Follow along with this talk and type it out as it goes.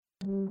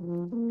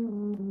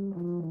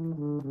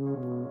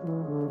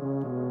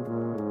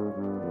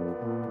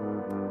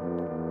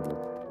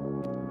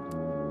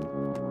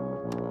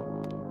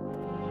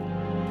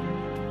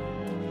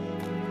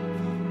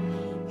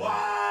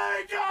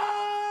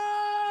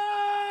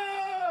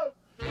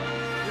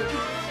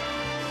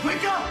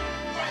Wake up!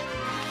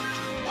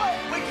 What?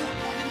 Wake up!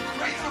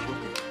 Wake up!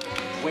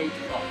 Wake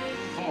up!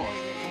 Come on!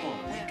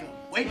 Wake up!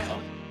 Wake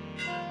up!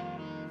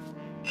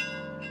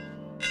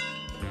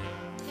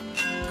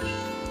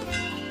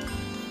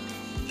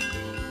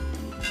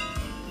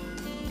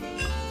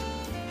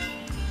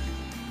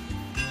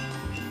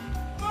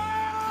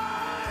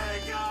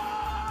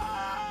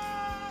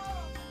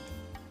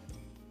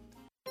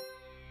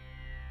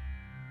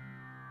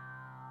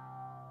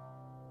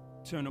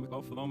 Turn the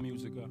Buffalo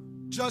music up.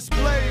 Just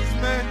Blaze,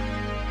 man.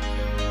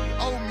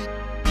 Oh me.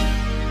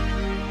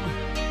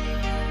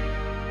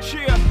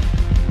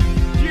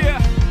 Yeah.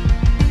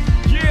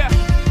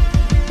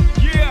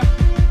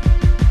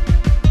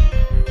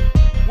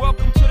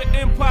 Welcome to the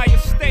Empire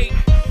State,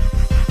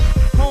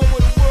 home of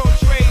the World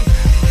Trade,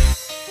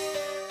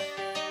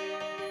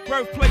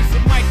 birthplace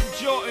of Michael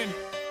Jordan,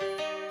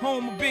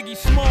 home of Biggie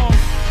Smalls,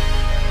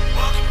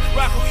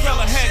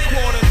 Rockefeller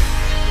headquarters.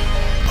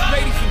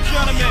 Ladies and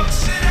gentlemen,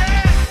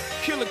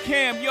 Killer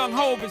Cam, Young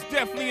Hov is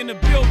definitely in the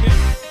building.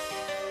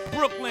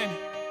 Brooklyn,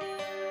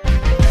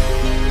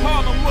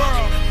 Harlem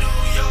World,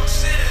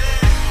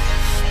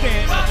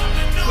 stand up.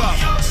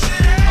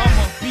 I'm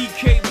a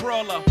BK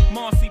brawler,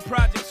 Marcy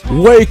Projects.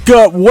 Wake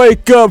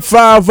up,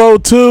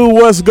 502.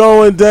 What's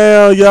going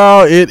down,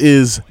 y'all? It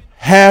is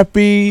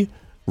Happy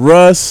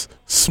Russ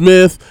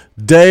Smith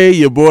Day.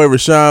 Your boy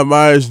Rashawn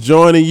Myers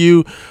joining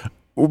you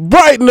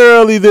bright and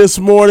early this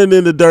morning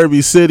in the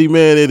Derby City,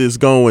 man. It is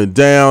going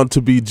down,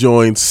 to be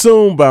joined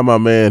soon by my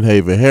man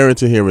Haven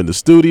Harrington here in the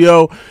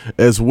studio,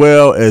 as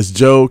well as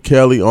Joe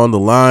Kelly on the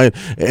line.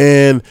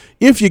 And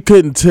if you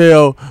couldn't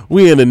tell,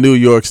 we in a New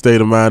York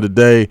state of mind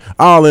today,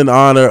 all in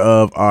honor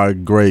of our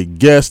great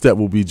guest that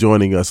will be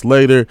joining us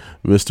later,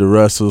 Mr.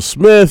 Russell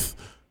Smith.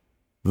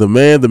 The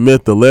man, the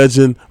myth, the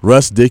legend,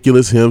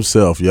 Russ-diculous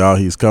himself, y'all.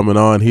 He's coming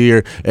on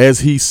here as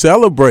he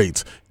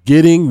celebrates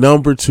getting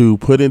number 2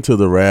 put into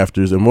the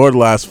rafters,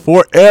 immortalized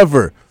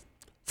forever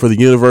for the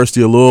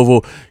University of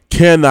Louisville.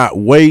 Cannot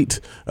wait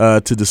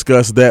to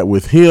discuss that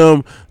with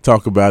him,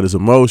 talk about his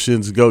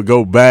emotions,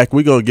 go back.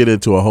 We're going to get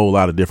into a whole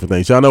lot of different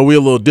things. Y'all know we're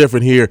a little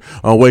different here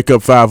on Wake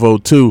Up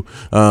 502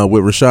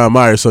 with Rashawn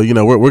Myers. So, you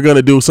know, we're going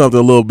to do something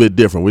a little bit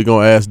different. We're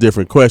going to ask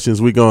different questions.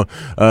 We're going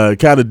to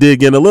kind of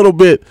dig in a little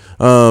bit,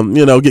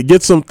 you know,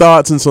 get some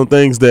thoughts and some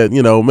things that,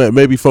 you know,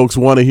 maybe folks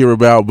want to hear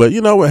about, but,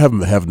 you know,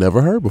 have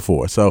never heard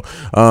before. So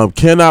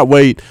cannot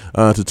wait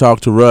to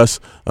talk to Russ.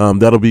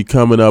 That'll be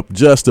coming up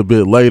just a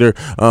bit later.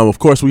 Of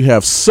course, we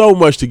have so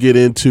much to get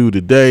into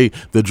today.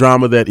 The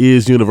drama that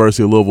is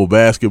University of Louisville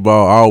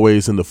basketball,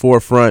 always in the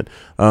forefront.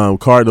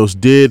 Cardinals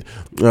did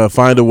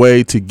find a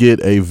way to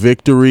get a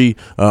victory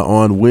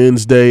on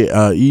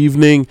Wednesday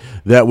evening.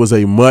 That was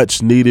a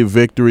much-needed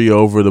victory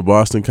over the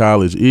Boston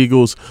College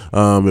Eagles.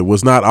 It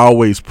was not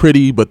always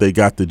pretty, but they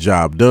got the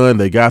job done.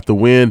 They got the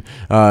win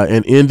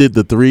and ended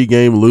the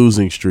 3-game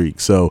losing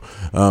streak. So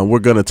we're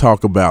going to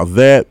talk about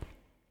that.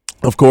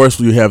 Of course,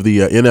 we have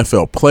the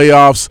NFL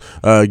playoffs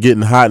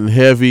getting hot and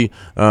heavy.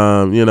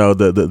 You know,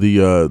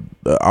 the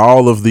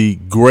all of the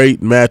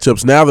great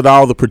matchups. Now that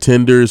all the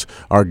pretenders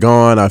are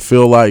gone, I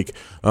feel like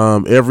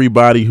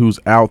everybody who's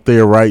out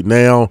there right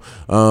now,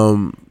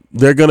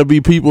 they're going to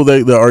be people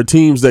that are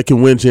teams that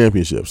can win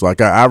championships.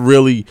 Like I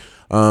really.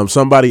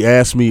 Somebody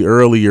asked me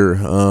earlier,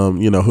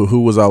 you know, who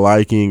was I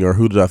liking or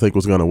who did I think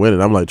was going to win it?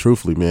 I'm like,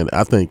 truthfully, man,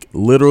 I think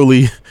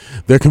literally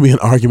there can be an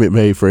argument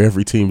made for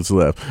every team that's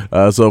left.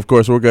 So, of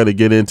course, we're going to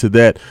get into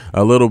that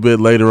a little bit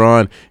later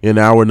on in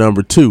hour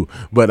number 2.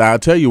 But I'll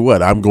tell you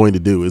what I'm going to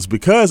do is,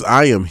 because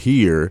I am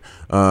here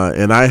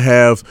and I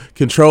have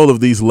control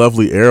of these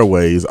lovely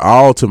airways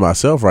all to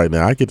myself right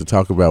now, I get to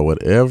talk about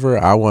whatever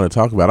I want to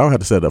talk about. I don't have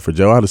to set it up for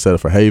Joe. I have to set it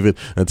up for Haven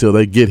until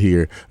they get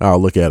here. I'll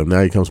look at him.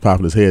 Now he comes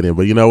popping his head in.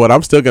 But you know what?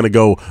 I'm still going to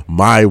go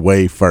my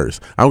way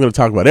first. I'm going to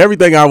talk about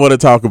everything I want to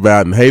talk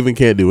about, and Haven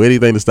can't do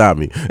anything to stop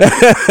me.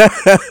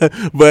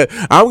 But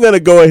I'm going to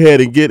go ahead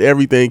and get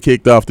everything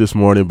kicked off this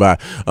morning by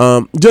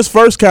just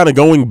first kind of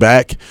going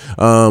back,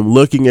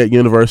 looking at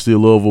University of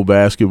Louisville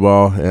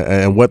basketball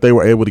and what they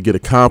were able to get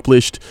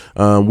accomplished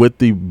with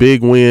the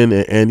big win.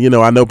 And, you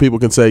know, I know people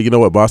can say, you know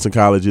what, Boston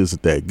College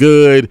isn't that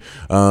good.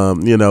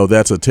 You know,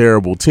 that's a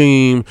terrible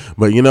team.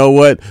 But you know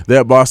what?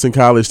 That Boston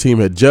College team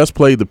had just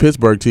played the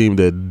Pittsburgh team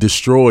that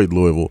destroyed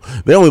Louisville.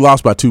 They only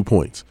lost by 2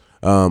 points.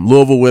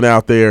 Louisville went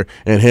out there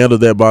and handled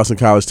that Boston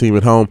College team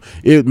at home.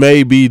 It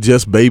may be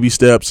just baby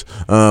steps,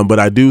 but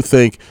I do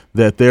think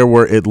that there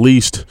were at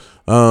least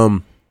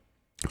some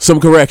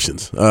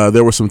corrections.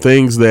 There were some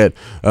things that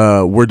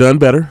were done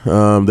better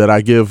that I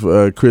give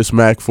Chris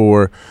Mack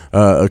for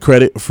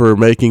credit for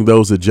making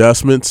those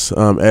adjustments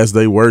as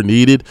they were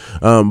needed.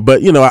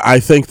 But, you know,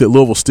 I think that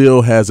Louisville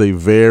still has a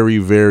very,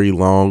 very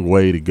long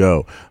way to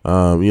go.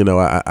 You know,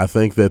 I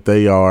think that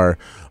they are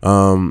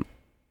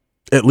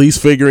at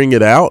least figuring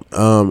it out.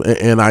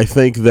 And I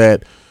think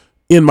that,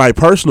 in my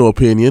personal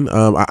opinion,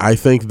 I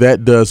think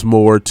that does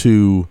more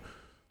to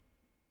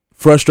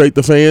frustrate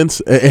the fans.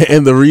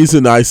 And the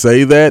reason I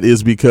say that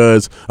is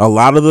because a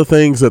lot of the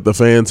things that the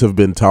fans have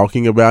been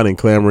talking about and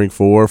clamoring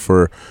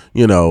for,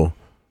 you know,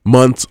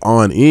 months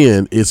on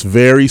end, it's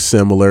very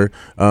similar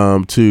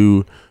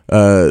to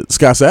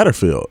Scott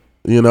Satterfield.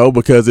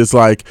 Because it's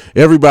like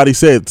everybody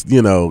said,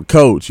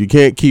 Coach, you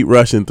can't keep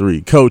rushing three.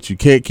 Coach, you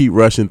can't keep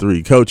rushing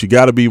three. Coach, you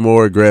got to be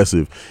more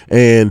aggressive.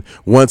 And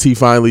once he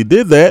finally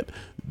did that,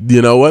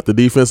 you know what? The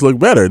defense looked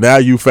better. Now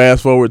you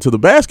fast forward to the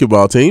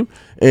basketball team,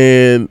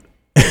 and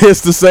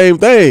it's the same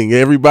thing.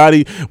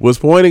 Everybody was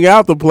pointing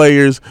out the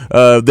players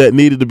that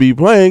needed to be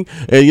playing.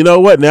 And you know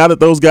what? Now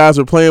that those guys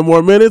are playing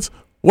more minutes,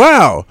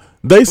 wow,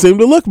 they seem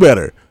to look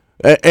better.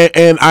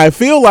 And I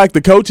feel like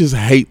the coaches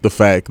hate the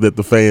fact that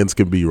the fans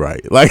can be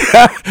right. Like,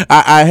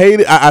 I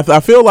hate it. I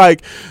feel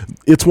like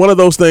it's one of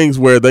those things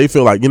where they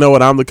feel like, you know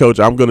what, I'm the coach.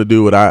 I'm going to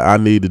do what I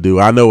need to do.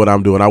 I know what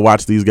I'm doing. I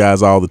watch these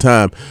guys all the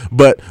time.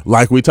 But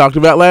like we talked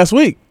about last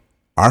week,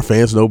 our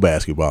fans know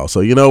basketball.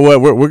 So you know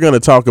what? We're going to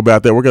talk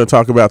about that. We're going to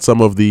talk about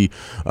some of the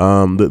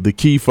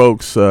key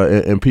folks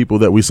and people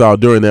that we saw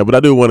during that. But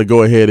I do want to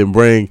go ahead and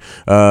bring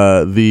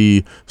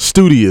the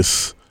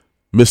studious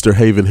Mr.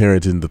 Haven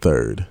Harrington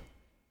III.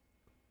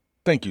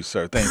 Thank you,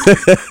 sir. Thank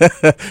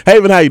you.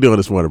 Haven, how you doing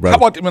this morning, brother?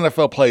 How about the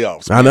NFL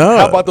playoffs? Man? I know.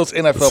 How about those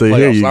NFL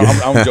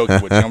playoffs? I'm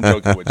joking with you. I'm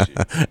joking with you.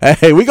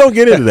 Hey, we're going to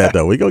get into that,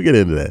 though. We're going to get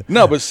into that.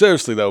 No, but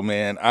seriously, though,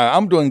 man,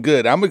 I'm doing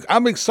good.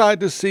 I'm excited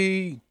to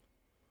see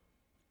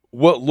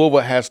what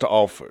Louisville has to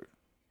offer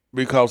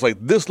because, like,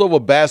 this Louisville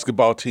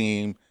basketball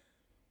team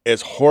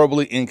is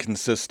horribly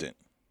inconsistent.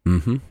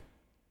 Mm-hmm.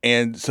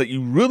 And so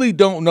you really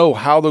don't know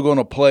how they're going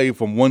to play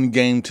from one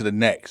game to the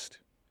next.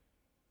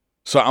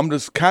 So I'm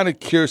just kind of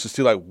curious to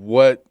see, like,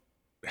 what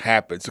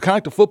happens. So kind of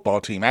like the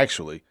football team,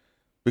 actually,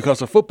 because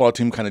the football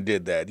team kind of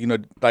did that.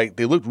 Like,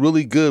 they looked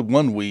really good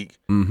one week,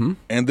 mm-hmm.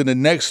 and then the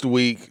next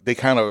week they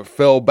kind of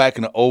fell back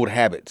into old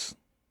habits.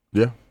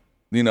 Yeah.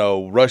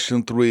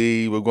 Rushing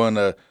three, we're going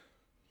to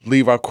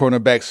leave our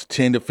cornerbacks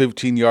 10 to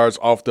 15 yards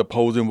off the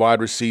opposing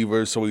wide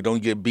receivers so we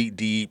don't get beat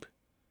deep,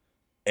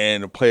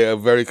 and play a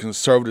very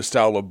conservative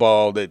style of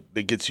ball that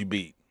gets you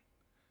beat.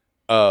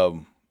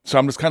 So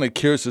I'm just kind of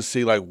curious to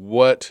see, like,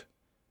 what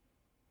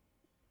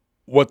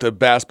the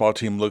basketball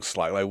team looks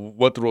like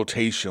what the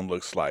rotation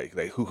looks like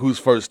who's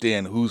first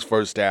in, who's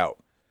first out.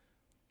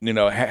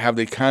 Have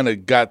they kind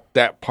of got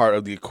that part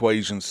of the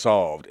equation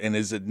solved? And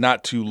is it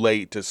not too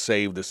late to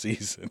save the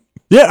season?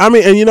 Yeah, I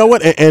mean, and you know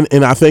what?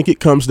 And I think it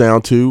comes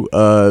down to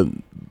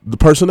the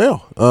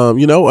personnel,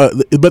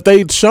 but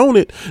they'd shown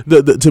it.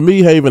 To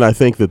me, Haven, I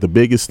think that the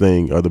biggest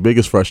thing or the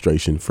biggest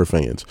frustration for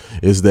fans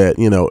is that,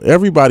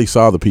 everybody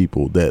saw the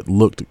people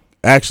that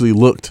actually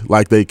looked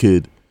like they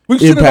could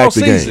impact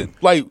the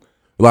game.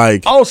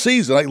 Like all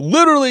season,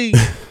 literally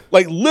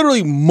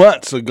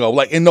months ago,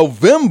 like in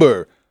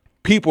November,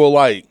 people were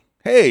like,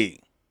 hey,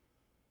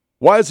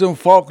 why isn't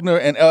Faulkner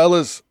and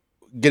Ellis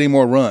getting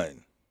more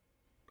run?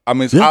 I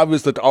mean, it's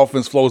obvious that the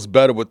offense flows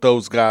better with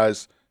those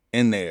guys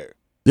in there.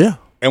 Yeah.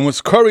 And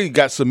once Curry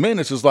got some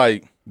minutes, it's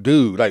like,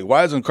 dude, like,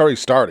 why isn't Curry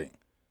starting?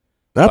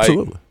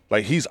 Absolutely.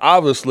 Like he's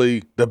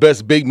obviously the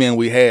best big man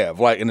we have,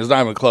 and it's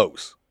not even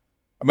close.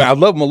 I mean, I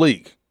love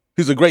Malik.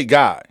 He's a great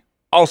guy.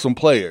 Awesome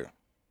player.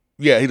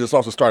 Yeah, he just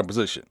lost the starting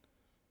position.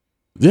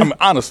 Yeah. I mean,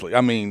 honestly,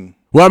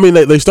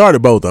 they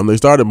started both of them. They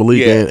started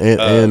Malik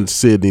and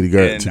Sidney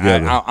together.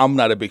 I'm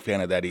not a big fan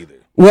of that either.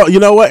 Well,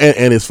 you know what?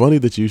 And it's funny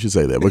that you should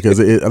say that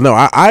because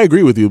I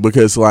agree with you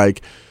because,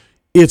 like,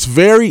 it's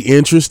very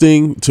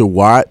interesting to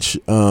watch,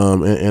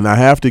 and I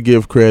have to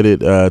give credit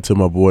to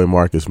my boy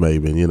Marcus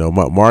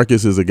Maben.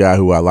 Marcus is a guy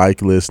who I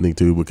like listening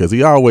to because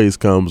he always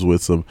comes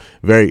with some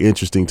very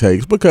interesting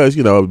takes because,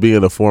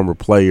 being a former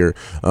player,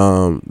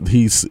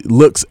 he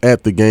looks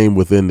at the game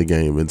within the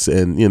game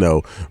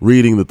and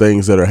reading the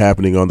things that are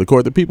happening on the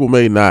court that people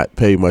may not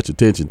pay much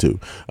attention to.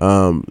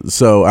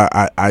 So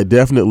I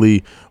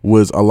definitely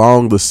was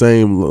along the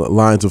same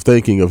lines of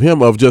thinking of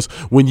him of just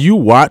when you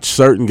watch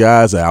certain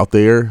guys out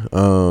there,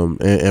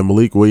 and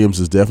Malik Williams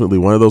is definitely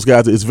one of those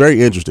guys. It's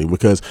very interesting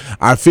because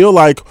I feel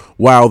like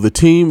while the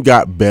team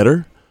got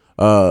better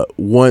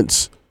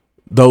once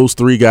those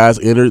three guys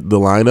entered the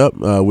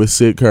lineup with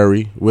Sid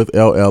Curry, with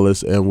El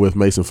Ellis, and with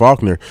Mason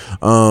Faulkner,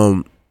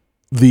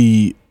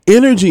 the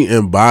energy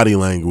and body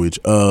language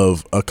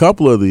of a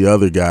couple of the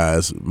other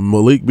guys,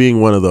 Malik being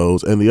one of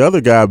those, and the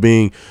other guy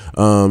being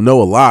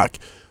Noah Locke,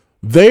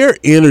 their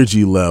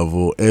energy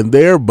level and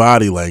their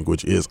body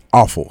language is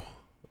awful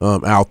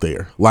out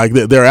there. Like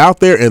they're out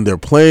there and they're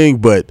playing,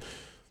 but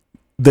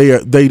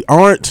they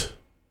aren't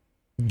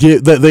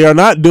they are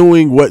not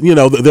doing what,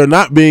 they're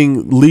not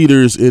being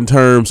leaders in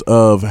terms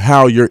of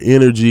how your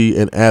energy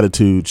and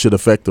attitude should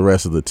affect the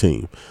rest of the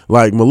team.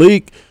 Like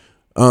Malik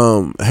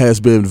has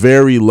been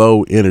very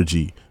low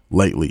energy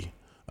lately.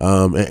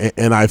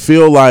 And I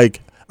feel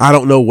like I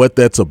don't know what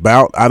that's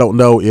about. I don't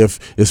know if,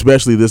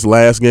 especially this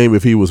last game,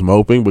 if he was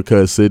moping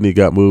because Sidney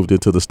got moved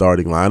into the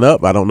starting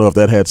lineup. I don't know if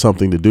that had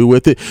something to do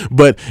with it.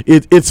 But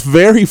it's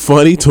very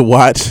funny to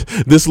watch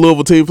this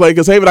Louisville team play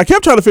because, Haven, I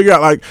kept trying to figure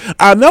out, like,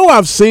 I know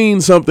I've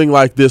seen something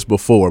like this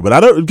before, but I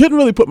couldn't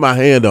really put my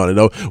hand on it,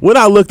 though, when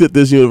I looked at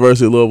this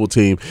University of Louisville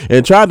team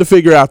and tried to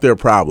figure out their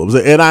problems.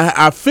 And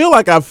I feel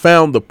like I've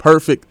found the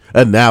perfect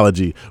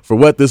analogy for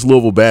what this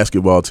Louisville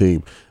basketball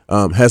team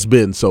has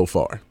been so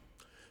far.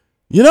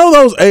 You know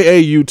those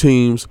AAU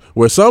teams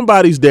where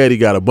somebody's daddy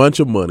got a bunch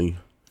of money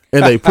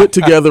and they put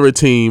together a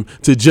team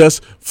to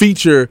just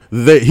feature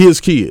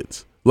his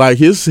kids? Like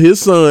his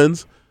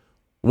sons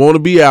want to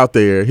be out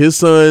there. His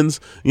sons,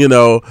 you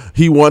know,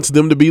 he wants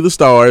them to be the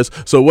stars.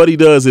 So what he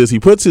does is he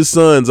puts his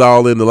sons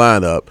all in the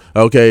lineup,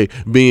 okay,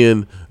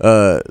 being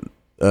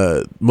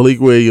Malik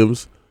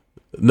Williams,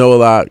 Noah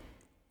Locke,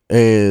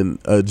 and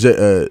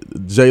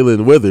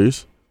Jalen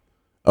Withers.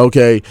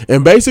 Okay,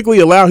 and basically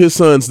allow his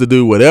sons to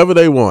do whatever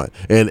they want.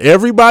 And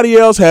everybody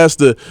else has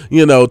to,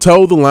 you know,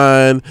 toe the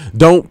line,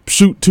 don't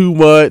shoot too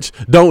much,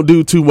 don't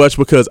do too much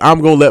because I'm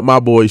going to let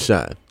my boys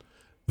shine.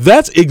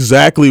 That's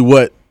exactly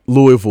what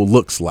Louisville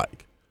looks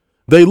like.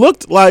 They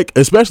looked like,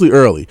 especially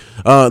early,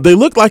 they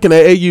looked like an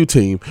AAU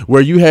team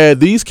where you had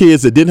these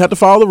kids that didn't have to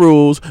follow the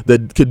rules,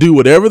 that could do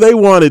whatever they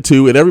wanted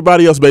to, and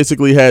everybody else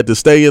basically had to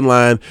stay in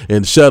line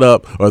and shut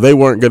up or they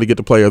weren't going to get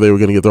to play or they were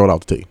going to get thrown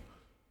off the team.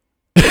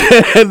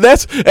 and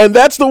that's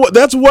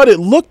what it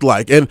looked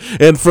like. And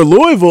for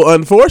Louisville,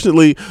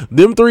 unfortunately,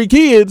 them three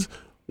kids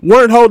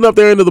weren't holding up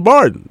their end of the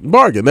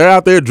bargain. They're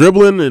out there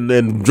dribbling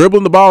and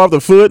dribbling the ball off the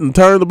foot and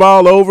turning the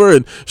ball over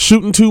and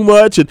shooting too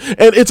much. And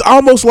it's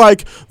almost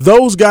like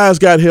those guys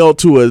got held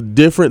to a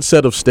different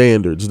set of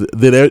standards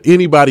than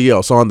anybody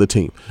else on the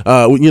team.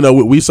 You know,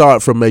 we saw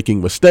it from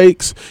making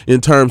mistakes in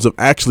terms of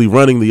actually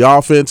running the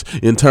offense,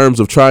 in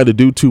terms of trying to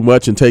do too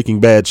much and taking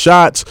bad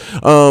shots.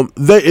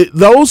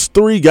 Those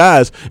three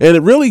guys, and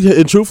it really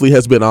and truthfully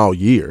has been all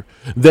year,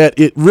 that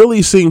it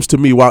really seems to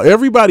me, while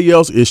everybody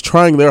else is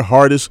trying their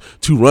hardest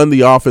to run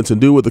the offense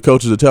and do what the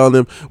coaches are telling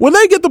them, when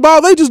they get the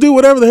ball, they just do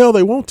whatever the hell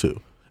they want to.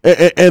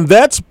 And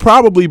that's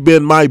probably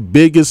been my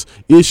biggest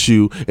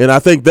issue, and I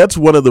think that's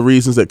one of the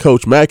reasons that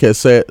Coach Mack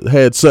has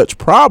had such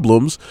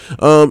problems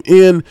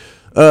in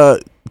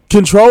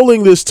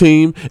controlling this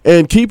team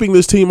and keeping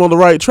this team on the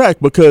right track,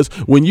 because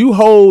when you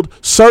hold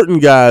certain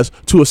guys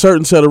to a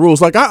certain set of rules,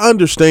 like I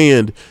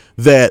understand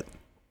that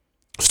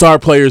star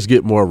players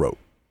get more rope,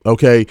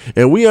 okay?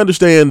 And we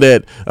understand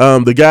that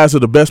the guys that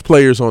are the best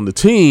players on the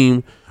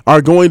team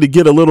are going to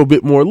get a little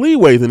bit more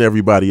leeway than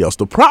everybody else.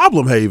 The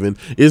problem, Haven,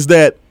 is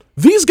that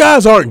these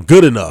guys aren't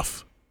good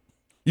enough.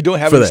 You don't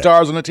have any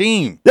stars on the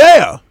team.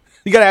 Yeah.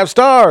 You got to have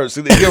stars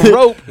so they give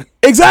rope.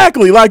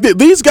 Exactly. Like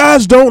these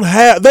guys don't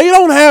have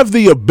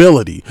the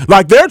ability.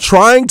 Like they're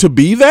trying to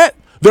be that.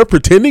 They're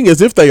pretending as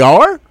if they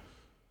are,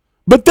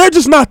 but they're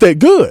just not that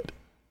good.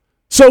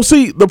 So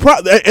see,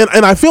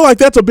 and I feel like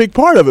that's a big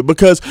part of it,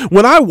 because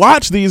when I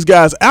watch these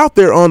guys out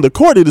there on the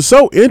court, it is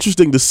so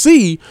interesting to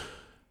see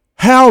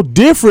how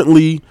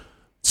differently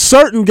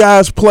certain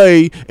guys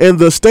play and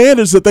the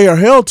standards that they are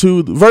held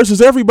to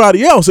versus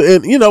everybody else.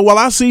 And, you know, while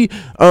I see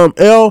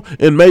L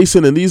and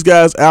Mason and these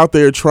guys out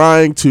there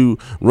trying to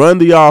run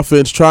the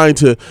offense, trying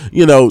to,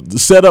 you know,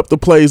 set up the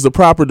plays the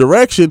proper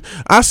direction,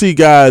 I see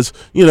guys,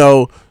 you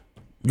know,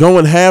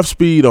 going half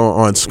speed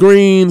on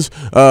screens.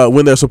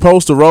 When they're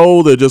supposed to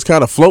roll, they're just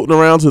kind of floating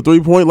around to the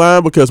three-point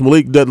line because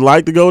Malik doesn't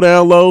like to go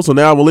down low. So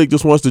now Malik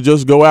just wants to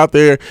just go out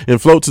there and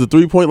float to the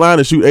three-point line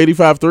and shoot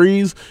 85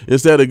 threes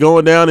instead of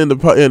going down in the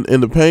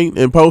paint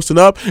and posting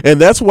up. And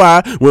that's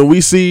why when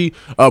we see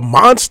a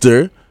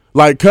monster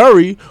like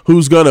Curry,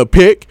 who's going to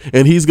pick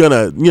and he's going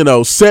to, you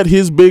know, set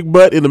his big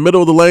butt in the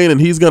middle of the lane and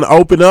he's going to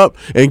open up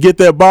and get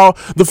that ball,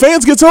 the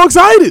fans get so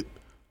excited.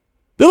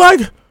 They're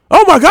like,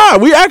 oh, my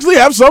God, we actually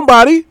have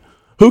somebody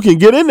who can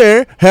get in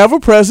there, have a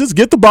presence,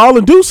 get the ball,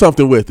 and do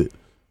something with it.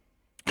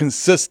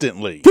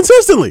 Consistently.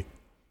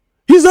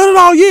 He's done it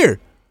all year.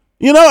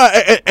 You know,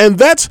 and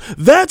that's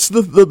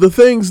the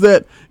things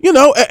that, you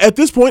know, at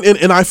this point,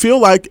 and I feel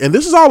like, and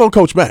this is all on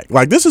Coach Mack.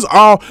 Like, this is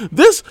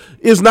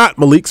not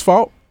Malik's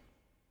fault.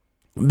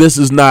 This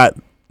is not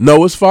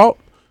Noah's fault.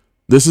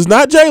 This is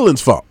not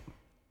Jalen's fault.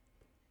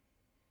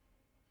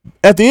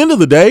 At the end of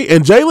the day,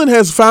 and Jalen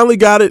has finally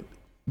got it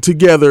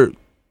together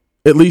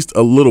at least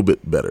a little bit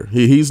better.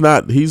 He's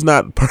not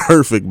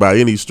perfect by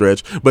any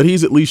stretch, but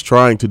he's at least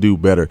trying to do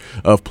better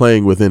of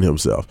playing within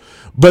himself.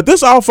 But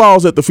this all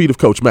falls at the feet of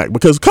Coach Mack,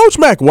 because Coach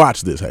Mack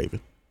watched this,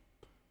 Haven.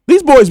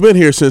 These boys been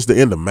here since the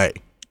end of May.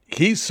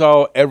 He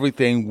saw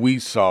everything we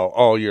saw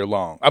all year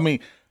long. I mean,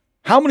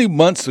 how many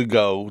months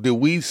ago did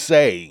we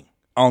say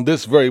on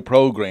this very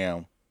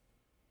program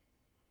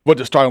what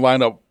the starting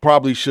lineup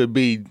probably should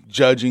be,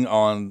 judging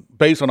on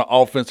based on the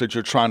offense that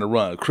you're trying to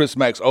run? Chris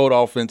Mack's old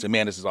offense and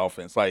Mandis'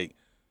 offense. Like,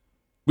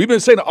 we've been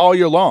saying it all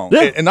year long.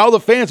 Yeah. And all the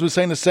fans have been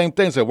saying the same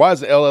thing. Say, why is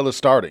the LL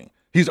starting?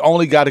 He's the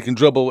only guy that can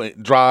dribble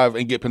and drive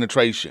and get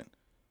penetration.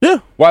 Yeah.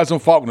 Why isn't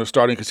Faulkner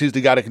starting? Because he's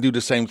the guy that can do the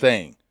same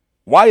thing.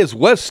 Why is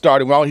West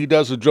starting while he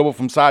does a dribble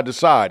from side to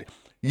side?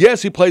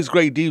 Yes, he plays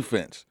great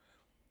defense.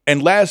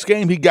 And last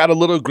game, he got a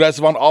little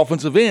aggressive on the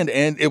offensive end,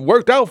 and it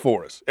worked out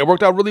for us. It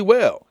worked out really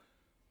well.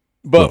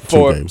 But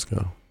for 2 games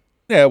ago.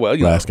 Yeah, well,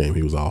 last game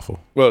he was awful.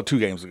 Well, 2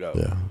 games ago.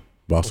 Yeah.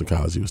 Boston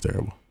College, he was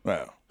terrible.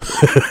 Well.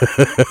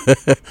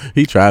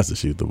 He tries to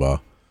shoot the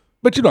ball.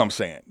 But you know what I'm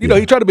saying. You know,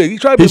 he's trying to be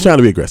aggressive. He's trying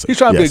to be aggressive.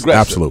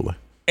 Absolutely.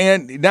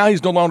 And now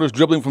he's no longer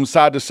dribbling from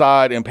side to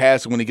side and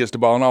passing when he gets the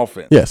ball on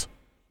offense. Yes.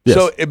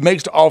 So it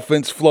makes the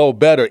offense flow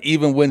better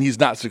even when he's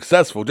not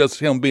successful. Just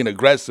him being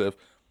aggressive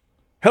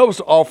helps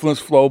the offense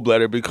flow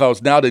better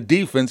because now the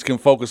defense can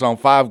focus on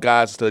 5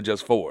 guys instead of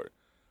just 4.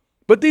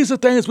 But these are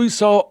things we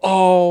saw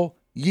all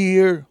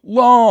year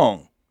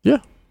long. Yeah.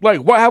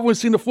 Like, why haven't we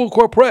seen the full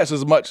court press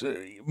as much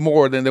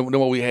more than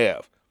what we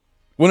have?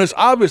 When it's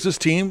obvious this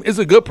team is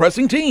a good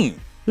pressing team.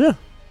 Yeah.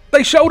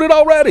 They showed it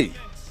already.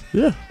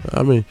 Yeah.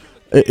 I mean,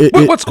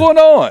 what's going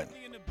on?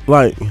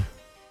 Like,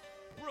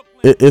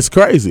 it's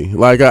crazy.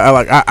 Like,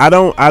 I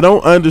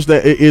don't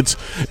understand.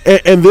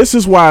 And this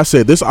is why I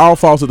said this all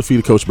falls at the feet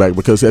of Coach Mack,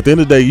 because at the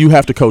end of the day, you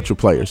have to coach your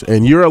players,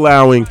 and you're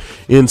allowing,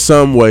 in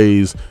some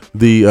ways,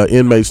 the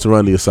inmates to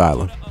run the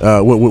asylum.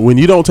 When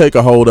you don't take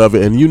a hold of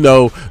it, and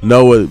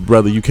Noah,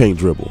 brother, you can't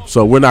dribble,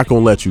 so we're not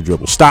going to let you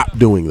dribble. Stop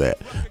doing that.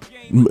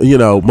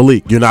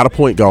 Malik, you're not a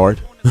point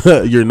guard.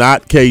 You're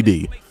not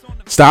KD.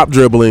 Stop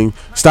dribbling.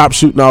 Stop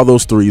shooting all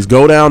those threes.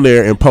 Go down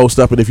there and post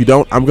up. And if you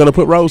don't, I'm going to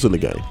put Rose in the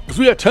game. Because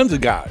we have tons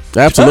of guys.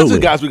 Absolutely. Tons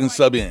of guys we can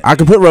sub in. I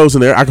can put Rose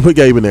in there. I can put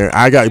Gabe in there.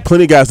 I got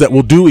plenty of guys that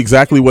will do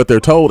exactly what they're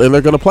told, and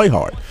they're going to play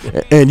hard.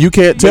 And you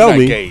can't tell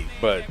me. Gabe,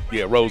 but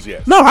yeah, Rose,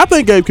 yes. No, I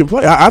think Gabe can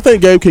play. I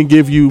think Gabe can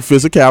give you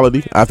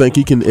physicality. I think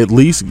he can at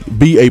least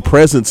be a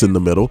presence in the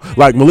middle.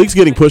 Like, Malik's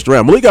getting pushed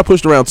around. Malik got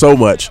pushed around so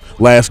much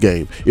last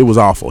game. It was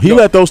awful. He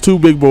let those 2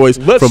 big boys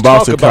from Boston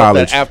Let's talk about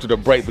College that after the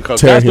break,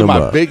 because that's been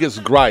my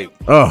biggest gripe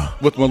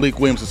with Malik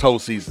Williams this whole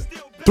season.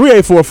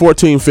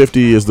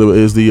 384-1450 is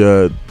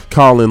the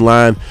call-in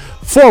line.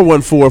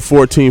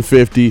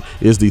 414-1450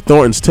 is the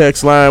Thornton's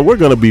text line. We're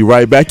going to be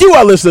right back. You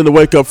are listening to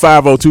Wake Up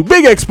 502,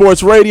 Big X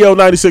Sports Radio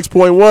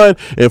 96.1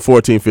 and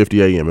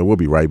 1450 AM, and we'll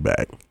be right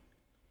back.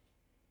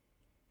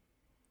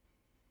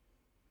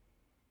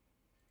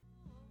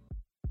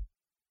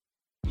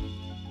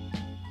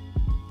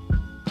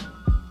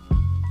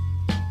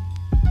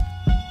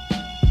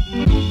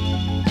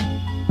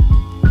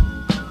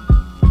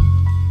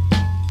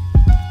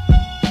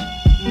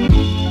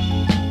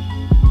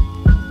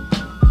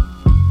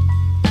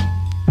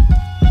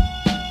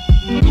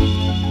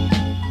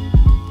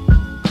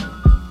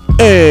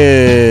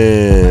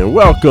 And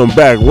welcome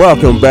back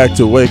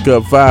to Wake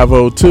Up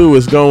 502.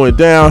 It's going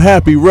down.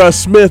 Happy Russ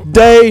Smith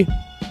Day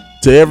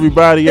to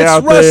everybody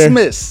out there. It's Russ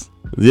Smith.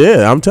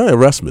 Yeah, I'm telling you,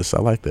 Russ Smith.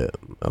 I like that.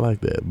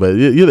 But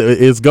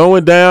it's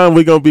going down.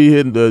 We're gonna be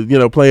hitting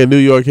playing New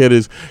York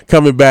hitters,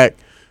 coming back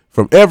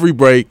from every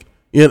break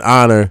in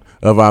honor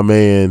of our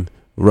man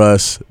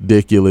Russ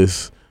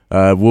Dickulus.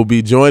 Will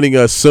be joining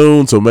us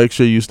soon, so make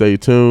sure you stay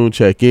tuned.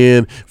 Check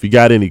in. If you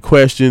got any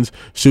questions,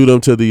 shoot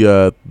them to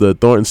the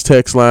Thornton's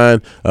text line,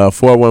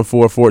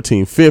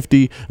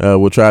 414-1450.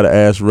 We'll try to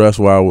ask Russ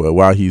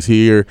while he's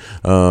here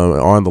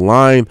on the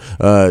line.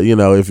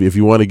 If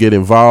you want to get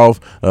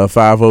involved,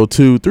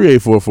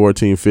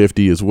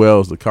 502-384-1450 as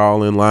well as the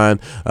call-in line.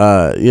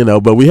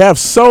 But we have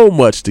so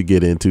much to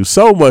get into,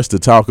 so much to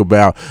talk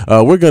about.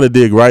 We're going to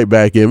dig right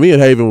back in. Me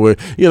and Haven, we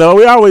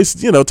always,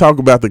 talk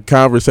about the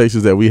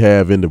conversations that we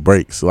have in the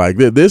breaks. Like,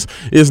 this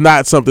is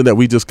not something that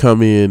we just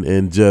come in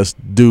and just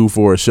do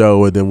for a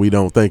show and then we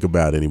don't think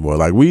about anymore.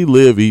 Like, we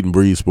live, eat, and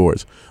breathe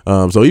sports.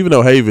 So even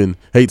though Haven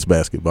hates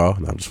basketball,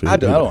 no, I'm just I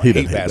don't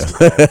hate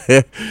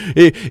basketball.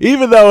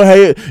 Even though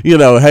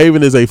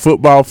Haven is a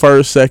football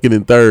first, second,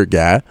 and third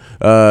guy,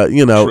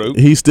 True.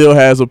 He still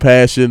has a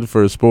passion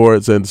for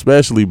sports and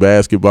especially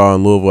basketball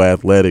and Louisville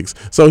athletics.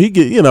 So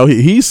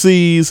he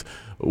sees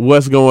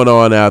what's going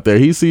on out there.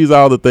 He sees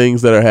all the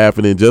things that are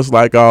happening just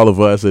like all of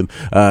us. And,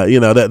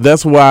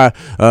 that's why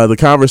the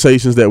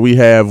conversations that we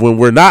have when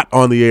we're not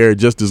on the air are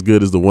just as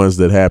good as the ones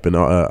that happen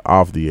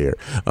off the air.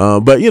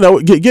 But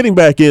getting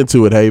back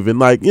into it, Haven,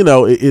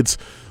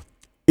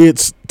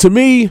 it's to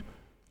me,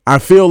 I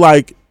feel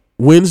like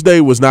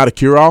Wednesday was not a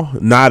cure-all,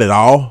 not at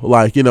all.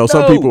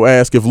 Some people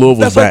ask if Louisville's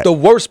that's back. Like the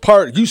worst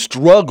part. You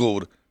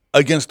struggled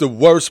against the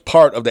worst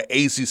part of the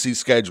ACC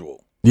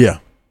schedule. Yeah.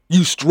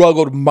 You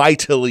struggled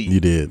mightily. You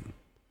did.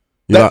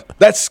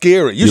 That's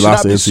scary. You should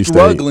not be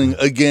struggling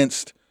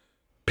against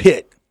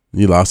Pitt.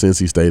 You lost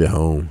NC State at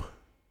home.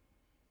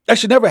 That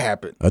should never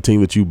happen. A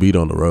team that you beat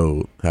on the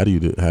road. How do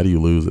you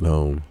lose at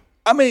home?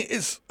 I mean,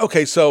 it's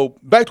okay. So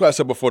back to what I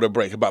said before the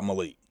break about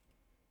Malik.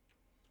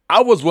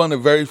 I was one of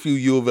the very few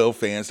U of L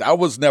fans. I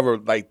was never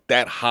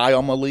that high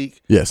on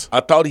Malik. Yes.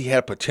 I thought he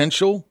had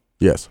potential.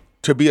 Yes.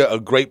 To be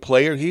a great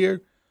player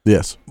here.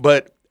 Yes.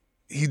 But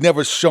he's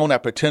never shown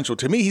that potential.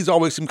 To me, he's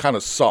always seemed kind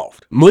of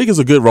soft. Malik is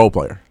a good role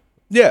player.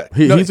 Yeah.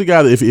 He's a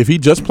guy that if he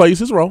just plays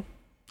his role,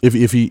 if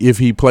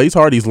he plays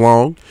hard, he's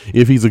long.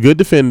 If he's a good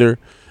defender,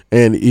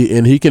 And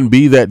he can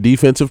be that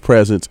defensive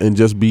presence and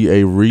just be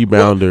a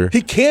rebounder. Well,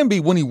 he can be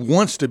when he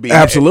wants to be.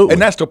 Absolutely.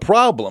 And that's the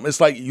problem.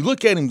 It's like you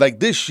look at him like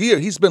this year,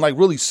 he's been like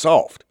really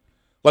soft.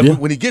 Like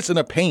when he gets in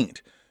the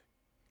paint,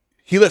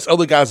 he lets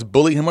other guys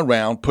bully him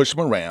around, push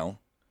him around.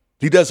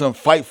 He doesn't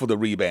fight for the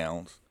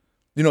rebounds.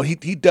 You know, he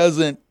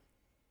doesn't.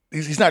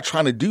 He's not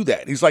trying to do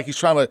that. He's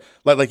trying to,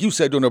 like you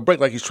said during the break,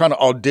 like he's trying to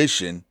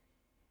audition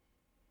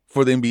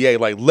for the NBA.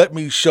 Like, let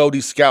me show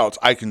these scouts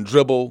I can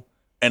dribble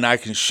and I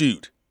can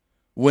shoot.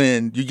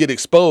 When you get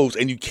exposed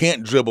and you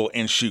can't dribble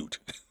and shoot.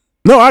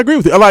 No, I agree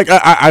with you. Like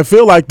I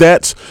feel like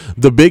that's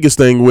the biggest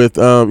thing with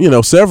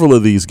several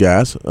of these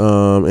guys,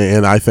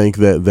 and I think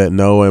that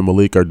Noah and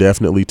Malik are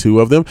definitely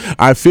two of them.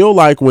 I feel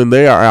like when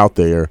they are out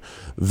there,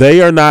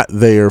 they are not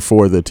there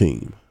for the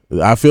team.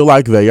 I feel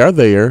like they are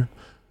there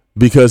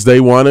because they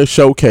want to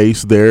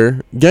showcase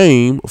their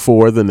game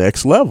for the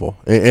next level,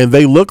 and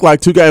they look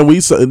like two guys.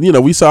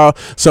 And we saw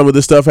some of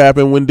this stuff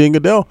happen when Deng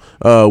Adel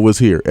was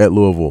here at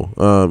Louisville,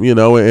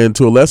 and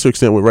to a lesser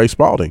extent with Ray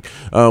Spalding,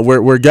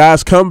 where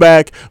guys come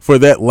back for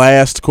that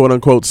last quote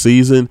unquote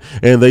season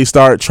and they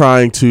start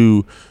trying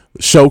to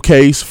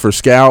showcase for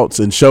scouts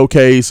and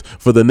showcase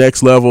for the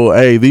next level.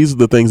 Hey, these are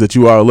the things that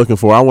you are looking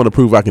for. I want to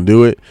prove I can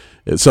do it.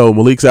 So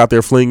Malik's out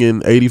there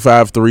flinging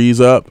 85 threes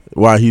up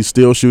while he's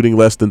still shooting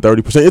less than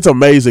 30%. It's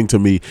amazing to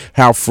me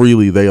how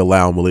freely they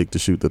allow Malik to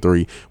shoot the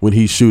three when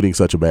he's shooting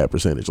such a bad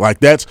percentage. Like,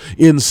 that's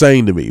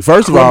insane to me.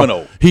 First of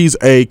all, he's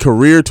a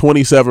career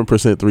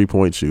 27%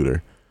 three-point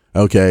shooter,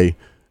 okay?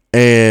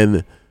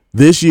 And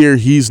this year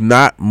he's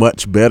not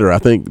much better. I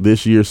think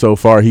this year so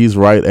far he's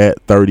right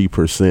at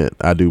 30%,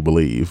 I do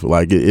believe.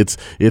 Like, it's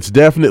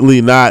definitely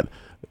not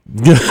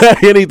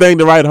anything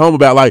to write home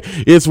about. Like,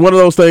 it's one of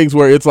those things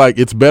where it's like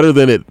it's better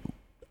than it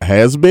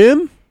has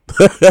been,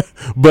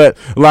 but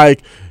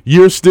like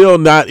you're still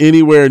not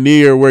anywhere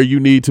near where you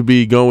need to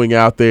be going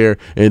out there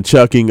and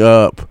chucking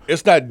up.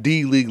 It's not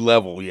D-League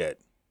level yet.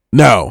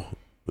 No.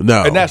 And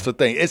that's the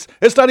thing.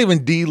 It's not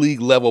even D-League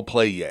level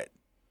play yet.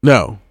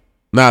 No.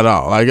 Not at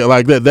all.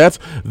 Like that.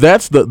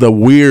 That's the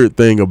weird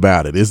thing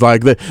about it. It's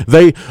like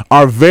they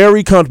are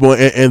very comfortable,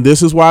 and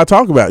this is why I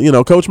talk about.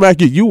 Coach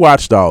Mack, you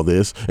watched all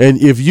this, and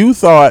if you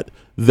thought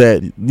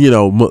that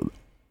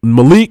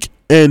Malik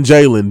and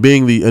Jalen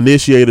being the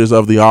initiators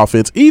of the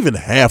offense, even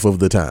half of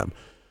the time,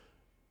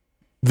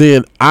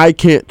 then I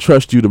can't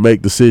trust you to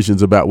make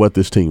decisions about what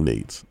this team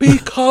needs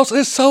because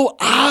it's so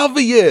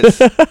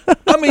obvious.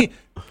 I mean,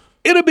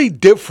 it'll be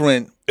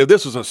different if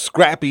this was a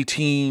scrappy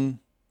team.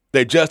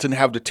 They just didn't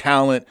have the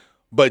talent,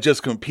 but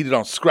just competed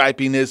on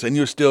scrappiness, and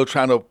you're still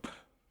trying to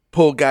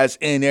pull guys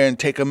in there and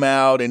take them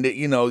out, and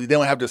they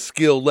don't have the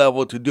skill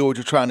level to do what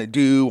you're trying to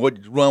do,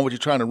 run what you're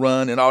trying to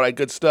run, and all that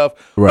good stuff.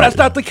 Right. But that's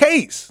not the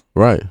case.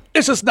 Right.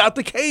 It's just not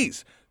the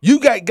case. You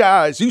got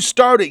guys, you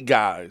started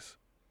guys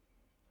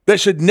that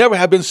should never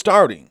have been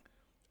starting,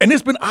 and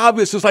it's been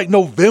obvious since like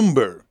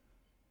November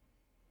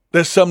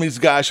that some of these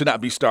guys should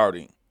not be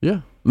starting.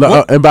 Yeah.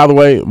 And by the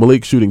way,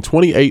 Malik's shooting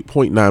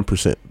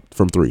 28.9%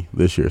 from three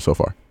this year so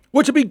far.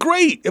 Which would be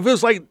great if it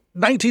was like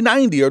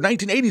 1990 or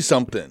 1980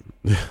 something.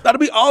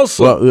 That'd be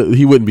awesome. Well,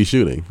 he wouldn't be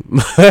shooting.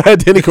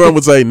 Denny Crum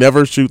would say,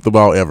 never shoot the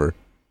ball ever.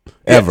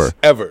 Yes,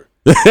 ever.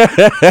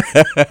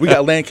 We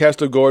got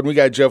Lancaster Gordon. We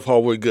got Jeff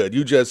Hall. We're good.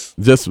 You just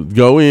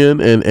go in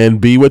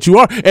and be what you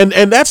are. And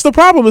that's the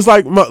problem. Is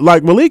like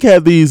Malik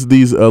had these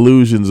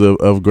illusions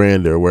of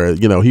grandeur where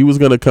he was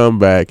going to come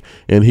back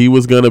and he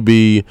was going to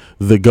be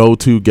the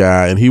go-to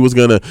guy and he was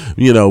going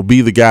to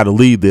be the guy to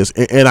lead this.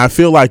 And I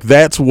feel like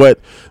that's what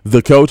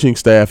the coaching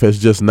staff has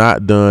just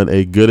not done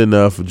a good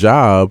enough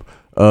job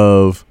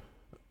of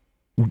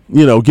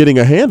getting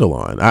a handle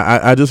on.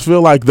 I just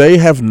feel like they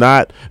have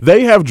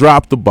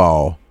dropped the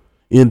ball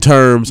in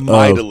terms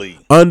mightily.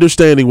 Of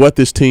understanding what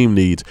this team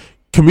needs,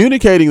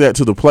 communicating that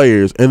to the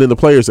players, and then the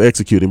players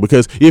executing.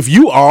 Because if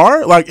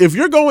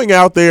you're going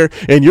out there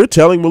and you're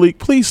telling Malik,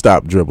 please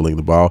stop dribbling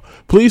the ball,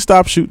 please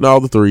stop shooting all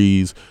the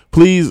threes,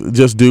 please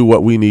just do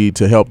what we need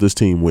to help this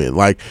team win.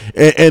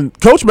 And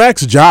Coach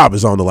Mack's job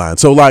is on the line.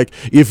 So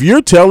if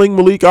you're telling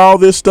Malik all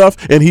this stuff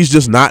and he's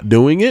just not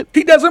doing it,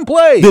 he doesn't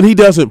play. Then he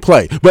doesn't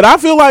play. But I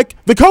feel like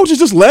the coach is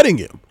just letting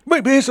him.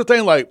 But here's the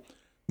thing,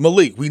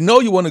 Malik, we know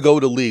you want to go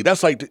to the league.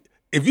 That's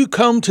if you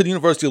come to the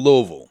University of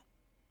Louisville,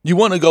 you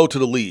want to go to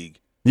the league.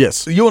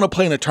 Yes. You want to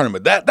play in a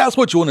tournament. That's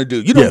what you want to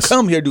do. You don't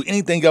come here to do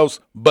anything else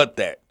but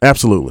that.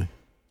 Absolutely.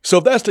 So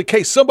if that's the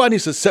case, somebody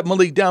needs to set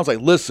Malik down. It's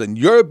like, listen,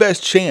 your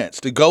best chance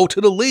to go to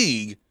the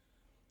league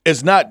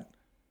is not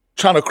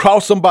trying to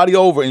cross somebody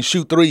over and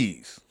shoot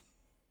threes.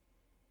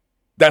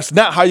 That's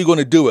not how you're going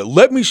to do it.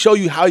 Let me show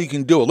you how you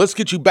can do it. Let's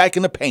get you back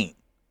in the paint.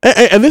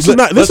 And this is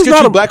not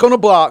back on the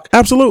block.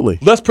 Absolutely.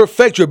 Let's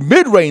perfect your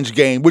mid-range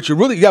game, which you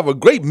have a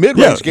great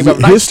mid-range game.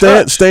 His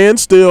stand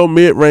still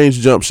mid-range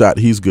jump shot,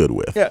 he's good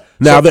with. Yeah.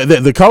 Now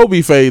the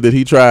Kobe fade that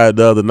he tried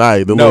the other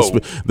night, the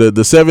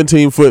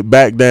 17-foot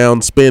back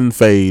down spin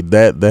fade,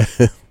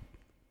 that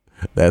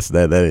That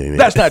ain't it.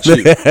 That's not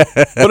cheap.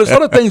 But there's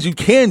other things you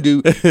can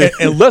do,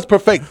 and let's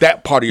perfect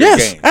that part of your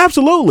Yes, game.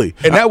 absolutely.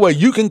 And that way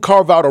you can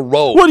carve out a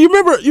role. Well, you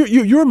remember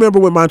you remember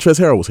when Montrezl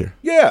Harrell was here?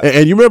 Yeah.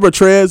 And you remember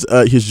Trez,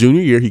 his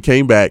junior year, he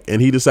came back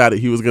and he decided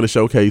he was going to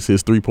showcase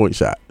his 3-point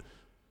shot.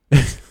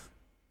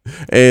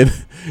 And,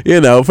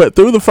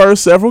 through the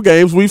first several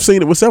games, we've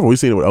seen it with several. We've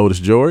seen it with Otis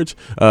George,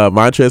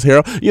 Montrezl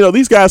Harrell.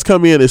 These guys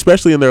come in,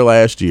 especially in their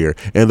last year,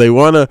 and they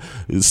want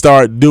to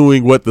start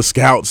doing what the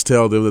scouts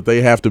tell them that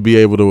they have to be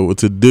able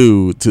to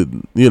do to,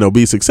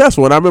 be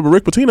successful. And I remember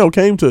Rick Pitino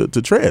came to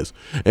Trez,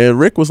 and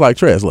Rick was like,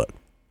 Trez, look,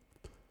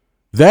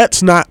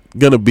 that's not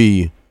going to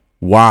be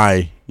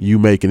why you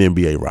make an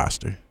NBA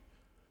roster.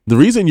 The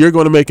reason you're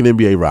going to make an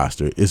NBA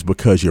roster is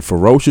because you're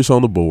ferocious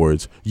on the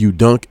boards, you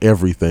dunk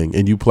everything,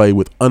 and you play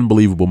with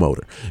unbelievable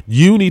motor.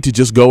 You need to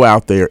just go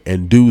out there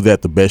and do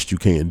that the best you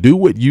can. Do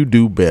what you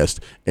do best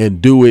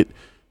and do it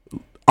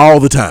all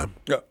the time.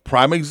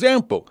 Prime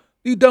example.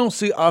 You don't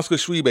see Oscar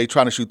Schwebe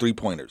trying to shoot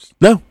 3-pointers.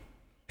 No.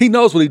 He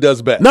knows what he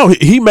does best. No,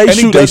 he may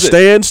shoot a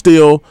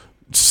standstill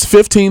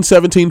 15,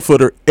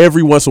 17-footer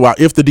every once in a while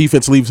if the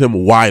defense leaves him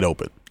wide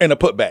open. And a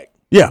putback.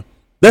 Yeah.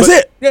 That's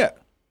it. Yeah.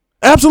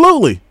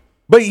 Absolutely.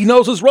 But he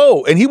knows his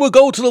role, and he will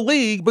go to the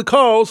league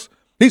because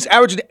he's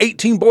averaging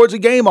 18 boards a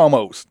game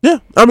almost. Yeah.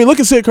 I mean,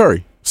 look at Sid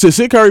Curry.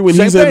 Sid Curry, when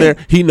he's in there,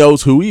 he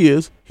knows who he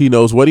is. He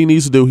knows what he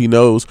needs to do. He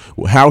knows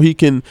how he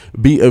can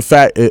be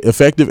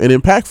effective and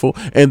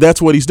impactful, and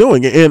that's what he's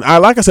doing. And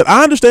like I said,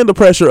 I understand the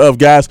pressure of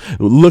guys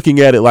looking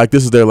at it like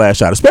this is their last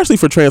shot, especially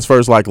for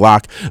transfers like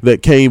Locke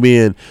that came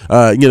in,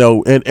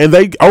 and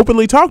they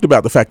openly talked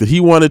about the fact that he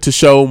wanted to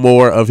show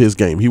more of his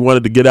game. He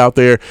wanted to get out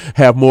there,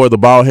 have more of the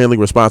ball handling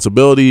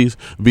responsibilities,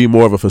 be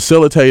more of a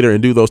facilitator,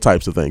 and do those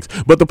types of things.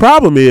 But the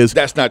problem is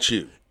that's not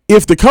you.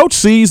 If the coach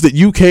sees that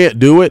you can't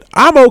do it,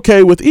 I'm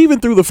okay with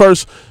even through the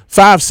first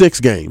 5-6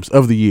 games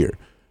of the year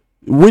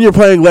when you're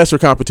playing lesser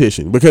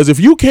competition. Because if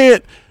you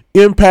can't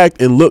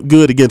impact and look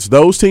good against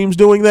those teams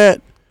doing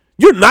that,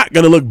 you're not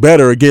going to look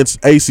better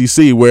against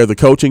ACC where the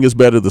coaching is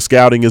better, the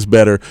scouting is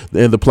better,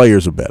 and the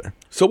players are better.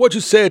 So what you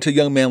said to a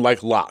young man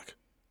like Locke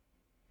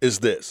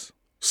is this: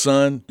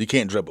 son, you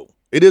can't dribble.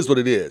 It is what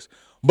it is.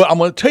 But I'm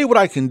going to tell you what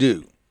I can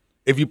do.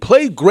 If you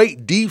play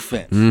great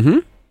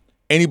defense,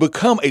 and you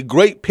become a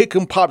great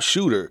pick-and-pop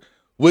shooter,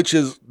 which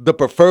is the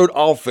preferred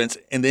offense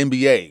in the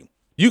NBA,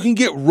 you can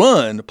get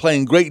run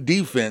playing great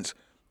defense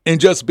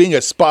and just being a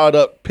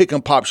spot-up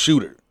pick-and-pop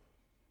shooter.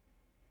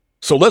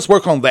 So let's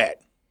work on that.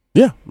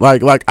 Yeah,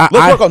 let's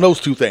work on those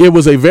two things. It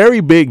was a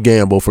very big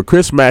gamble for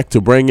Chris Mack to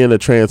bring in a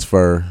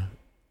transfer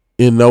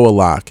in Noah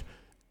Locke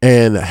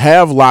and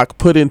have Locke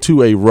put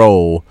into a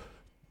role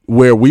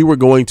where we were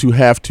going to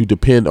have to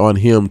depend on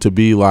him to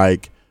be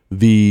like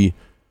the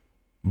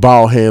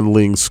ball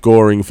handling,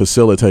 scoring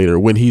facilitator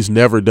when he's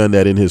never done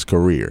that in his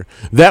career.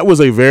 That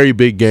was a very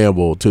big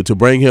gamble to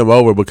bring him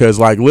over because,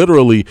 like,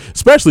 literally,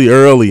 especially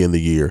early in the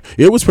year,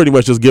 it was pretty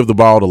much just give the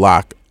ball to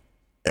Locke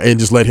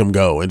and just let him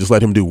go and just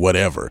let him do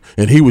whatever.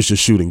 And he was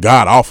just shooting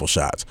god-awful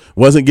shots.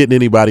 Wasn't getting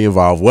anybody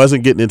involved,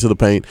 wasn't getting into the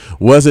paint,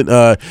 wasn't,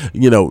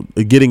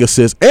 getting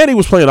assists, and he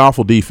was playing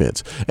awful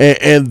defense.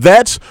 And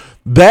that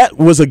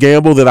was a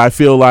gamble that I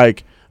feel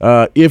like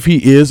if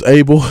he is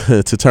able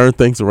to turn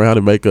things around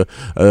and make an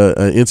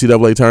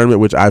NCAA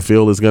tournament, which I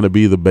feel is going to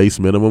be the base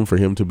minimum for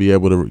him to be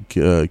able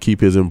to keep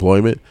his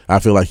employment, I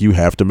feel like you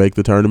have to make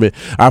the tournament.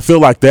 I feel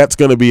like that's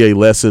going to be a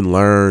lesson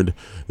learned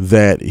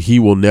that he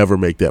will never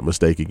make that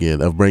mistake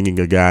again of bringing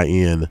a guy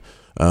in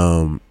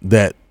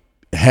that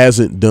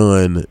hasn't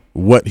done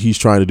what he's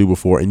trying to do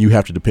before, and you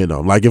have to depend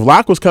on him. Like if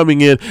Locke was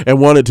coming in and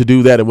wanted to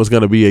do that and was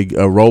going to be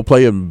a role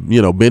player,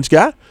 bench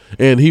guy,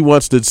 and he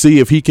wants to see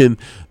if he can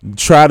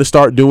try to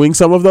start doing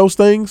some of those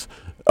things,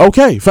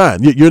 okay,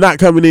 fine. You're not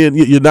coming in.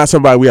 You're not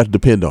somebody we have to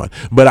depend on.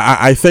 But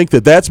I think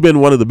that's been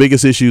one of the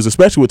biggest issues,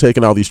 especially with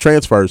taking all these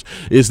transfers,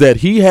 is that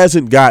he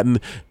hasn't gotten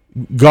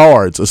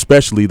guards,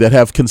 especially, that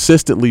have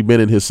consistently been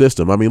in his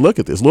system. I mean, look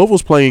at this.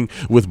 Louisville's playing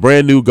with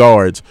brand new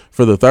guards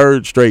for the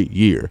third straight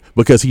year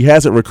because he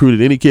hasn't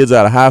recruited any kids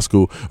out of high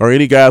school or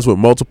any guys with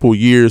multiple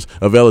years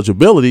of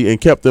eligibility and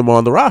kept them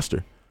on the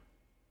roster.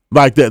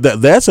 Like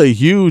that's a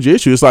huge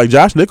issue. It's like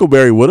Josh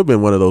Nickelberry would have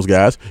been one of those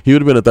guys. He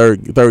would have been a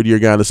third year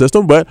guy in the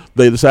system, but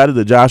they decided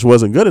that Josh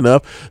wasn't good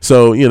enough.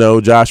 So,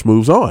 Josh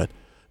moves on.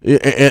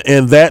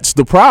 And that's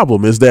the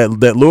problem, is that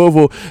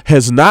Louisville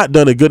has not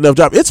done a good enough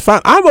job. It's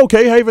fine. I'm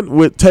okay, Haven,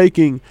 with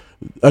taking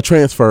a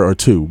transfer or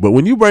two. But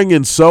when you bring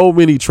in so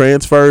many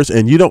transfers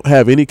and you don't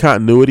have any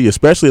continuity,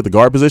 especially at the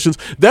guard positions,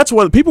 that's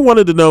what people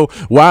wanted to know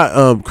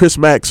why Chris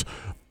Mack's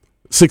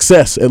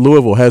success at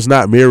Louisville has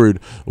not mirrored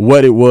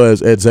what it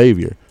was at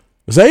Xavier.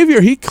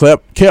 Xavier, he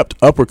kept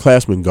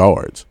upperclassmen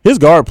guards. His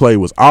guard play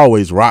was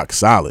always rock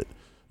solid.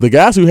 The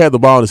guys who had the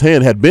ball in his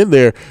hand had been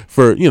there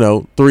for,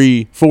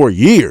 3-4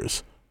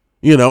 years.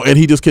 And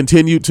he just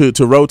continued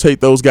to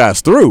rotate those guys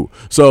through.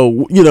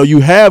 So, you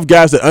have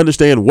guys that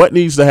understand what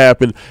needs to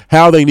happen,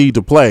 how they need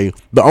to play.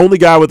 The only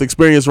guy with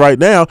experience right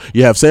now,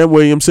 you have Sam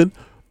Williamson,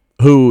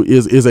 who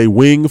is a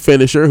wing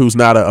finisher, who's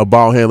not a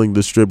ball handling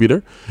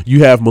distributor.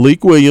 You have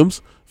Malik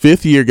Williams,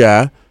 fifth-year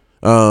guy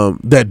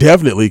that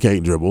definitely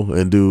can't dribble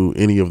and do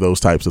any of those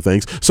types of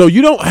things. So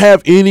you don't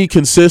have any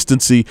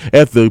consistency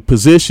at the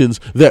positions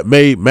that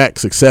made Mac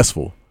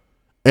successful,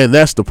 and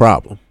that's the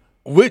problem.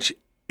 Which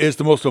is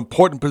the most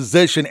important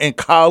position in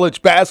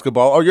college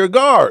basketball are your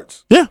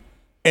guards. Yeah.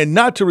 And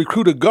not to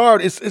recruit a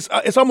guard,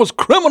 it's almost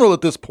criminal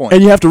at this point.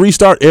 And you have to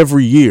restart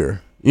every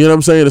year. You know what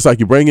I'm saying? It's like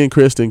you bring in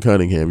Kristen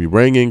Cunningham, you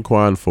bring in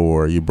Quan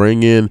Four, you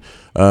bring in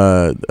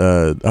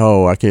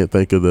I can't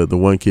think of the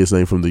one kid's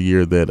name from the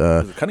year that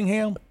Was it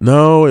Cunningham?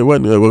 No, it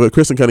wasn't.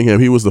 Kristen Cunningham,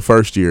 he was the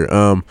first year.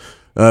 From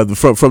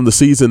the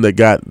season that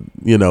got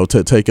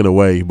taken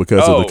away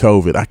because of the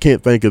COVID. I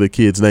can't think of the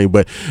kid's name,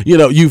 but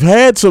you've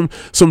had some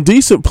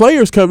decent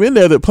players come in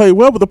there that play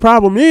well, but the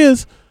problem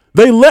is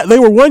they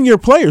were 1 year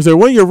players, they're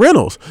 1 year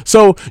rentals.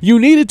 So you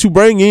needed to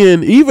bring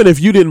in, even if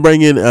you didn't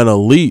bring in an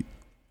elite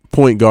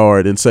point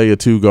guard and say a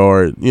two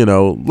guard,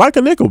 like a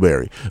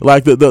Nickelberry.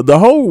 Like the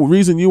whole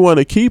reason you want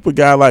to keep a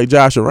guy like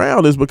Josh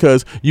around is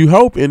because you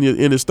hope in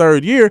his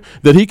third year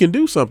that he can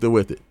do something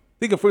with it.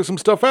 He can figure some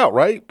stuff out,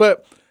 right?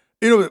 But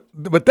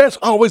but that's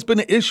always been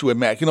an issue at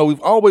Mac.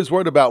 We've always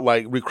worried about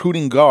like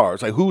recruiting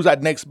guards, like who's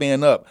that next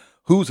man up,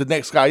 who's the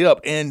next guy up,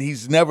 and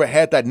he's never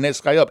had that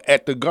next guy up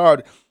at the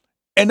guard,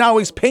 and now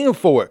he's paying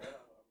for it.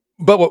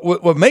 But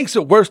what makes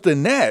it worse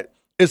than that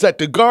is that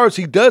the guards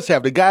he does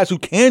have, the guys who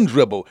can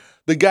dribble,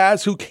 the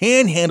guys who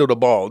can handle the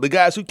ball, the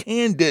guys who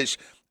can dish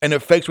and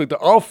effectuate the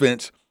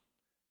offense,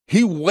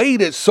 he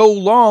waited so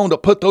long to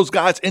put those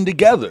guys in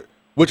together,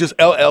 which is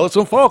L. Ellis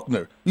and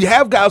Faulkner. You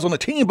have guys on the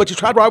team, but you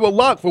tried to ride with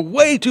Locke for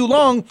way too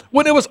long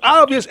when it was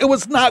obvious it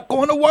was not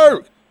going to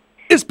work.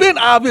 It's been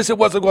obvious it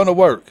wasn't going to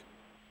work.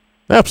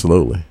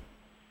 Absolutely.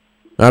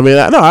 I mean,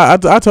 I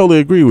totally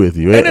agree with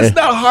you. And it's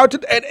not hard to.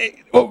 And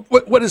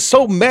what is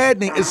so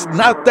maddening is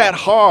not that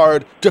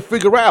hard to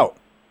figure out.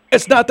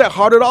 It's not that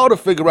hard at all to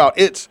figure out.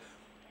 It's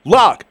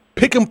Locke,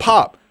 pick and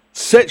pop,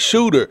 set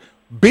shooter,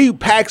 be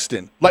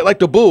Paxton, like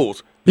the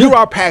Bulls. You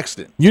are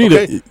Paxton. You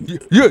need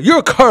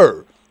You're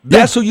Kerr.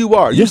 That's who you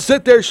are. You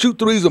sit there, shoot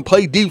threes, and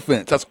play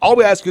defense. That's all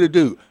we ask you to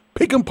do.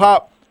 Pick and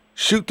pop,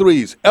 shoot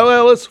threes. L.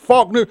 Ellis,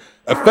 Faulkner,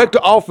 affect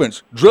the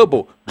offense,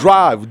 dribble,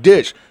 drive,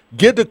 dish.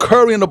 Get the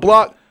Curry in the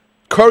block.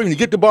 Curry, when you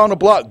get the ball on the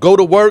block, go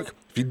to work.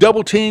 If you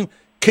double team,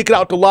 kick it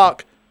out to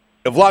Locke.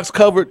 If Locke's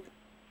covered,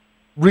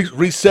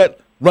 reset,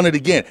 run it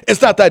again.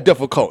 It's not that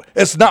difficult.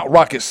 It's not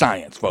rocket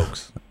science,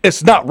 folks.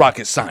 It's not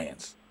rocket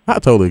science. I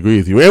totally agree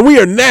with you. And we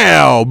are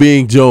now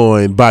being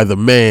joined by the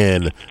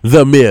man,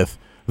 the myth,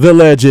 the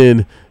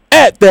legend,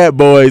 at that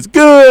boys.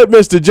 Good,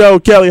 Mr. Joe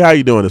Kelly. How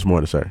you doing this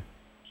morning, sir?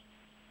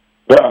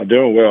 Yeah,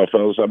 doing well,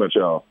 fellas. How about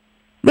y'all?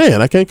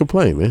 Man, I can't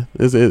complain, man.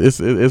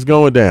 It's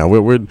going down.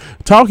 We're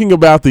talking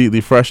about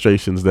the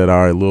frustrations that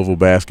are at Louisville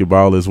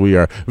basketball as we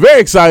are very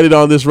excited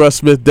on this Russ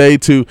Smith Day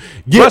to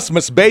get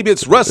Russmas, baby.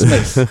 It's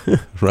Russmas.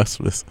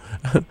 Russmas.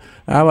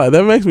 I like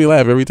that. Makes me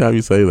laugh every time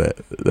you say that.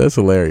 That's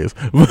hilarious.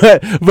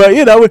 But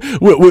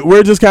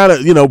we're just kind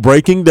of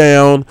breaking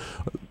down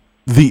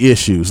the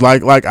issues.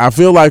 Like I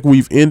feel like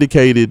we've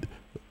indicated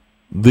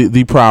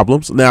the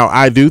problems. Now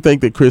I do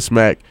think that Chris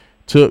Mack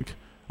took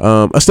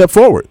a step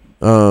forward.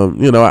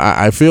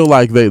 I feel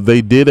like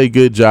they did a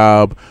good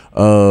job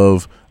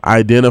of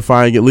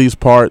identifying at least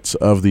parts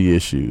of the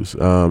issues.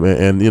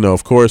 And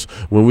of course,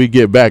 when we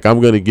get back,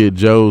 I'm going to get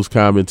Joe's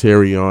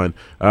commentary on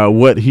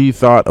what he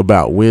thought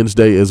about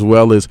Wednesday, as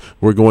well as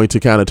we're going to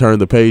kind of turn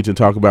the page and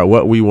talk about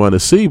what we want to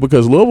see,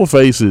 because Louisville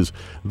faces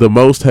the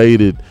most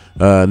hated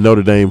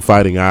Notre Dame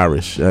Fighting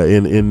Irish.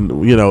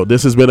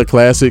 This has been a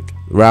classic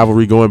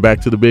rivalry going back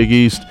to the Big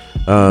East.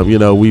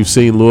 We've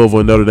seen Louisville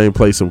and Notre Dame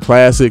play some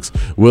classics.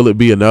 Will it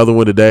be another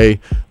one today?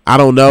 I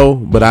don't know,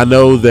 but I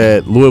know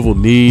that Louisville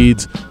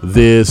needs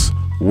this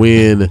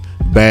win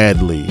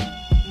badly.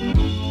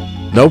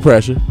 No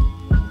pressure.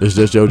 It's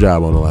just your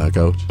job on the line,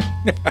 Coach.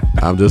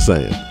 I'm just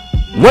saying.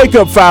 Wake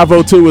Up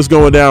 502 is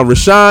going down.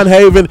 Rashawn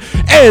Haven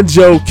and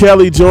Joe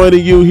Kelly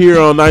joining you here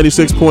on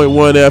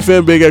 96.1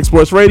 FM Big X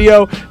Sports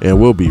Radio,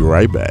 and we'll be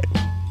right back.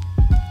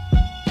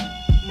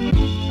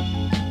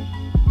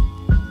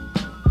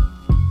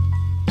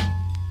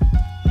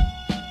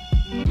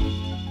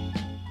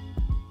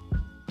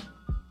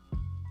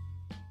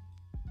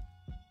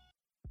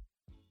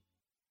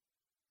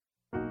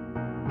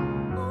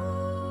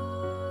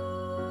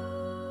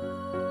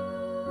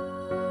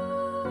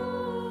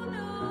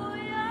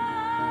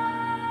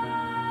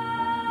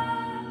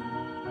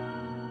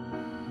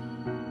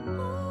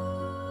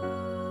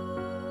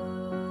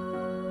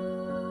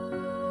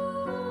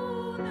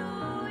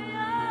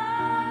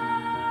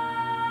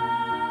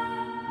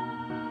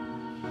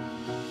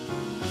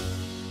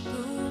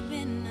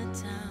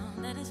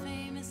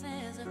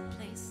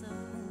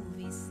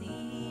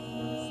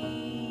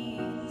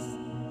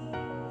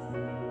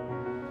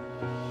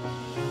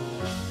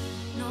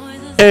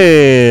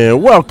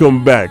 And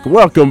welcome back.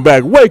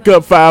 Wake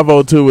Up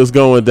 502 is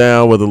going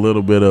down with a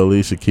little bit of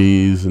Alicia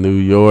Keys, New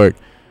York,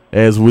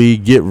 as we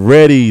get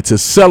ready to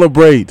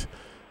celebrate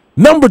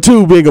number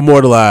 2 being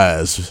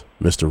immortalized,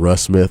 Mr.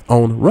 Russ Smith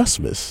on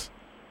Russmas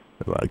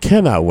I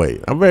cannot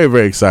wait. I'm very,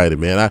 very excited,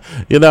 man. I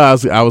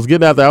was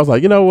getting out there. I was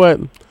like, you know what?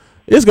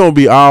 It's going to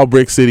be all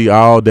Brick City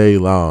all day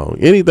long.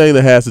 Anything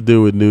that has to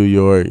do with New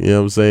York, you know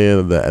what I'm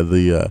saying?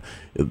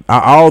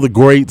 All the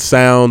great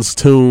sounds,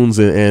 tunes,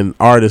 and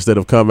artists that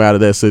have come out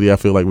of that city, I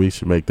feel like we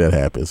should make that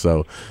happen.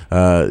 So,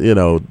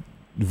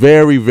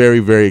 very, very,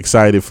 very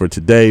excited for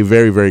today.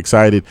 Very, very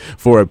excited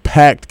for a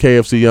packed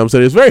KFC. You know what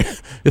I'm saying?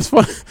 It's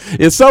fun.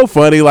 It's so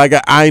funny. Like,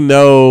 I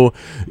know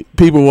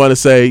people want to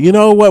say, you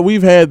know what?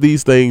 We've had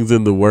these things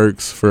in the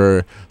works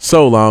for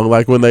so long.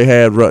 Like when they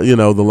had, the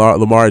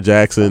Lamar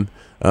Jackson,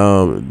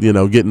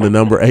 getting the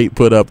number 8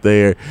 put up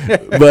there.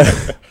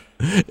 But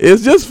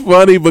it's just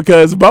funny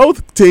because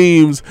both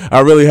teams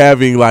are really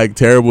having like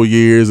terrible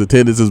years.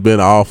 Attendance has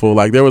been awful.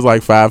 Like there was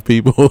like 5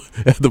 people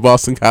at the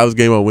Boston College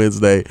game on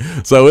Wednesday.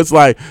 So it's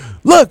like,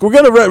 look, we're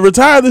going to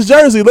retire this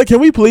jersey. Look, can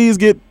we please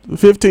get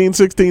 15,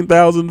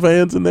 16,000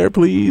 fans in there,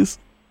 please?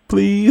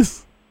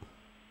 Please?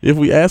 If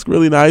we ask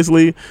really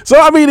nicely.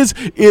 So, I mean,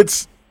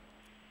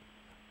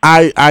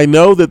 I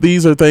know that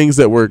these are things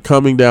that were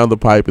coming down the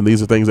pipe and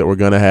these are things that were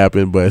going to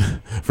happen. But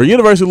for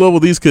University of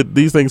Louisville,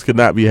 these things could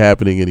not be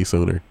happening any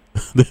sooner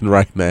than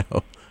right now.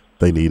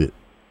 They need it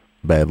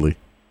badly.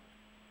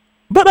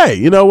 But hey,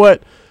 you know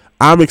what?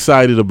 I'm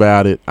excited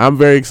about it. I'm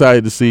very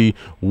excited to see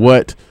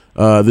what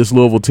this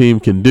Louisville team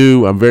can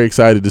do. I'm very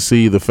excited to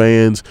see the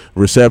fans'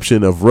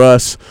 reception of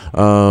Russ,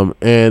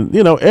 and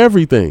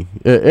everything.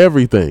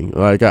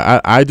 Like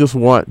I just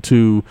want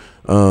to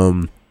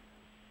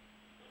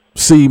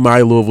see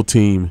my Louisville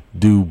team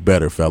do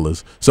better,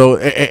 fellas. So,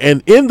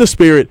 and in the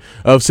spirit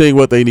of seeing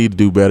what they need to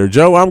do better,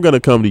 Joe, I'm going to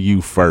come to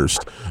you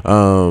first.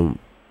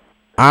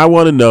 I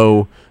want to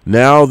know,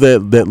 now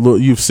that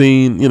you've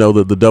seen,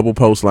 the double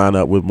post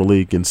lineup with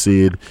Malik and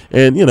Sid,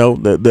 and,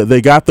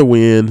 they got the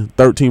win,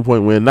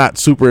 13-point win, not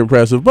super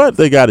impressive, but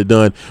they got it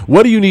done.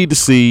 What do you need to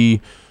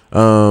see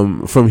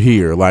from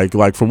here?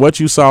 Like from what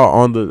you saw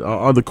on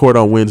the court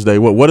on Wednesday,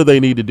 what do they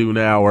need to do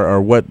now,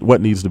 or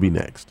what needs to be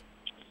next?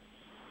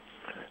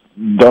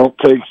 Don't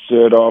take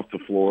Sid off the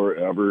floor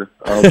ever.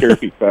 I don't care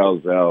if he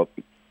fouls out.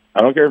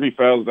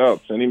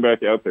 Send him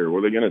back out there. What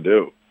are they going to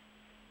do?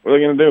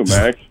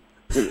 Max?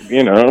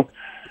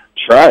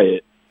 Try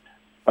it.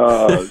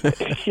 And if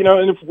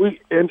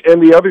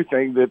and the other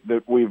thing that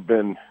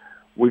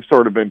we've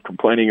sort of been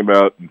complaining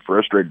about and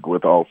frustrated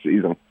with all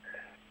season,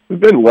 there's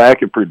been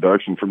lack of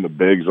production from the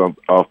bigs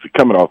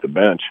coming off the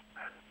bench.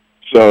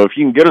 So if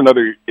you can get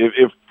another,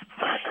 if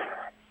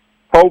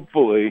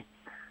hopefully,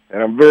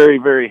 and I'm very,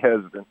 very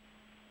hesitant.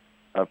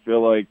 I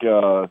feel like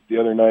the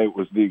other night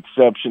was the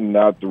exception,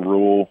 not the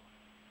rule.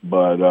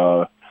 But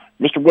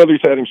Mr.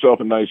 Weathers had himself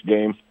a nice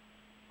game.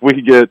 If we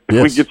could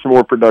get some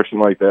more production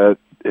like that,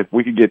 if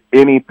we could get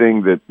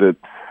anything that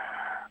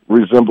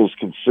resembles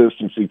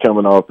consistency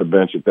coming off the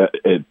bench at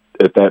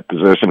that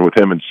position with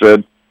him and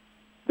Sid,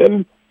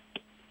 then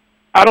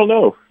I don't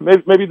know.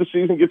 Maybe the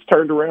season gets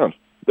turned around.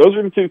 Those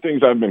are the two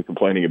things I've been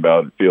complaining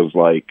about. It feels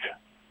like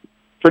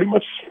pretty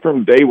much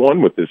from day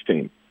one with this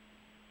team.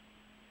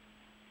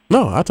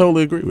 No, I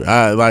totally agree.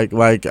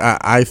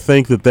 I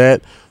think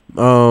that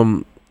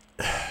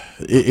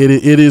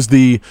it is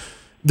the.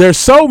 There's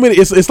so many.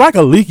 It's like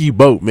a leaky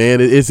boat,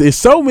 man. It's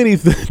so many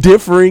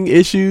differing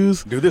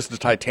issues. Dude, this is the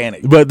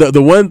Titanic. But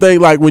the one thing,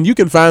 like when you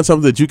can find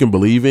something that you can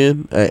believe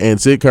in, and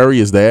Sid Curry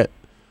is that,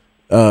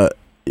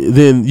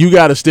 then you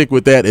got to stick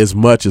with that as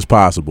much as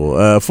possible.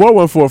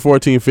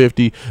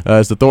 414-1450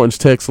 is the Thornton's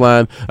text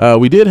line.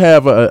 We did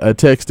have a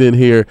text in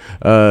here,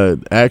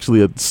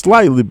 actually a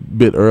slightly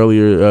bit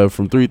earlier,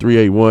 from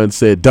 3381,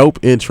 said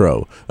dope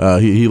intro.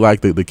 He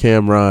liked the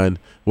Cameron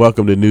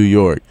Welcome to New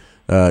York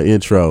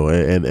intro,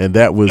 and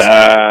that was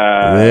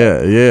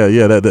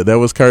that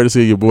was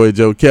courtesy of your boy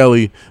Joe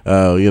Kelly.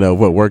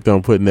 What worked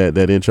on putting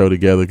that intro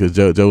together, because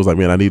Joe was like,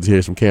 man, I need to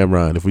hear some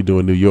Cameron if we do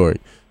in New York.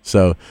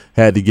 So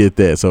had to get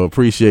that. So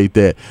appreciate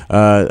that.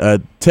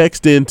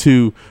 Text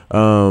into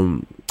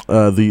the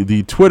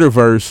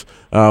Twitterverse.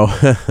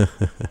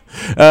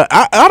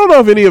 I don't know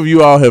if any of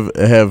you all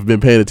have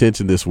been paying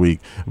attention this week,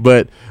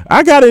 but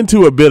I got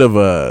into a bit of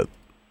a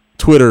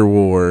Twitter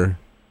holy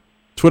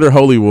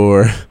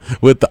war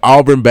with the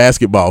Auburn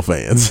basketball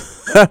fans.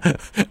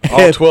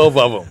 All 12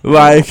 of them.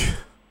 Like,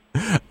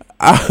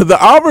 the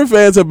Auburn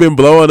fans have been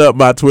blowing up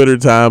my Twitter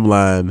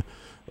timeline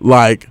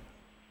like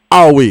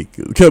all week,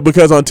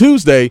 because on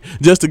Tuesday,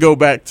 just to go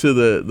back to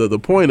the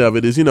point of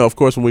it is, of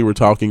course, when we were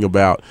talking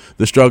about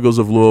the struggles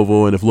of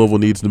Louisville and if Louisville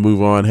needs to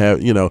move on,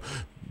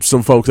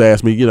 some folks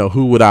asked me,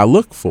 who would I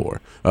look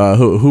for?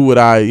 Who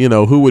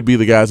would be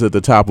the guys at the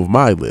top of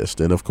my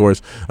list? And of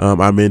course,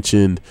 I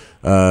mentioned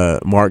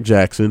Mark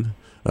Jackson.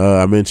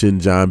 I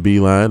mentioned John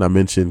Beilein. I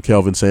mentioned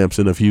Kelvin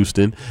Sampson of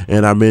Houston,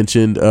 and I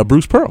mentioned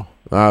Bruce Pearl.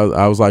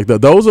 I was like,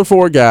 those are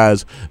 4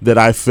 guys that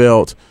I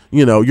felt,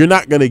 you're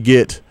not going to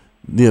get,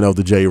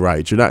 the Jay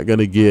Wright. You're not going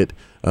to get,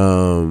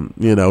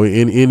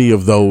 in any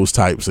of those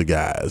types of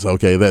guys.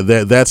 Okay,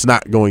 that's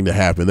not going to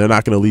happen. They're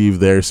not going to leave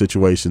their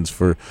situations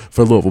for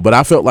Louisville. But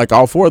I felt like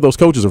all 4 of those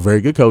coaches are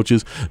very good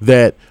coaches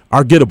that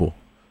are gettable.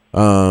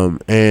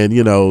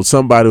 And,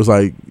 somebody was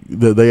like,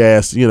 they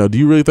asked, do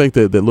you really think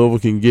that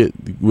Louisville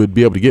would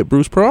be able to get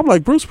Bruce Pearl? I'm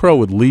like, Bruce Pearl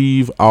would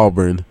leave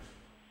Auburn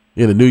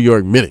in a New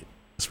York minute.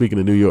 Speaking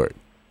of New York,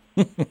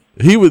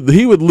 he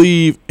would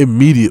leave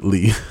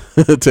immediately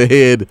to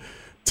head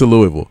to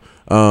Louisville.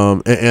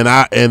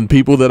 And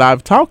people that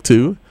I've talked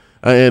to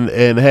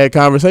and had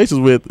conversations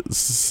with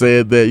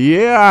said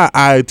that,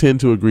 I tend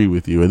to agree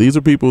with you. And these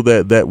are people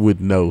that would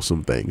know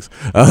some things.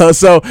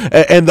 So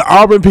the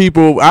Auburn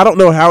people, I don't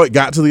know how it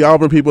got to the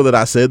Auburn people that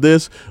I said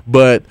this,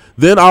 but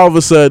then all of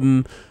a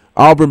sudden,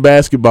 Auburn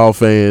basketball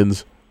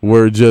fans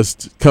were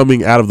just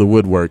coming out of the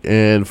woodwork.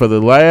 And for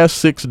the last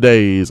 6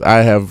 days,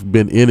 I have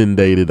been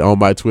inundated on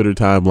my Twitter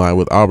timeline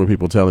with Auburn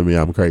people telling me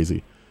I'm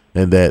crazy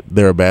and that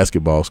they're a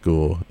basketball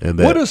school. And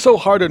that what is so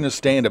hard to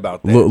understand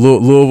about that?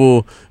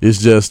 Louisville is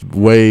just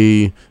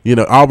way,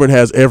 Auburn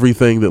has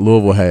everything that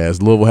Louisville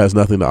has. Louisville has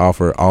nothing to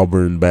offer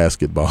Auburn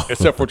basketball.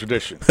 Except for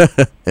tradition.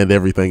 And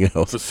everything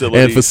else.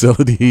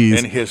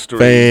 Facilities. And history.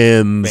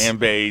 Fans. Fan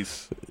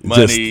base.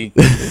 Money.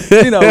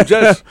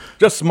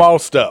 Just small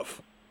stuff.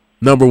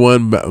 Number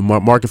one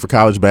market for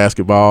college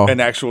basketball. An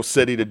actual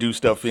city to do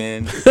stuff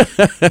in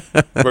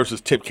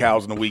versus tip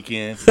cows on the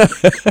weekend.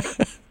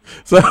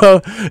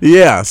 So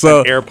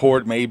An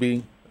airport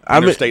maybe.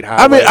 Interstate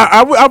highway.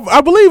 I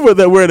believe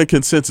that we're in a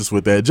consensus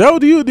with that. Joe,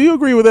 do you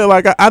agree with that?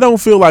 Like, I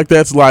don't feel like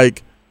that's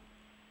like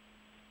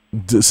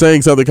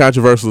saying something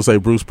controversial to say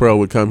Bruce Pearl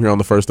would come here on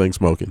the first thing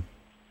smoking.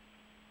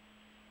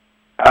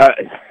 I've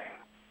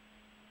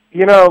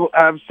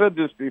said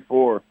this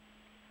before.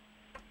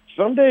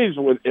 Some days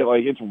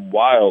it's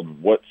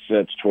wild what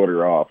sets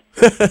Twitter off,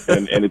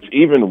 and it's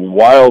even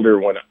wilder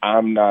when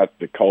I'm not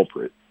the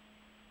culprit.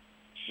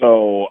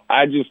 So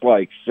I just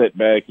sit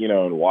back,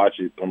 and watch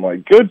it. I'm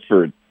like, good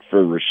for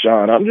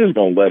Rashawn. I'm just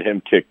gonna let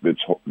him kick this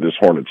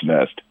hornet's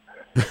nest.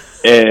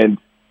 And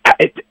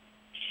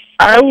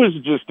I was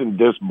just in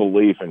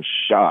disbelief and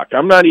shock.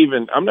 I'm not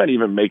even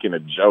making a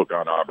joke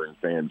on Auburn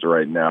fans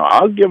right now.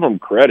 I'll give them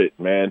credit,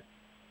 man.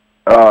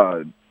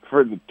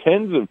 For the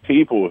tens of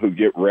people who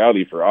get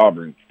rowdy for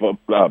Auburn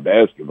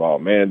basketball,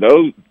 man,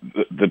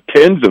 the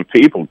tens of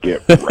people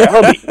get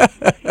rowdy.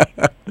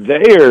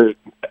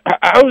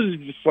 I was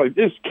just like,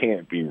 this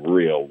can't be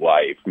real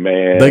life,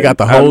 man. They got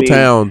the whole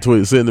town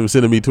sending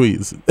me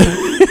tweets.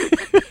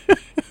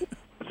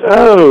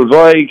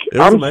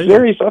 I'm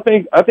serious.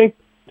 I think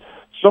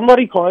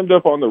somebody climbed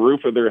up on the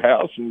roof of their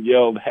house and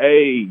yelled,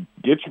 "Hey,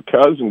 get your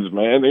cousins,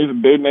 man! There's a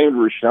dude named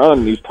Rashawn,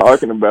 and he's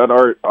talking about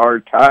our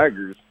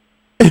Tigers."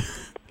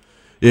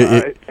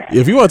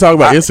 If you want to talk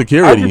about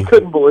insecurity, I just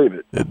couldn't believe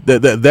it.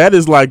 That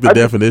is like the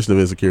definition of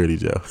insecurity,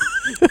 Joe.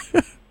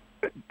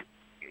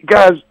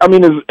 Guys, I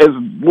mean, as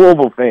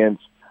Louisville fans,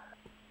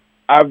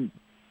 I've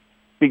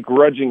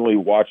begrudgingly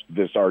watched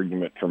this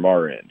argument from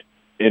our end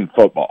in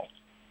football.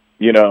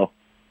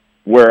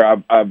 Where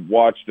I've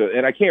watched it,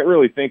 and I can't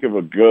really think of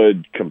a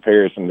good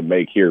comparison to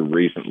make here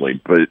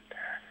recently, but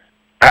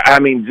I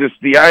mean, just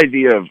the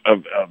idea of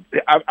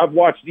I've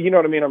watched, you know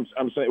what I mean?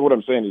 I'm saying, what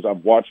I'm saying is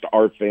I've watched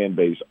our fan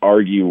base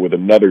argue with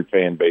another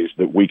fan base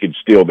that we could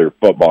steal their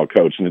football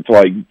coach. And it's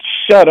like,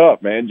 shut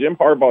up, man. Jim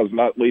Harbaugh is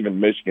not leaving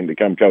Michigan to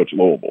come coach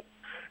Louisville.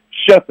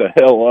 Shut the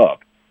hell up.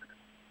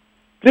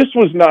 This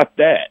was not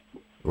that.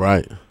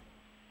 Right.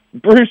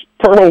 Bruce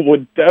Pearl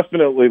would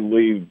definitely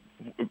leave.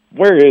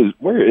 Where is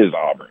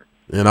Auburn?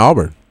 In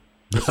Auburn.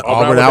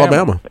 Auburn,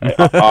 Alabama.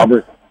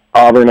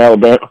 Auburn,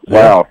 Alabama.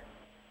 Wow.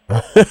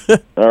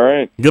 All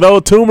right. Good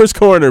old Toomer's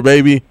Corner,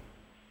 baby.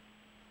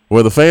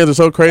 Where the fans are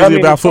so crazy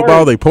about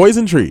football, they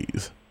poison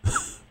trees.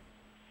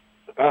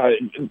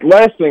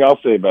 Last thing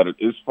I'll say about it,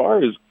 as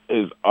far as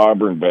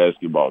Auburn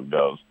basketball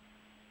goes,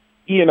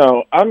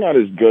 I'm not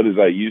as good as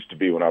I used to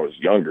be when I was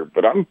younger,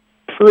 but I'm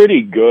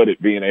pretty good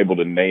at being able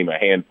to name a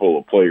handful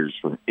of players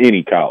from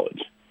any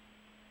college.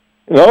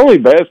 The only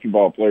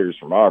basketball players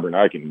from Auburn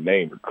I can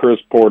name are Chris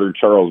Porter,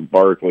 Charles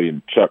Barkley,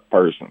 and Chuck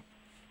Person.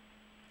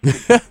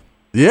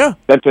 Yeah.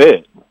 That's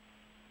it.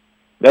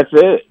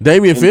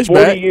 Damian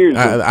Fishback.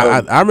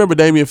 I remember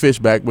Damian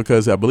Fishback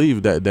because I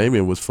believe that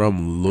Damian was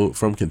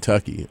from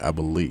Kentucky, I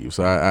believe.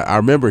 So I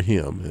remember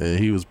him, and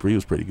he was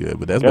pretty good.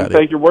 But that's about it.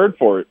 Take your word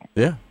for it.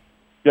 Yeah.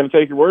 Going to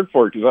take your word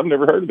for it because I've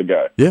never heard of the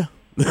guy. Yeah.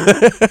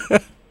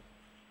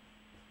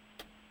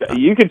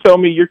 You could tell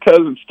me your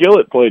cousin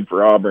Skillett played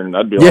for Auburn, and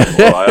I'd be like,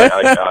 well,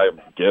 I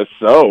guess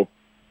so.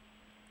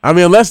 I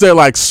mean, unless they're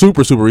like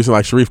super, super recent,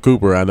 like Sharif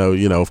Cooper. I know,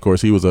 of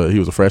course, he was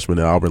a freshman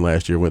at Auburn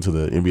last year, went to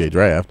the NBA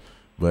draft.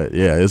 But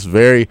yeah, it's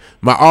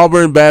my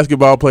Auburn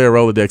basketball player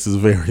Rolodex is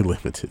very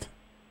limited.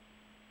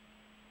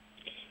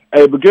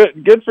 Hey, but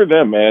good for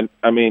them, man.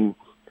 I mean,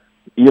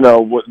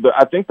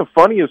 I think the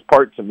funniest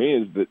part to me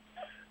is that,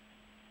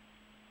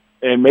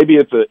 and maybe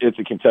it's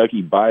a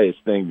Kentucky bias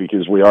thing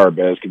because we are a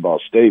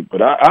basketball state,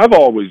 but I've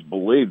always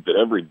believed that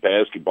every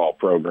basketball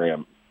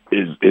program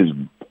is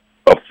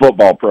a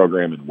football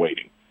program in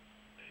waiting.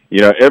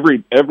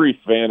 Every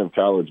fan of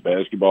college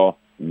basketball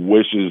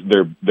wishes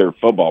their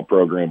football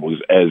program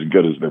was as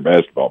good as their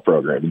basketball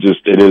program.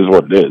 It is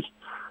what it is.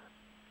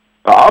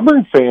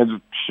 Auburn fans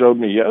showed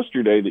me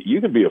yesterday that you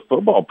can be a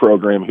football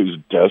program who's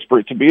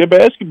desperate to be a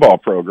basketball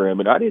program,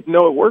 and I didn't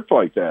know it worked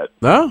like that.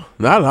 No,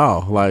 not at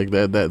all. Like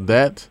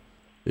that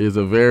is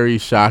a very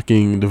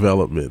shocking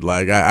development.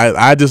 Like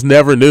I just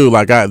never knew.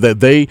 Like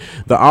the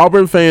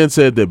Auburn fans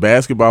said that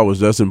basketball was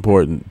just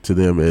important to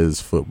them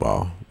as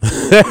football.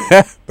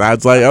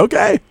 That's like,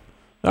 okay,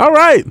 all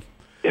right.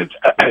 It's,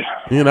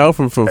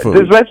 from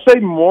does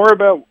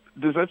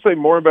that say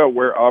more about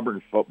where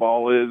Auburn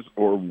football is,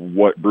 or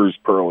what Bruce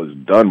Pearl has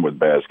done with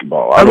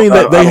basketball? I mean,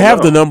 they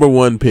have the number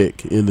 1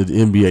 pick in the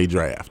NBA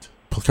draft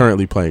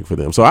currently playing for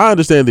them, so I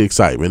understand the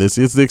excitement. It's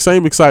the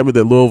same excitement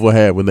that Louisville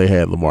had when they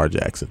had Lamar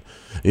Jackson.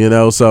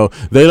 So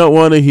they don't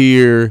want to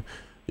hear,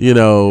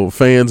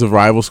 fans of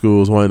rival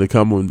schools wanting to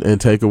come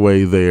and take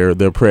away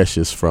their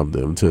precious from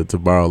them, to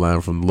borrow a line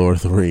from Lord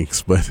of the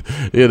Rings. But,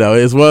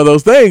 it's one of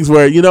those things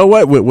where,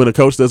 when a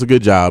coach does a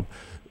good job,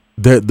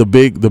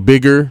 the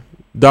bigger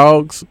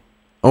dogs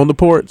on the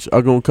porch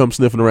are going to come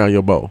sniffing around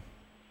your bowl.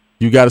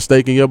 You got a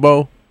steak in your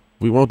bowl?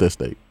 We want that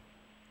steak.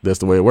 That's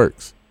the way it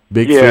works.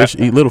 Big fish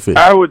eat little fish.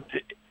 I would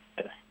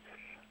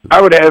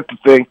have to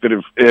think that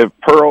if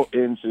Pearl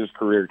ends his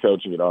career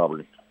coaching at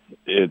Auburn,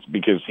 it's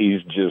because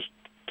he's just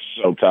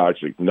so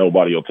toxic,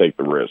 nobody will take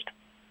the risk.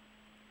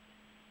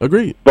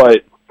 Agreed.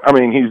 But, I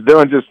mean, he's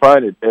doing just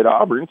fine at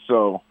Auburn,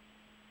 so.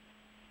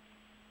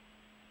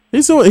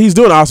 He's doing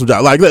an awesome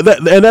job. Like that,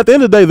 and at the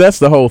end of the day, that's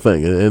the whole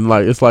thing. And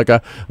like it's like I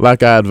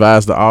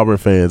advise the Auburn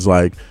fans,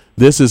 like,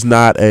 this is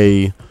not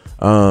a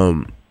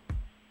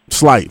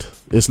slight.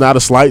 It's not a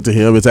slight to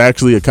him. It's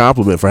actually a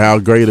compliment for how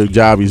great a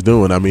job he's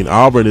doing. I mean,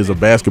 Auburn is a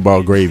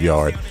basketball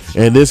graveyard,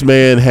 and this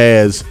man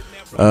has,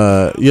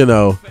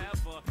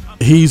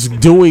 he's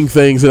doing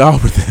things at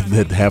Auburn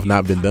that have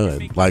not been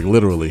done. Like,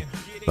 literally.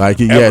 Like,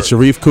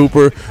 Sharif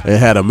Cooper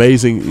had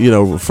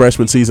amazing,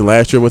 freshman season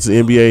last year, went to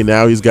the NBA.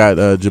 Now he's got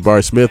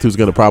Jabari Smith, who's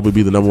going to probably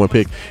be the number 1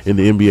 pick in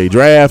the NBA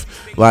draft.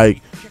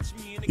 Like,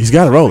 he's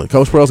got it rolling.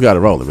 Coach Pearl's got it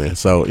rolling, man.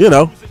 So,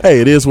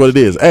 hey, it is what it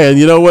is. And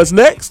you know what's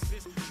next?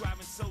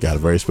 Got a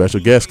very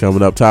special guest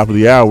coming up top of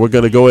the hour. We're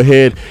going to go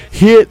ahead,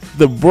 hit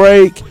the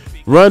break,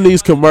 run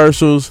these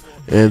commercials,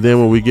 and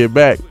then when we get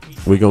back,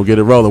 we're going to get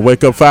it rolling.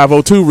 Wake Up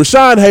 502,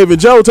 Rashawn Haven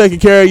Joe taking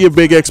care of you.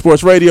 Big X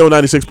Sports Radio,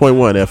 96.1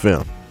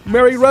 FM.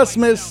 Merry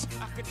Rusmas.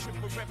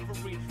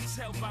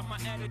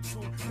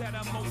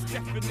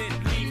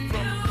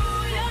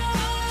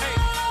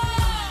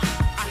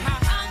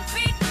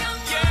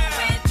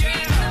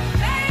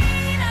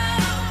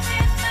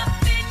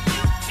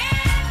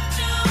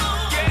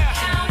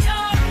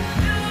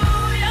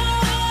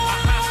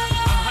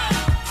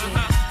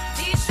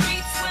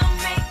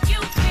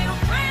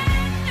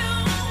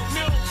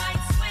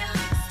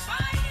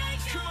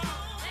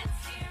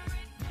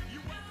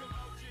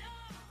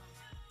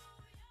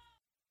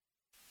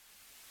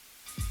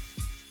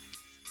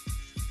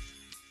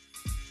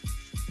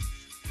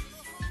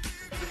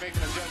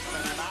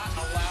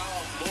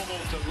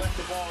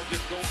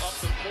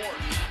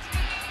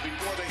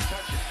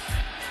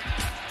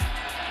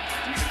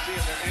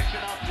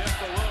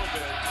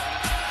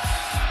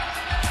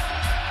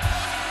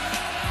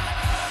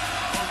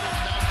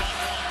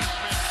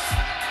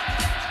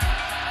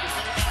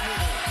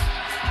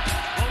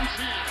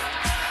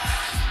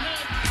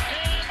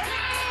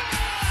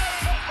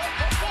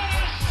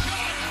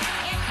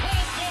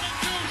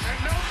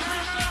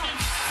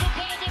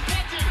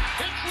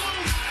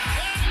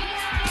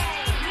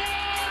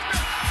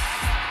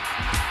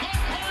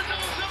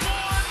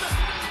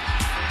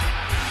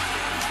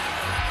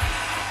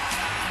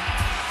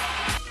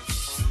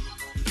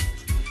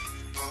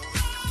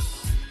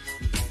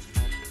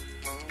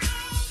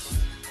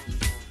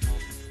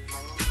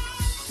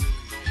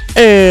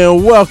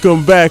 And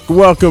welcome back.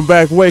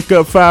 Wake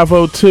Up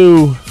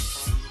 502.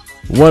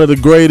 One of the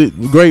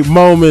great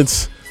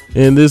moments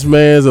in this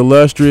man's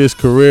illustrious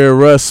career.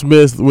 Russ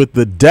Smith with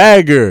the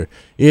dagger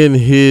in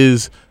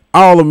his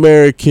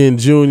All-American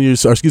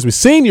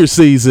senior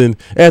season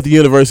at the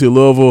University of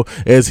Louisville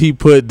as he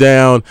put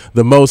down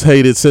the most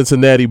hated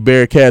Cincinnati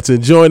Bearcats.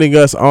 And joining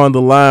us on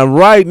the line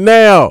right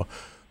now,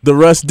 the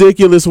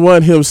Russ-diculous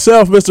one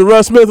himself, Mr.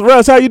 Russ Smith.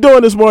 Russ, how you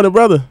doing this morning,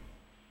 brother?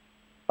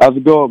 How's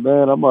it going,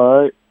 man? I'm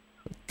all right.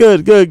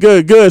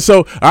 Good. So,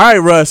 all right,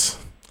 Russ.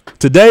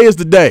 Today is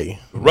the day.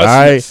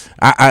 Russmas.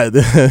 All right.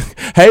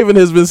 Haven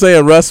has been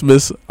saying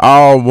Russmas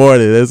all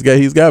morning.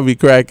 He's got to be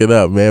cracking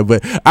up, man.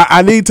 But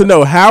I need to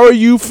know, how are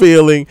you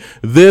feeling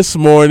this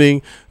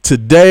morning?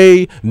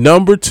 Today,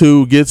 number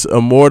 2 gets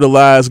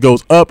immortalized,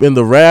 goes up in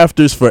the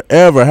rafters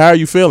forever. How are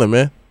you feeling,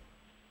 man?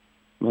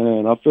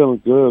 Man, I'm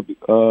feeling good.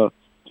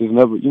 Just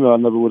never, I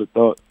never would have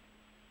thought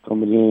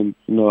coming in,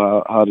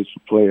 how this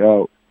would play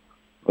out.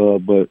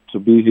 But to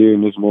be here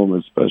in this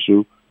moment is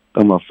special.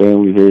 Got my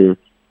family here,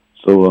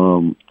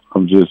 so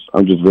I'm just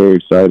very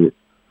excited.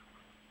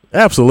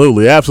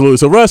 Absolutely, absolutely.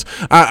 So, Russ,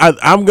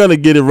 I'm going to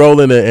get it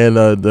rolling and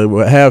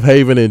have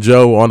Haven and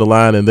Joe on the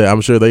line, and I'm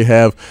sure they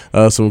have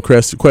some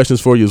questions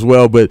for you as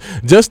well. But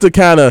just to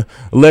kind of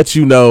let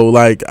you know,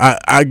 like,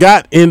 I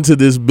got into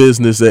this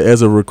business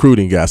as a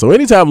recruiting guy. So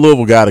anytime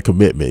Louisville got a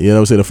commitment, you know what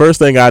I'm saying, the first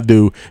thing I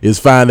do is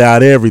find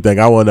out everything.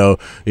 I want to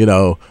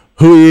know,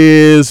 who he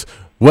is,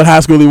 what high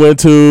school he went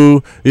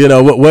to,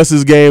 what's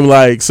his game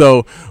like.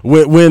 So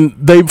when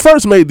they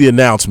first made the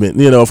announcement,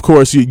 of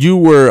course, you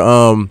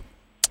were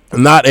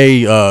not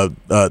a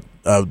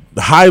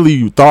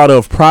highly thought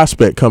of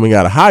prospect coming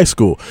out of high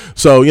school.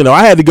 So,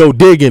 I had to go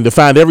digging to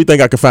find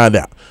everything I could find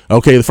out.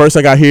 Okay, the first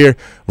thing I hear,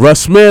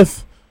 Russ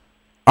Smith,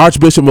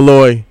 Archbishop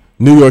Molloy,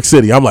 New York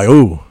City. I'm like,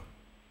 ooh,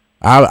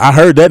 I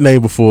heard that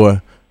name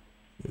before.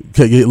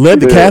 It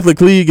led the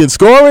Catholic League in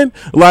scoring.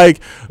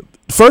 Like,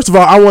 first of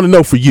all, I want to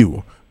know for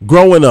you,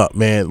 growing up,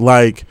 man,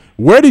 like,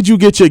 where did you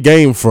get your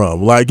game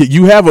from? Like,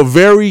 you have a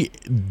very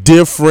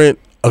different,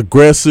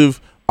 aggressive,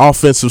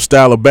 offensive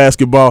style of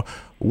basketball.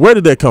 Where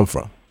did that come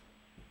from?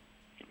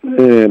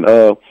 And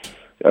I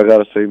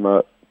gotta say,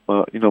 my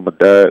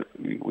dad,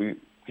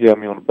 he had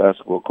me on the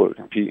basketball court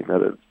competing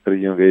at a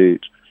young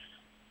age,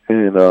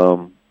 and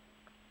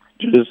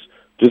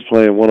just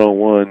playing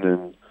 1-on-1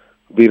 and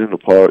being in the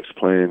parks,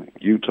 playing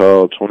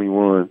Utah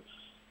 21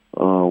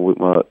 with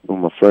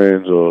my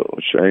friends or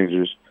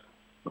strangers,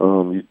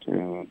 and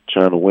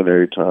trying to win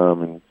every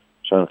time and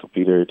trying to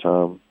compete every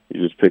time.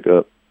 You just pick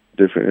up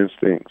different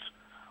instincts.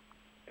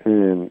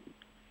 And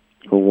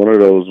one of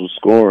those was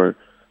scoring.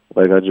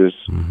 Like, I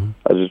just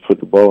put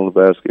the ball in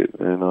the basket,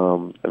 and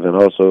then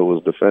also it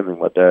was defending.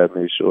 My dad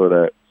made sure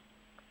that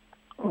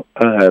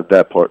I had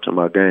that part to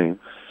my game.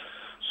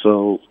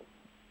 So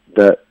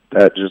that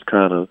just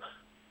kind of,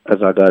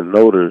 as I got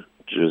older,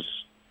 just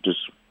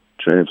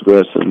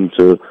transgressed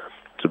into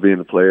being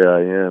the player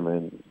I am.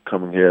 And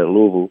coming here at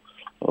Louisville,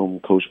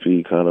 Coach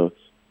P kind of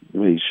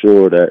made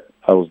sure that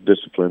I was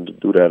disciplined to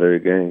do that every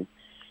game.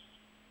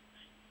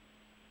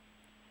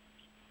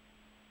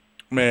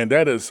 Man,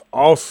 that is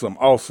awesome,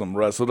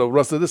 Russ. So,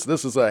 Russ, this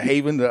is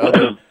Haven,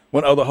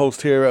 one other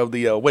host here of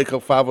the Wake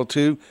Up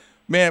 502.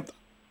 Man,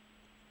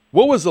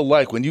 what was it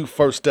like when you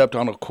first stepped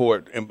on a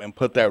court and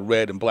put that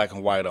red and black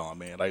and white on,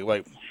 man? Like,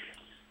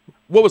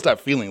 what was that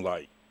feeling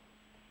like?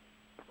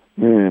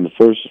 Man, the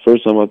first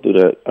time I threw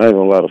that, I ain't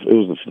gonna lie, it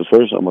was the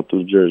first time I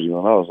threw the jersey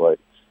on. I was like,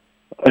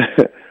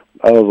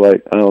 I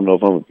don't know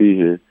if I'm gonna be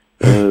here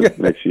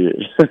next year.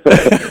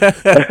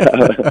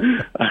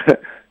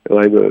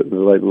 Like the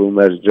little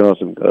Magic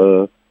Johnson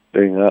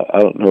thing. I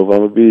don't know if I'm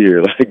gonna be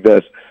here. Like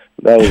that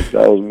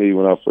was me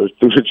when I first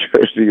threw the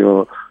jersey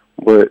on.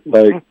 But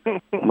like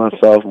my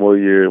sophomore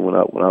year, when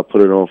I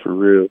put it on for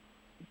real,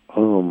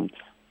 and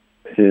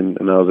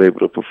I was able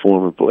to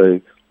perform and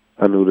play,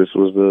 I knew this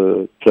was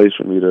the place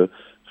for me to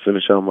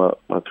finish out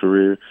my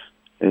career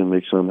and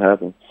make something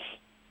happen.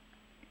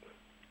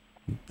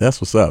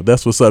 That's what's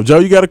up. Joe,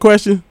 you got a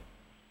question?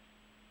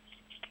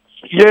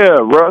 Yeah,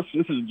 Russ,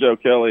 this is Joe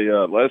Kelly.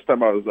 Last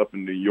time I was up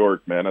in New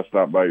York, man, I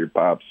stopped by your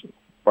pop's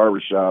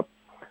barbershop,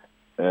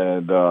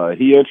 and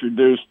he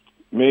introduced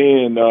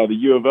me and the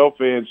U of L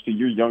fans to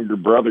your younger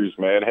brothers,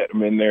 man. Had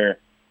them in there.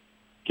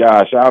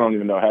 Gosh, I don't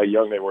even know how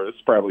young they were. This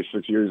is probably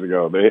 6 years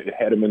ago. They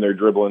had them in there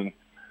dribbling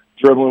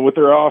with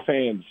their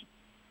offhands.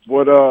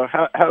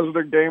 How's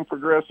their game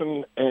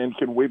progressing, and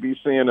can we be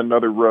seeing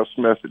another Russ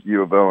Smith at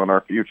U of L in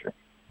our future?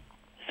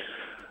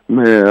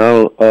 Man,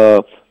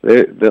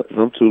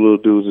 them two little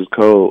dudes is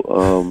cold.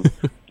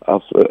 I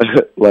feel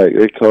like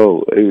they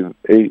cold.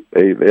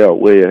 They are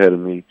way ahead of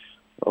me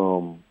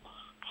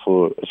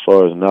for as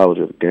far as knowledge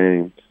of the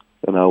game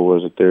than I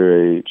was at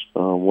their age.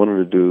 One of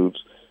the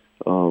dudes,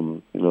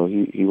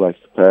 he likes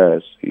to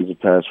pass. He's a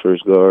pass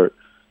first guard,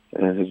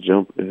 and his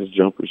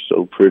jumper's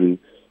so pretty.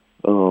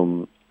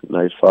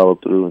 Nice follow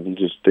through, and he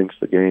just thinks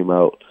the game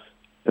out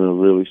in a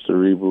really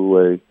cerebral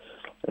way.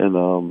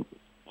 And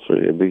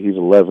he's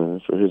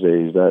 11 for his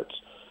age.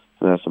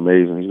 That's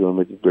amazing. He's gonna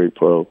make a great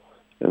pro.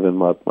 And then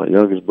my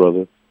youngest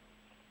brother,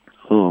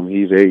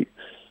 he's 8.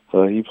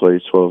 He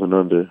plays 12 and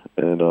under,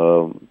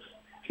 and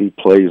he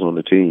plays on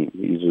the team.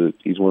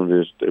 He's one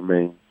of their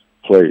main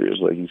players.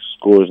 Like, he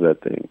scores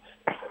that thing.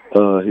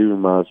 He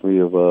reminds me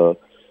of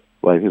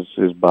like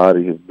his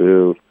body, his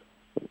build.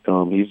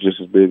 He's just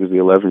as big as the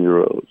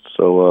 11-year-old.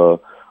 So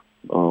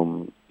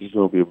he's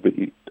gonna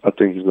be I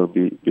think he's gonna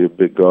be a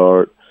big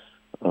guard.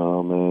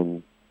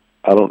 And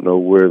I don't know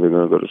where they're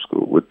gonna go to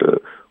school with the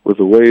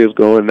way it's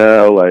going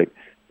now. Like,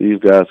 these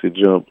guys could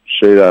jump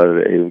straight out of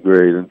the 8th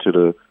grade into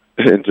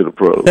the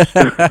pros.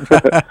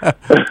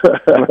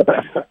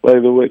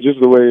 Like, the way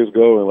it's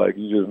going, like,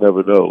 you just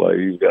never know. Like,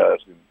 these guys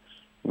can,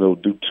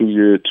 do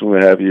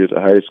 2.5 years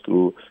of high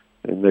school,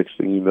 and next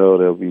thing you know,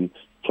 they'll be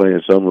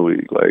playing summer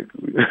league. Like,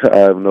 I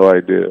have no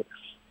idea.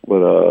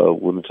 But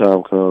when the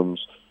time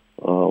comes,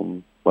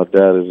 my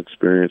dad is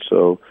experienced,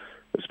 so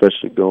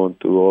especially going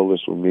through all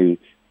this with me,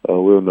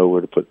 we'll know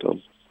where to put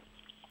them.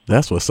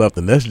 That's what's up.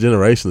 The next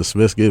generation of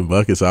Smiths getting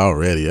buckets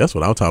already. That's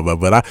what I'm talking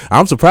about. But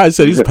I'm surprised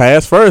you said he's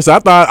pass first. I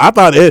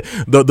thought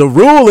the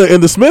rule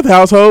in the Smith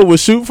household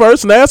was shoot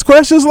first and ask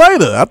questions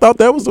later. I thought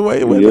that was the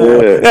way it went.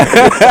 Yeah.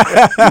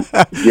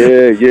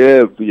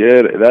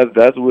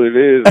 That's what it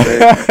is,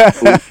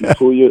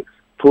 man.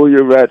 Pull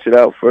your ratchet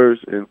out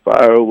first and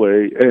fire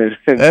away, and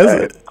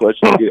ask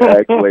questions get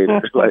asked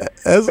later. Like,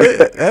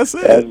 that's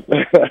it.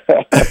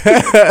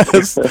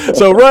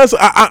 So Russ,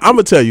 I'm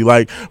gonna tell you,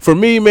 like, for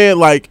me, man,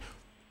 like,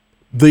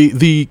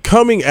 the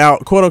coming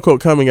out, quote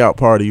unquote coming out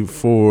party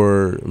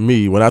for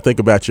me when I think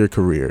about your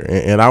career,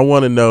 and I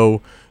want to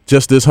know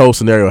just this whole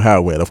scenario, how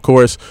it went. Of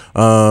course,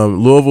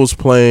 Louisville's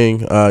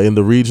playing in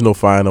the regional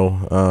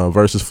final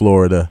versus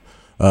Florida.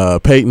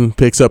 Peyton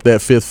picks up that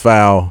 5th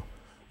foul,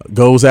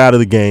 goes out of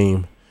the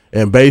game,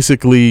 and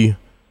basically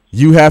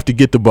you have to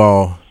get the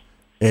ball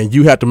and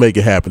you have to make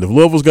it happen. If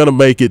Louisville's going to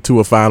make it to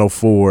a Final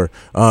Four,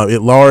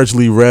 it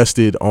largely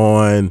rested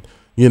on,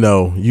 you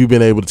know, you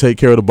being able to take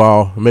care of the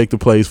ball, make the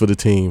plays for the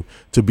team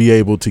to be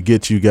able to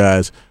get you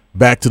guys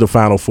back to the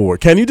Final Four.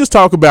 Can you just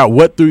talk about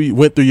what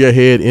went through your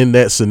head in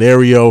that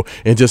scenario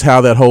and just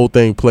how that whole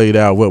thing played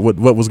out?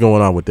 What was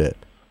going on with that?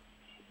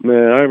 Man,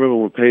 I remember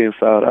when Peyton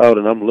fouled out,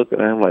 and I'm looking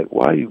at him like,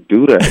 "Why you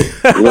do that?"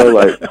 You know,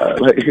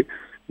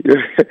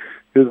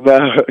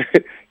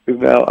 because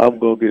now I'm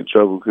gonna get in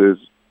trouble because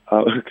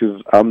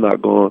I'm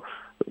not going.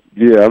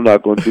 Yeah, I'm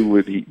not gonna do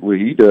what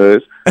he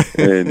does,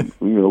 and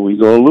you know we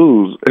gonna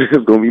lose.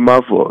 It's gonna be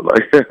my fault.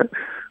 Like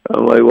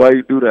I'm like, why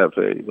you do that,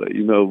 Peyton? Like,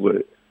 you know,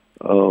 but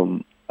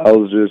I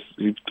was just,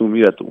 he threw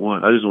me at the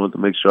one. I just wanted to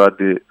make sure I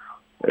did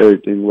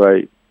everything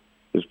right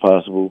as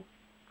possible.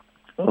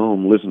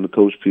 Listen to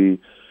Coach P.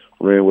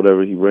 Ran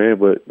whatever he ran,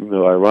 but, you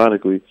know,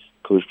 ironically,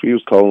 Coach P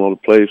was calling all the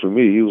plays for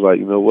me. He was like,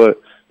 you know what,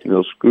 you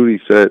know, screw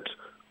these sets.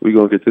 We're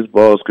going to get this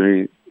ball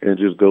screen and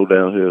just go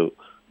downhill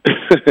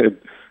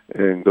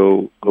and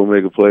go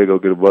make a play, go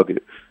get a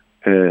bucket.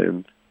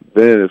 And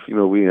then if, you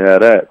know, we didn't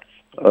have that,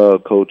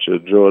 Coach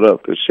drew it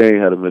up because Shane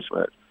had a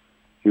mismatch.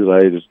 He was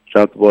like, hey, just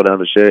drop the ball down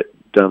to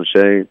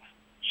Shane.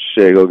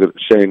 Shane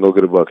go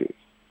get a bucket.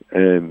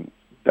 And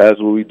that's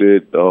what we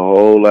did the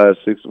whole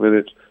last 6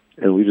 minutes.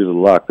 And we just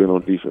locked in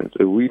on defense.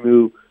 If we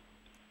knew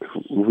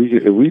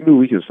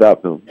we can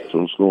stop them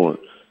from scoring,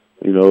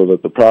 you know,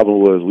 that the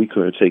problem was we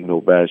couldn't take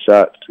no bad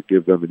shots to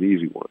give them an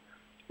easy one.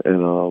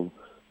 And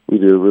we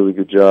did a really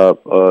good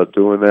job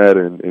doing that,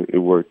 and it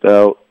worked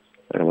out.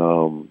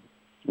 And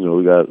you know,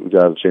 we got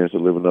a chance to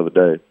live another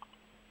day.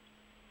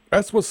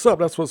 That's what's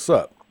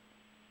up.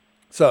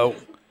 So,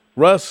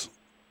 Russ,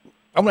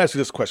 I'm gonna ask you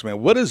this question,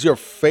 man. What is your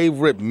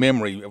favorite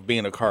memory of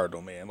being a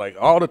Cardinal, man? Like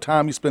all the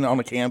time you spend on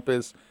the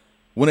campus,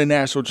 winning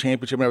national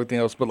championship and everything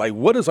else, but like,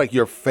 what is like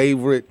your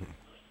favorite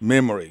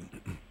memory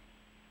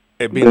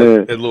at being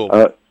at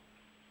Louisville?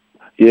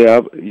 You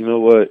know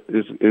what?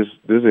 This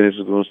answer is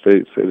going to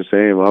stay the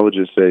same. I would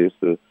just say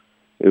it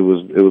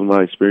was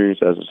my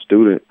experience as a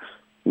student.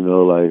 You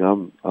know, like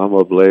I'm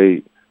up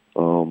late.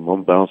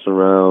 I'm bouncing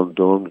around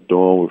dorm to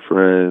dorm with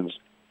friends.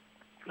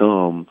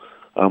 I'm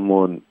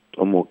on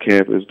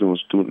campus doing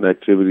student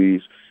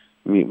activities,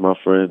 meeting my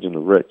friends in the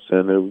rec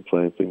center. We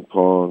playing ping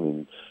pong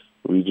and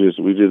we just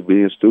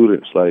being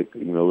students, like,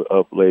 you know,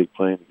 up late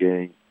playing the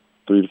game,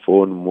 3 to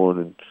 4 in the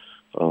morning,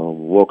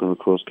 walking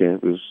across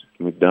campus,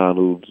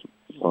 McDonald's,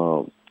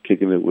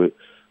 kicking it with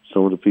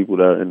some of the people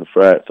that are in the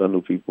frats. I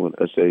knew people in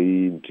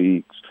SAE and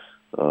Teeks.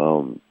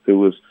 It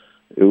was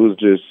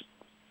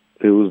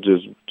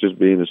just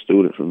being a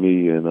student for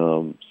me,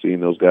 and seeing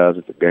those guys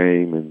at the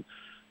game, and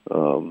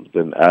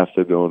then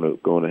after going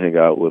to hang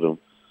out with them.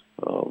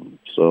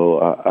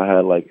 So I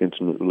had like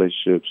intimate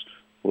relationships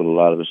with a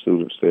lot of the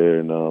students there,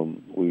 and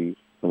we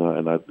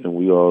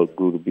all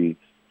grew to be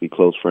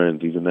close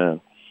friends even now.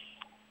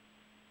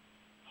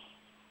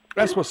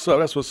 That's what's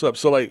up.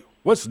 So, like,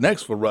 what's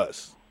next for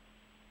Russ?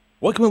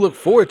 What can we look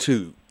forward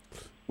to?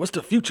 What's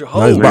the future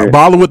hold? He's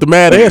balling with the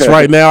Mad Ants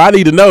right now. I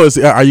need to know, is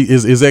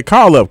that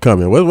call up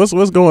coming? What's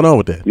going on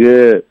with that?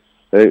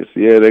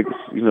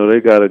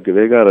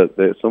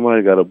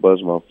 Somebody gotta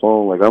buzz my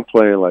phone. Like, I'm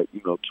playing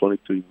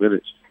 23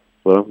 minutes,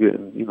 but I'm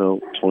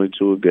getting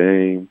 22 a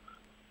game,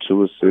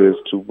 2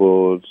 assists, 2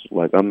 boards.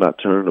 Like, I'm not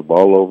turning the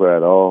ball over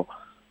at all.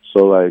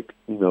 So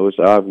it's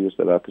obvious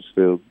that I could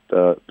still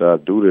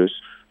do this.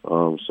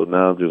 So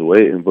now I'm just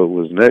waiting. But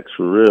what's next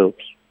for real?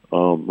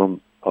 I'm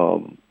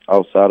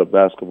outside of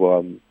basketball.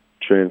 I'm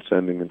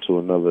transcending into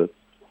another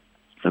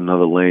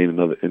lane,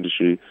 another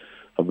industry.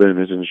 I've been in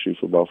this industry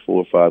for about 4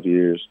 or 5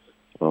 years,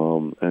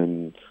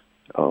 and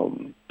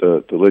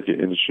the liquor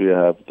industry.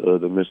 I have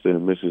the Mr.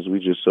 and Mrs. We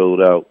just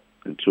sold out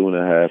in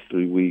 2.5,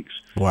 3 weeks.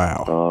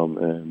 Wow!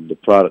 And the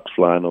product's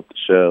flying off the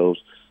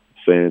shelves.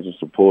 Fans and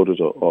supporters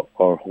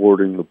are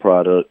hoarding the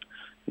product.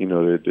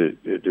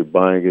 They're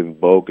buying it in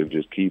bulk and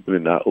just keeping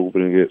it, not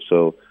opening it.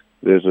 So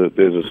there's a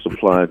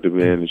supply and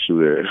demand issue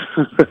there.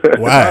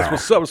 Wow,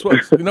 that's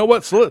what's up. You know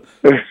what? So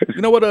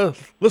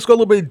let's go a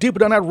little bit deeper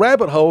down that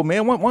rabbit hole,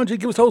 man. Why don't you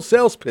give us a whole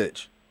sales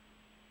pitch?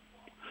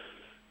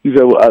 You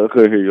said, well, I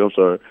couldn't hear you. I'm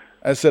sorry.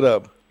 I said,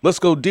 let's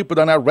go deeper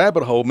down that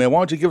rabbit hole, man. Why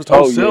don't you give us the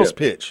whole sales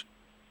pitch?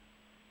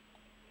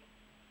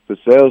 The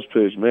sales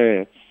pitch,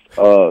 man.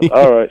 All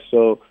right,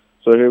 so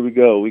here we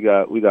go. We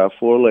got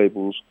 4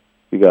 labels.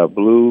 We got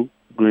blue,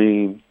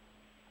 green,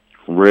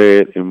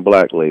 red, and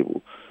black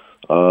label.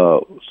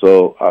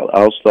 So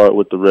I'll start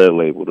with the red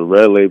label. The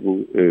red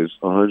label is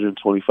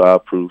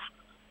 125 proof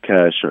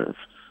cash strength,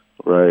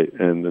 right?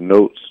 And the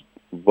notes,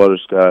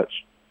 butterscotch,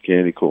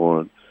 candy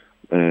corn,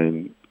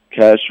 and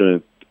cash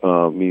strength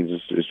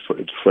means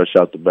it's fresh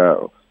out the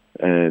barrel.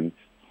 And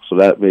so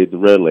that made the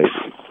red label.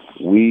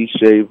 We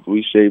shaved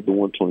the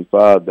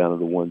 125 down to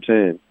the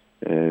 110,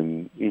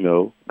 and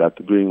got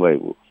the green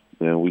label.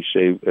 And we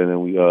shaved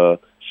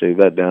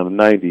that down to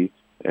 90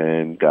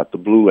 and got the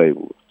blue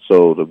label.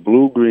 So the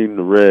blue, green, and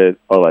the red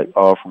are like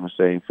all from the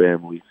same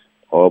family,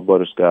 all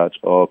butterscotch,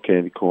 all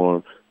candy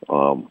corn,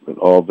 and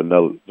all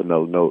vanilla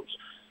notes.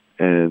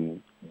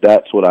 And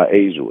that's what I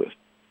aged with.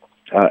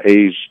 I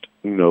aged,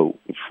 4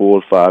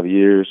 or 5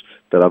 years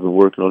that I've been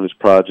working on this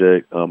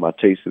project. I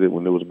tasted it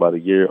when it was about a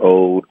year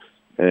old,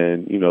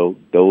 and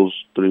those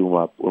 3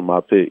 were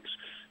my picks,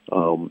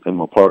 and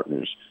my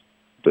partners.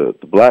 The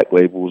black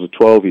label was a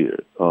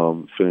 12-year,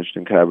 finished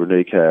in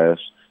Cabernet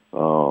Cask,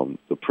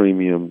 the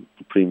premium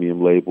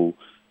label,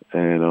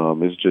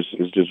 and it's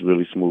just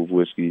really smooth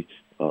whiskey,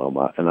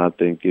 and I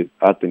think it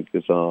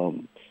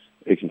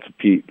can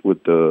compete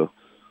with the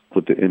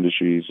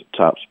industry's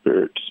top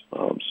spirits.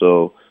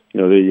 So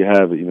there you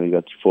have it. You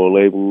got your 4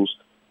 labels.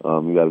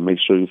 You got to make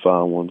sure you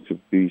find one because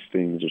these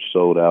things are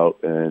sold out,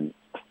 and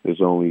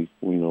there's only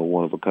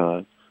one of a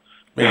kind.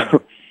 Man,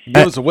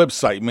 give us a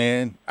website,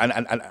 man.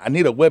 I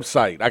need a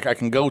website I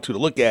can go to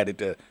look at it,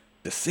 to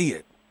see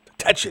it, to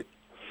touch it.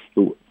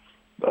 The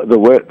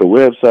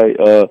website,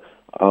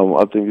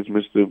 I think it's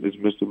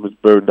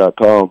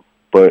MrMissBird.com,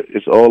 but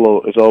it's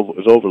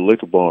over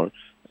Liquor Barn,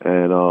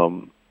 and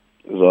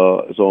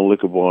it's on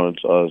Liquor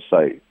Barn's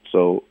site.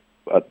 So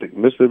I think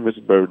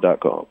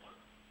MrMissBird.com.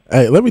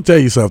 Hey, let me tell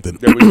you something.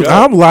 There we go.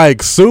 I'm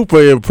like super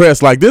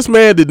impressed. Like, this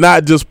man did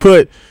not just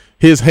put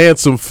his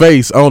handsome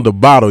face on the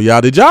bottle,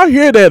 y'all. Did y'all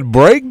hear that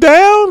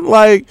breakdown?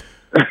 Like,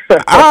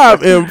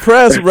 I'm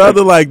impressed,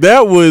 brother. Like,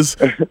 that was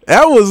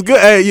good.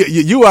 Hey,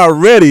 you are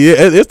ready.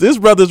 This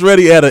brother's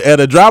ready at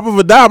a drop of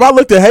a dime. I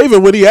looked at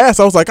Haven when he asked.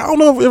 I was like, I don't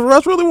know if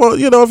Russ really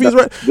wants, if he's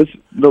ready. This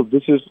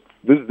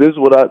is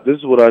what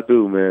I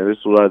do, man. This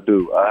is what I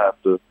do. I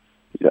have to.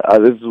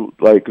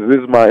 This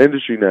is my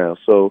industry now.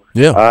 So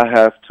yeah. I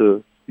have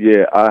to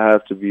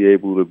be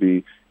able to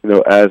be,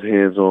 as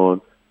hands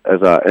on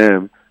as I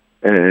am,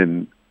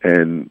 and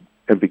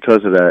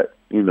because of that,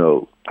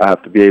 I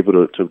have to be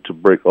able to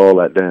break all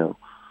that down.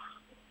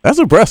 That's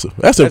impressive.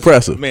 That's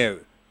impressive, man.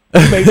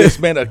 You made this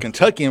man a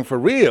Kentuckian for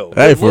real.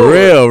 Hey, for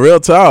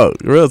real talk.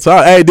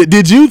 Hey,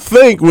 did you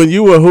think when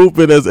you were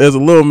hooping as a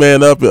little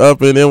man up in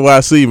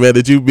NYC, man,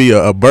 that you'd be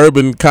a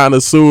bourbon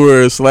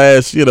connoisseur /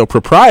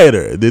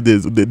 proprietor?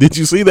 Did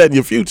you see that in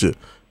your future?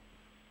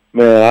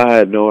 Man, I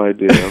had no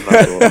idea.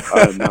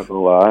 I'm not gonna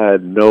lie. I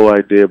had no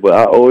idea, but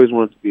I always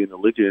wanted to be in the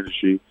liquor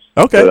industry.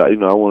 Okay. But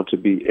I wanted to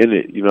be in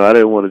it. I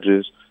didn't want to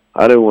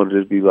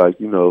just be like,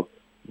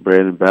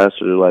 brand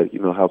ambassador, like,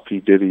 how P.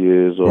 Diddy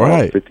is or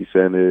how 50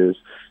 Cent is.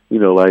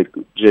 Like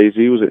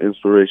Jay-Z was an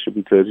inspiration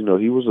because,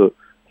 he was a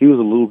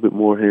little bit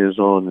more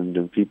hands-on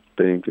than people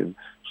think and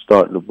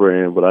starting a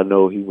brand, but I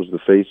know he was the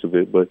face of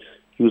it, but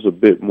he was a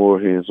bit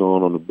more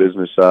hands-on the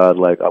business side.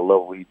 Like, I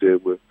love what he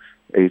did with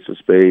Ace of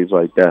Spades,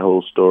 like that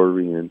whole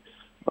story, and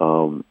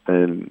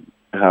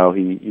how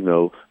he,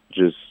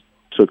 just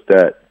took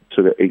an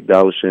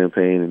 $8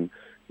 champagne and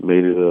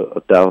made it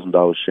a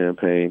 $1,000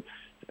 champagne,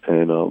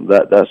 and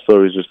that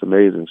story is just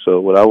amazing. So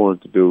what I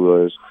wanted to do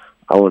was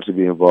I wanted to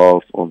be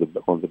involved on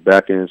the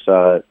back end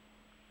side,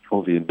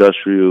 on the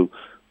industrial,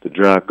 the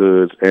dry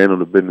goods, and on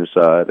the business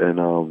side, and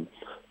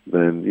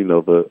then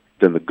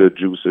the good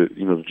juice,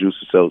 the juice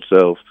to sell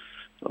itself.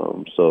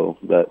 So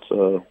that's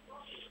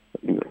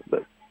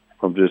that.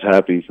 I'm just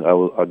happy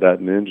I got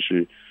in the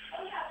industry.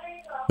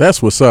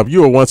 That's what's up.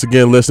 You are once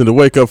again listening to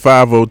Wake Up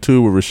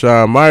 502 with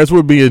Rashawn Myers.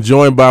 We're being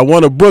joined by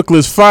one of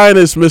Brooklyn's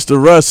finest,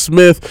 Mr. Russ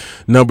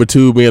Smith. Number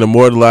 2 being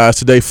immortalized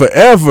today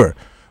forever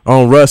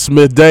on Russ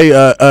Smith Day.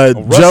 Joe,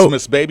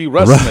 Russmas, baby,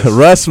 Russmas.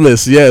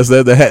 Russmas, yes,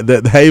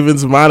 the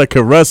Haven's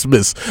moniker,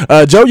 Russmas.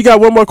 Joe, you got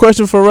one more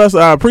question for Russ?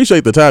 I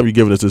appreciate the time you're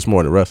giving us this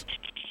morning, Russ.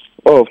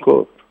 Oh, of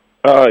course.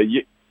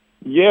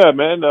 Yeah,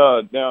 man.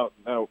 Now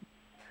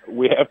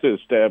we have to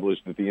establish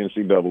that the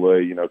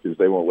NCAA, because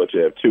they won't let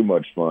you have too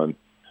much fun.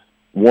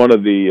 One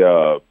of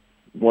the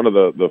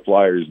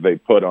flyers they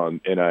put on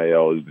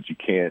NIL is that you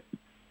can't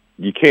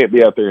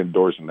be out there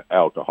endorsing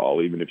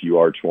alcohol, even if you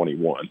are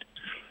 21.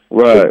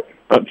 Right.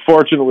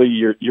 Unfortunately,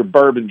 your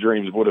bourbon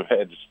dreams would have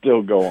had to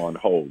still go on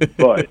hold.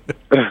 But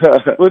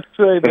let's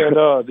say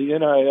that the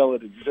NIL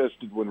had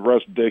existed when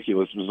Russ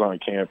Dickulus was on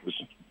campus.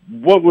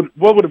 What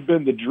would have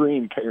been the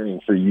dream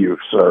pairing for you,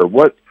 sir?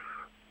 What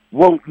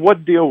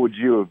deal would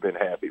you have been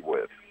happy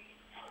with?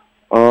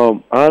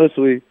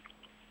 Honestly,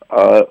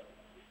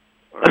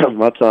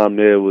 my time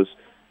there was,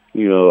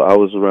 I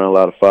was around a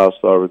lot of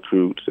 5-star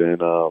recruits,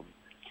 and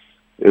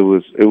it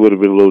would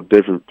have been a little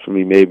different for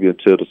me maybe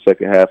until the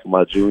second half of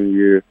my junior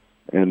year.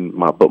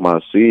 But my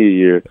senior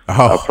year,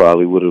 I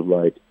probably would have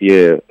I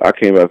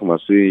came back from my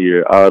senior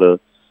year. That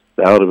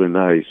would have been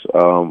nice.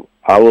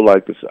 I would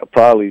like to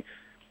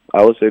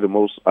I would say the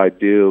most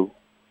ideal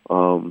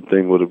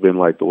thing would have been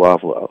like the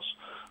Waffle House.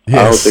 Yes.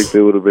 I don't think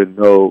there would have been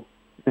no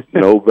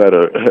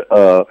better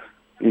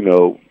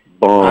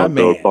bond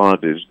or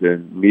bondage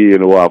than me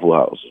and the Waffle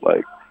House.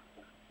 Like,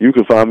 you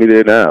can find me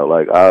there now.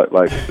 Like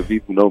the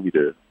people know me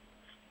there.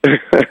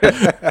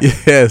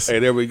 Yes. Hey,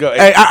 there we go.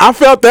 Hey, I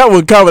felt that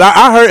one coming.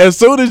 I heard as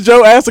soon as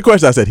Joe asked the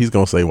question, I said he's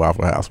gonna say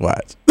Waffle House.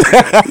 Watch.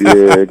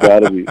 Yeah, it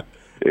gotta be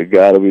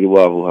the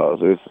Waffle House.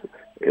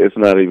 It's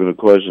not even a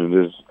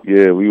question.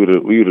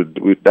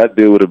 That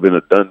deal would have been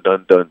a done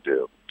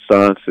deal.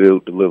 Signed,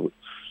 sealed, delivered.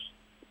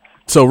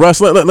 So Russ,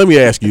 let me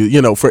ask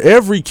you. For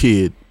every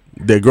kid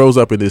that grows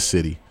up in this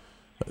city,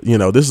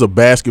 this is a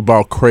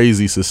basketball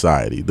crazy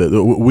society.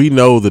 We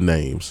know the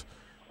names: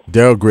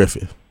 Darrell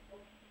Griffith,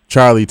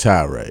 Charlie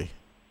Tyree,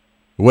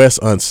 Wes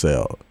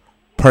Unseld,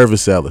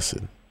 Purvis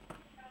Ellison.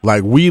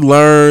 Like, we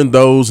learned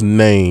those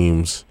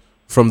names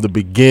from the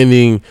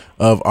beginning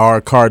of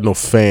our Cardinal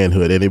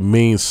fanhood, and it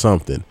means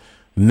something.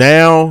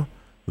 Now,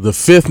 the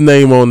fifth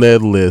name on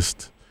that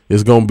list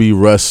is going to be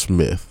Russ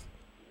Smith.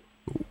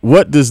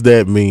 What does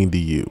that mean to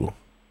you?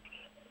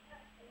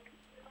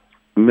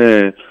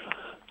 Man,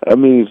 that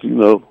means,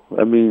 in a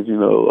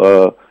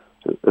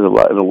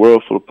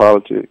world full of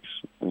politics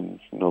and,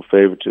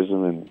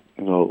 favoritism and,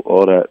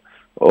 all that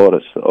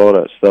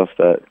stuff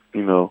that,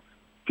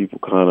 people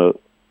kind of,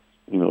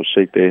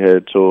 shake their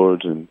head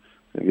towards and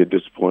get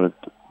disappointed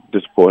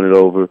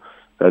over,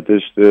 that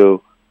there's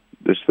still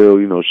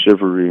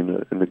chivalry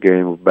in the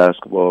game of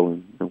basketball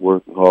and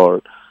working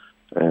hard.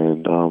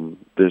 And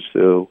there's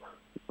still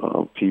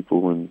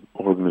people and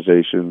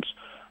organizations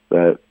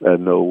that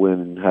know when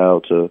and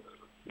how to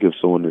give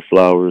someone their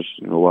flowers,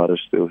 while they're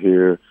still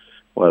here,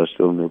 while they're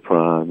still in their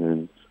prime,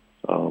 and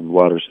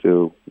while they're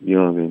still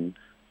young, and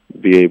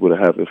be able to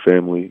have their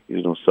family,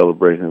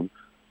 celebrate him.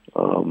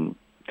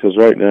 Because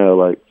right now,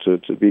 like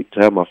to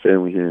have my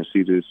family here and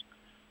see this,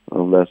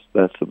 that's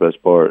the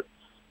best part.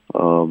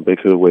 They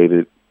could have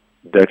waited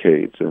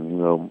decades, and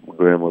my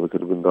grandmother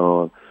could have been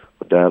gone,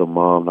 my dad or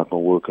mom, knock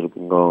on wood, could have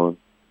been gone.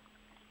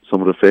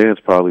 Some of the fans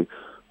probably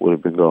would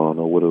have been gone,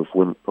 or would have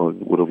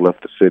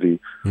left the city.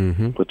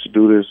 Mm-hmm. But to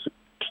do this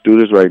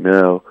right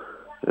now,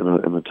 in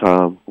a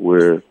time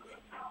where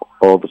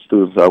all the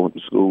students I went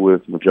to school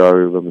with,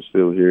 majority of them are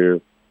still here.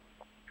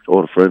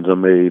 All the friends I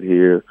made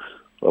here,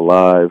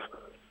 alive.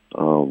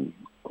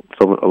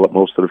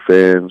 Most of the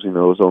fans,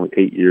 it's only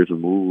 8 years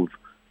removed,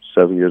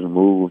 7 years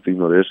removed.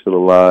 They're still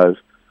alive.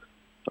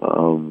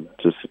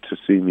 To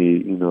see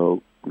me,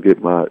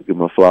 get my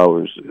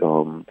flowers.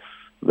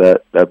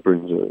 That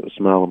brings a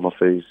smile on my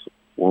face,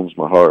 warms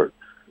my heart,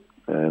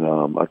 and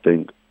I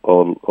think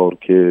all the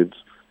kids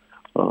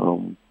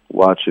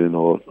watching,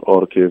 or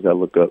all the kids that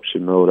look up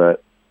should know that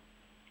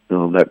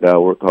that guy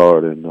worked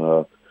hard and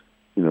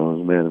he's a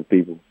man of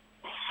people.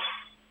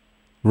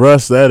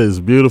 Russ, that is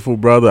beautiful,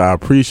 brother. I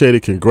appreciate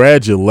it.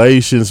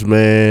 Congratulations,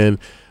 man.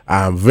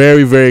 I'm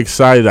very, very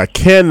excited. I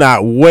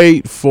cannot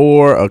wait.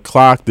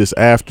 4:00 this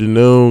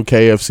afternoon,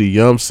 KFC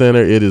Yum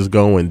Center. It is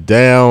going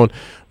down.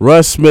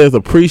 Russ Smith,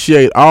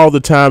 appreciate all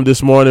the time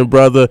this morning,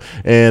 brother.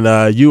 And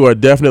you are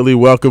definitely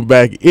welcome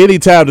back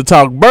anytime to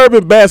talk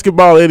Bourbon,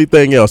 basketball,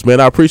 anything else, man.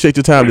 I appreciate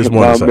your time this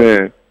morning, sir.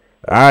 Man.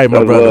 All right,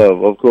 my brother.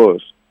 Love, of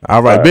course.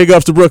 All right. Big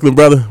ups to Brooklyn,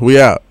 brother.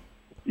 We out.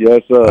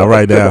 Yes, sir. All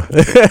right, now.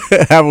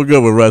 Have a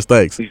good one, Russ.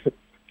 Thanks.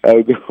 Have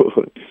a good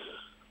one.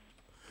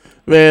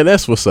 Man,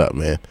 that's what's up,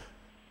 man.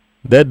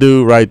 That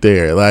dude right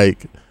there,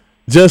 like,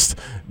 just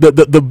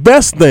the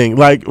best thing,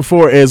 like,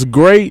 for as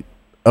great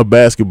a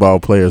basketball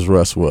player as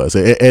Russ was,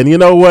 and you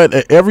know what,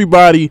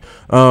 everybody,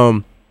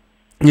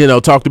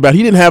 talked about,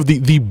 he didn't have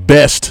the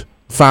best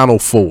Final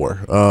Four.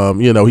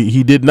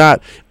 He did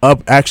not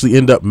actually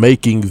end up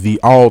making the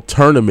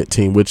all-tournament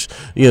team, which,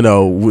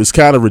 was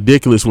kind of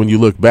ridiculous when you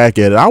look back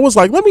at it. I was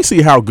like, let me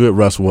see how good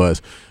Russ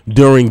was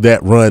during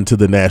that run to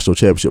the national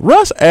championship.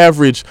 Russ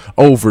averaged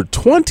over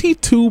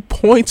 22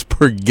 points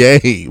per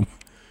game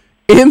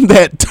in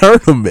that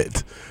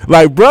tournament.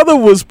 Like, brother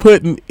was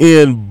putting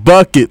in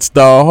buckets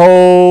the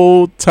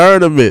whole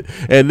tournament,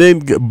 and then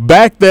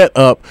back that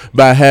up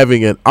by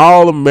having an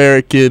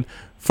All-American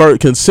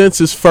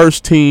consensus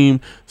first team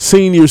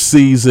senior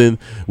season,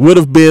 would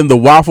have been the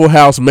Waffle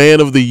House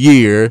Man of the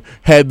Year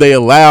had they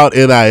allowed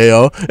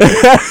NIL.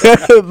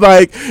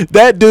 Like,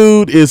 that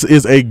dude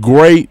is a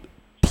great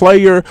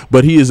player,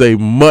 but he is a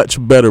much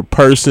better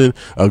person,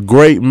 a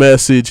great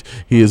message.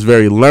 He is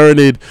very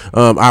learned.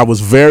 I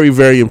was very,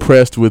 very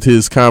impressed with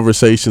his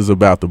conversations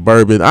about the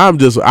bourbon.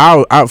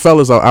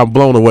 Fellas, I'm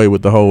blown away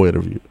with the whole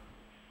interview.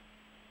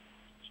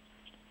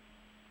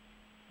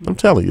 I'm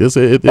telling you,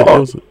 it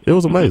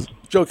was amazing.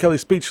 Joe Kelly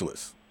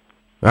speechless.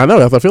 I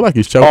know. I feel like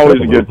he's choking.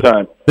 Always a good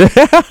time.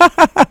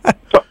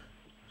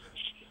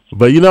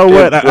 But you know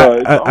what?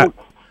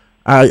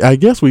 I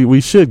guess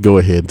we should go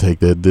ahead and take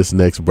this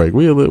next break.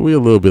 We a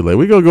little bit late.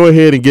 We're going to go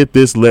ahead and get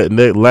this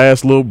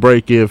last little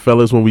break in,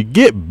 fellas. When we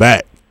get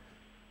back,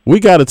 we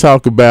got to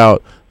talk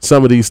about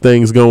some of these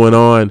things going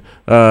on,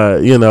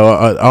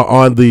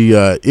 on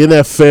the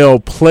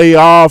NFL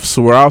playoffs.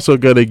 We're also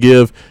going to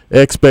give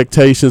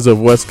expectations of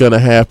what's going to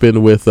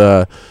happen with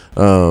the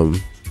not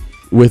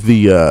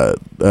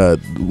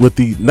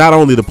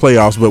only the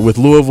playoffs, but with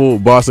Louisville,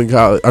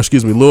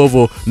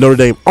 Notre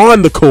Dame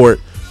on the court.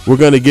 We're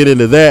going to get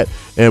into that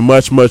and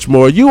much, much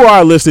more. You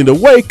are listening to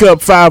Wake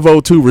Up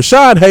 502.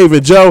 Rashawn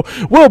Haven, Joe.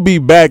 We'll be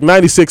back.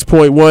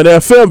 96.1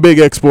 FM, Big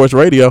X Sports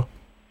Radio.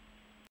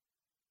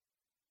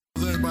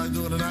 How's everybody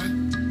doing tonight?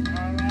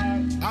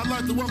 I'd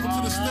like to welcome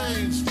to the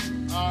stage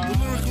the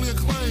lyrically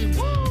acclaimed.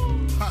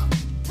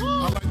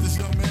 I like this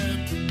young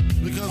man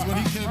because when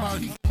he came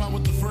out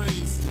with the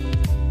phrase,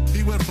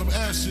 he went from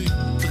ashy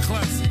to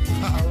classy.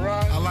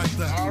 I like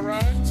that. All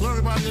right. So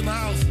everybody in the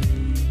house,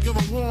 give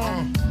a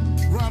warm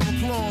round of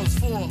applause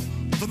for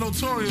the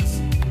Notorious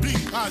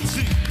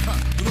B.I.G.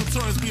 The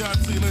Notorious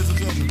B.I.G., ladies and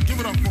gentlemen.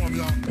 Give it up for him,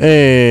 y'all.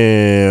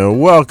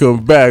 And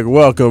welcome back.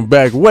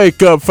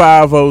 Wake Up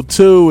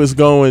 502 is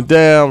going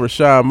down.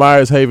 Rashawn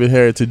Myers, Haven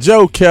Heritage,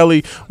 Joe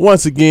Kelly.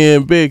 Once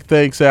again, big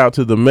thanks out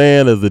to the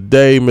man of the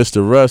day,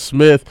 Mr. Russ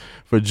Smith,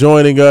 for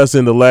joining us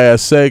in the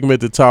last segment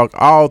to talk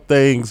all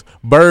things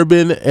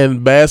bourbon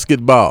and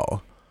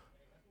basketball.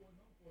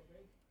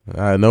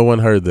 No one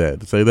heard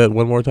that. Say that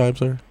one more time,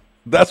 sir.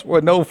 That's what we're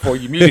known for.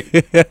 You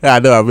muted. I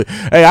know. I mean,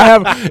 hey, I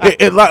have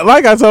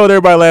like I told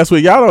everybody last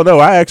week. Y'all don't know.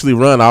 I actually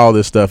run all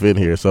this stuff in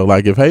here. So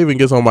like, if Haven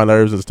gets on my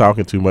nerves and is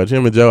talking too much,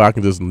 him and Joe, I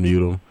can just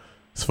mute him.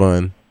 It's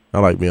fun. I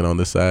like being on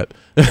this side.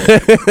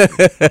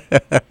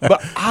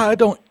 But I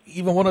don't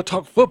even want to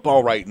talk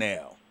football right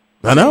now.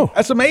 I know.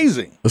 That's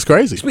amazing. It's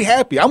crazy. Just be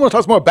happy. I want to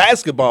talk some more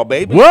basketball,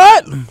 baby.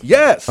 What?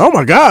 Yes. Oh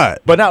my God.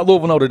 But not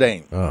Louisville, Notre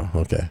Dame. Oh,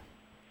 okay.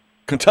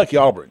 Kentucky,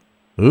 Auburn.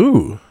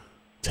 Ooh,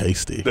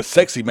 tasty. The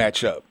sexy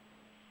matchup.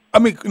 I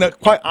mean,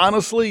 quite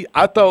honestly,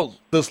 I thought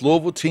this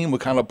Louisville team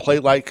would kind of play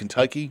like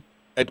Kentucky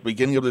at the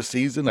beginning of the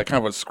season, a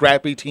kind of a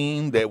scrappy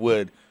team that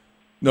would,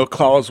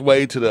 claw its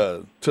way to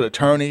the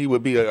tourney.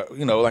 Would be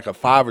like a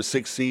 5 or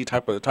 6 seed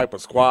type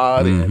of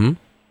squad, and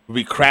would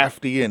be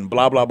crafty and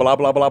blah blah blah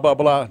blah blah blah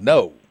blah.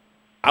 No,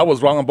 I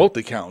was wrong on both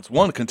accounts.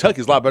 One,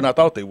 Kentucky's a lot better than I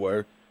thought they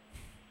were,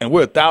 and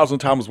we're 1,000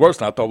 times worse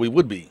than I thought we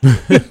would be.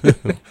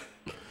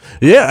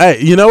 Yeah,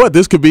 hey, you know what?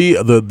 This could be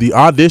the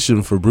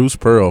audition for Bruce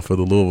Pearl for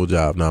the Louisville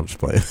job. No, I'm just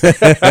playing.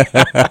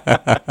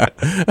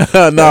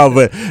 No,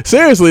 but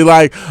seriously,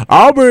 like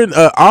Auburn,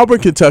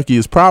 Kentucky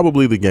is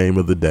probably the game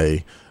of the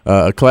day.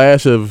 A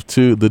clash of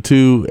the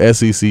two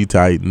SEC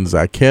Titans.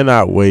 I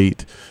cannot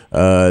wait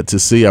to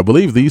see. I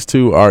believe these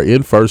two are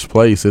in first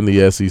place in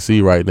the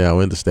SEC right now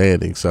in the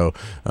standings. So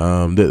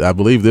I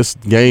believe this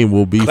game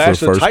will be Clash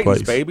for first of Titans,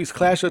 place. Baby. It's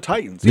Clash of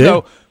Titans. Yeah. You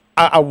know,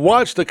 I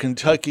watched the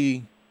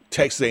Kentucky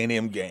Texas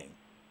A&M game,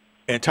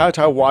 and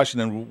Ty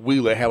Washington and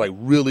Wheeler had like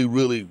really,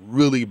 really,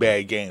 really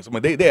bad games. I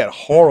mean, they had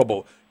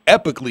horrible,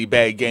 epically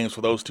bad games for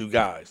those two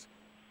guys.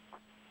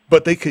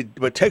 But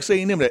Texas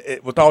A&M,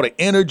 with all the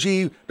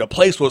energy, the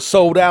place was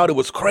sold out. It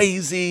was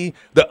crazy.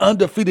 They're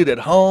undefeated at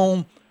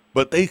home,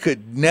 but they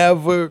could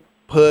never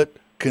put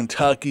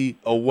Kentucky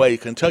away.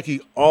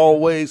 Kentucky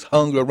always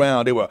hung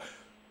around. They were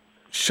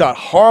shot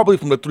horribly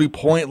from the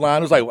 3-point line.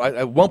 It was like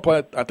at one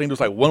point, I think it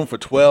was like 1 for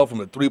 12 from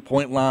the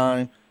 3-point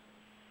line.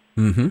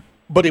 Mm-hmm.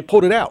 But they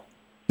pulled it out.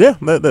 Yeah,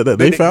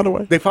 they found a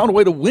way. They found a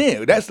way to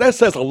win. That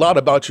says a lot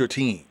about your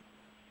team.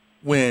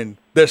 When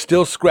they're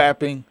still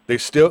scrapping, they're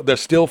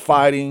still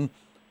fighting.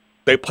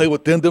 They play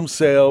within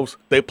themselves.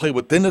 They play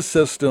within the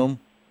system,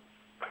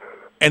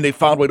 and they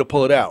found a way to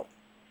pull it out.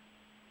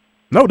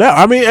 No doubt.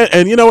 I mean,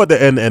 and you know what?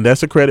 And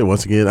that's a credit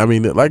once again. I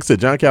mean, like I said,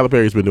 John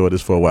Calipari's been doing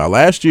this for a while.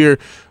 Last year,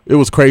 it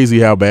was crazy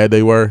how bad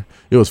they were.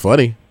 It was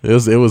funny.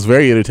 It was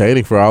very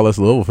entertaining for all us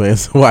Louisville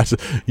fans to watch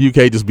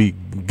UK just be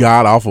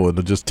god awful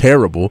and just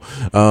terrible.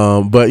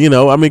 But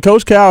I mean,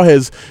 Coach Cal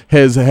has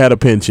had a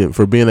penchant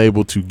for being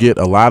able to get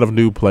a lot of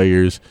new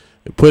players,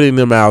 putting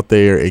them out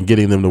there and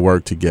getting them to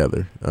work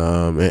together.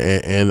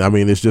 And I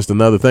mean, it's just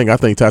another thing. I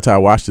think Ty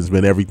Washington's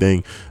been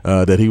everything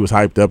that he was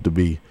hyped up to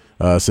be.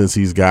 Since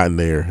he's gotten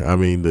there. I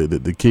mean,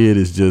 the kid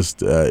is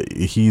just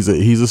he's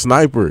a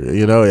sniper,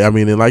 I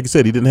mean, and like you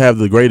said, he didn't have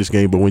the greatest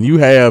game, but when you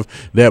have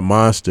that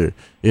monster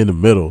in the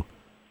middle,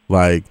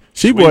 like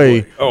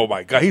Sheboy, oh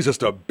my God, he's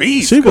just a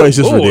beast. Sheboy's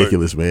just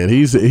ridiculous, man.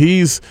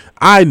 He's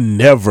I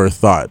never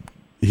thought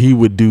he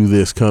would do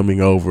this coming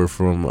over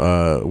from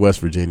West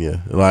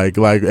Virginia. Like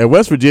at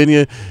West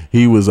Virginia,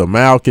 he was a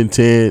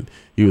malcontent.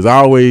 He was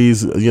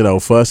always,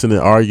 fussing and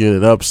arguing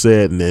and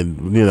upset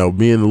and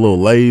being a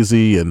little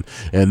lazy and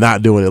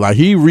not doing it. Like,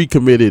 he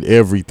recommitted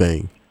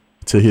everything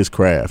to his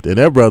craft. And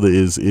that brother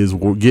is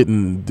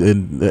getting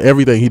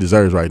everything he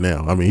deserves right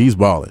now. I mean, he's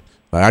balling.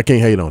 Like, I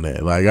can't hate on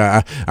that.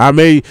 Like, I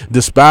may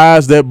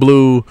despise that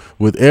blue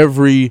with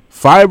every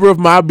fiber of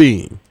my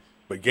being,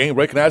 But game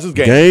recognizes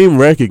game. Game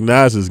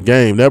recognizes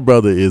game. That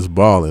brother is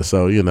balling.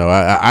 So,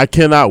 I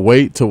cannot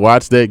wait to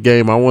watch that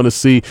game. I want to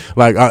see,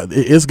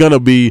 it's going to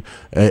be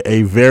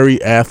a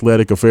very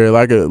athletic affair.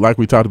 Like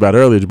we talked about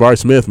earlier, Jabari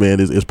Smith, man,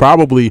 is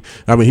probably,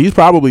 he's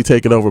probably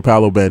taken over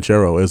Paolo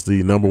Banchero as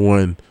the number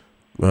one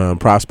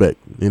prospect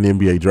in the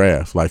NBA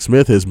draft. Like,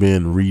 Smith has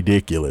been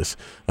ridiculous.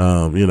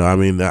 I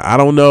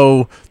don't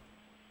know,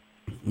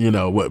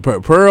 what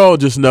Pearl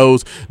just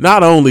knows.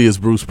 Not only is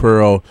Bruce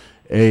Pearl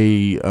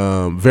a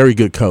very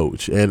good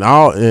coach, and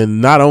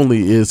not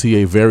only is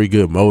he a very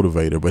good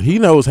motivator, but he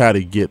knows how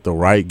to get the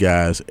right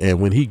guys, and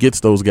when he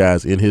gets those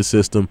guys in his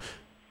system,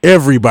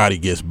 everybody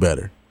gets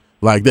better.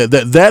 Like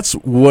that's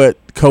what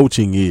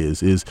coaching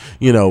is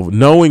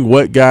knowing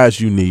what guys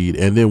you need,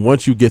 and then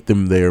once you get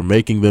them there,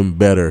 making them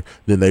better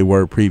than they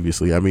were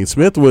previously.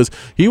 Smith was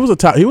a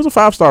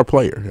 5-star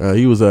player.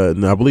 He was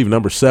I believe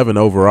number 7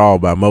 overall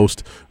by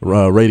most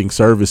rating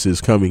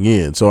services coming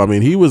in. So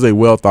he was a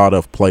well thought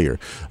of player.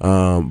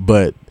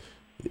 But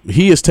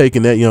he has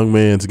taken that young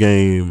man's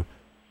game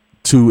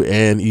to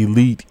an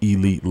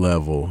elite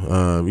level.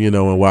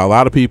 And while a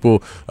lot of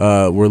people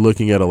were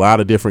looking at a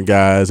lot of different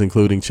guys,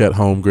 including Chet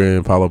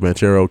Holmgren, Paolo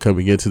Banchero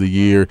coming into the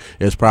year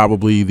as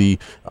probably the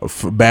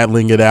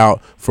battling it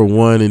out for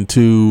 1 and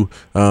 2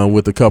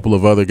 with a couple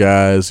of other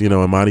guys,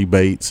 Imani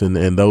Bates and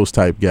those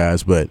type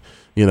guys. But,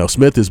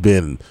 Smith has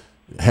been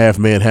half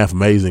man, half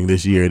amazing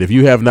this year. And if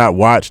you have not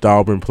watched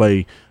Auburn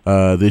play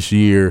this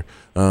year,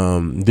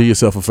 do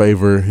yourself a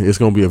favor. It's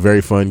going to be a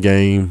very fun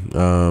game.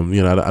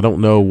 I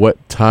don't know what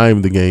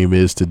time the game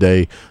is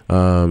today.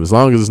 As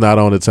long as it's not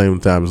on at the same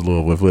time as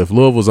Louisville. If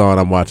Louisville's on,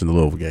 I'm watching the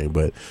Louisville game.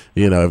 But,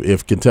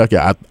 if Kentucky,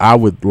 I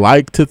would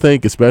like to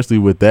think, especially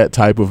with that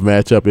type of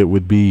matchup, it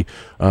would be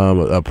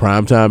a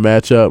primetime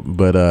matchup.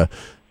 But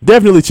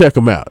definitely check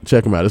them out. It's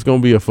going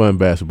to be a fun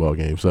basketball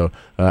game. So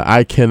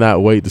I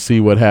cannot wait to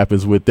see what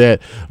happens with that.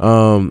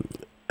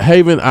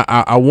 Haven,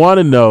 I want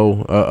to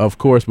know, of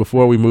course,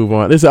 before we move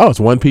on. It's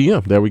 1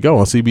 p.m. There we go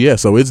on CBS.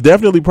 So it's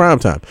definitely prime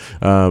time.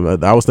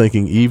 I was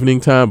thinking evening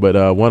time, but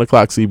 1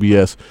 o'clock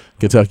CBS,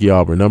 Kentucky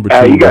Auburn, number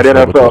 2. You got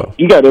NFL.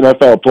 You got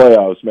NFL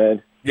playoffs,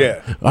 man.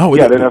 Yeah. Oh,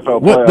 you got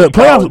NFL playoffs. The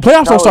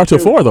playoffs don't start till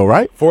 4 though,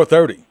 right?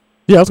 4:30.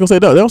 Yeah, I was gonna say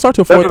no. They don't start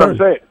till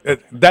 4:30.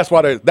 That's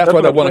why they're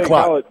 1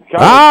 o'clock.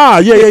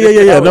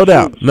 Yeah.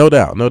 No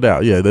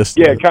doubt. Yeah,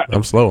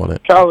 I'm slow on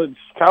it.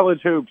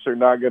 College hoops are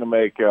not going to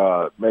make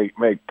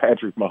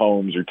Patrick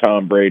Mahomes or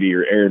Tom Brady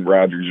or Aaron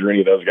Rodgers or any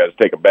of those guys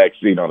take a back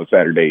seat on a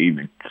Saturday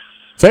evening.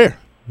 Fair.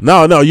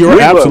 No, you're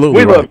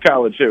absolutely right. We love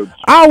college hoops.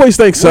 I always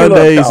think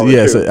Sundays.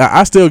 Yes,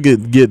 I still get.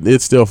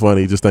 It's still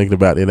funny just thinking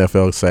about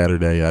NFL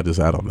Saturday. I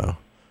don't know.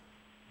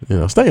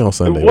 Stay on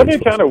Sunday. Wasn't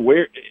it kind of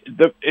weird?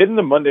 Isn't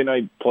the Monday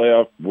night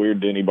playoff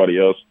weird to anybody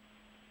else?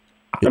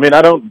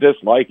 I don't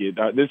dislike it.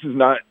 This is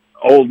not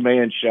old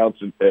man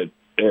shouts at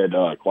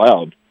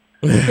cloud.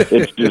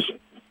 It's just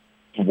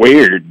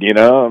weird,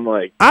 I'm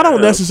like, I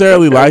don't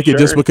necessarily like it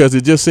just because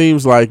it just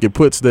seems like it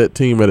puts that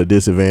team at a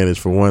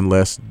disadvantage for one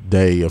less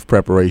day of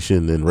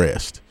preparation and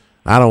rest.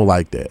 I don't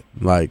like that.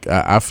 Like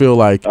I feel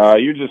like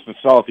you're just a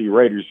salty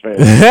Raiders fan.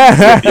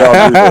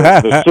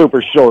 Y'all do the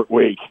super short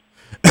week.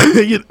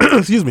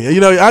 Excuse me.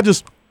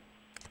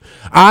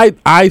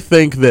 I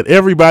think that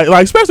everybody,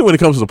 especially when it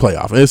comes to the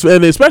playoff,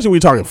 and especially when you're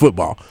talking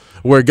football,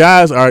 where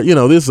guys are,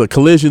 this is a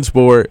collision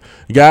sport.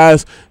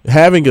 Guys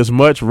having as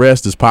much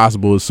rest as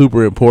possible is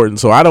super important.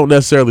 So I don't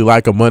necessarily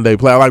like a Monday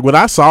play. Like when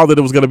I saw that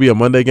it was going to be a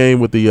Monday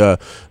game with the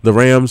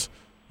Rams,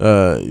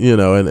 and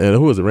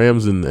who was it?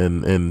 Rams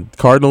and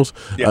Cardinals.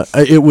 Yes.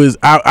 It was.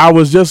 I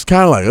was just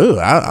kind of like,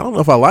 I don't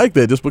know if I like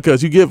that, just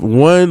because you get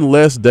one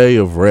less day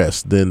of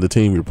rest than the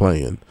team you're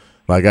playing.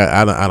 Like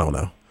I don't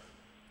know.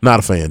 Not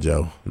a fan,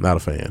 Joe. Not a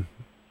fan.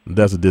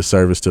 That's a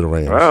disservice to the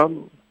Rams.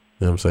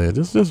 You know what I'm saying?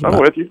 Just I'm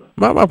with you.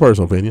 My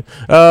personal opinion.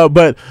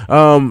 But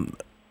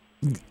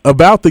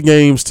about the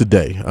games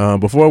today,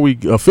 before we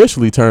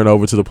officially turn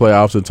over to the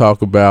playoffs and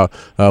talk about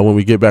when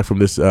we get back from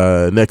this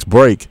next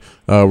break,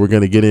 we're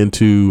going to get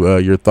into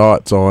your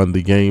thoughts on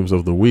the games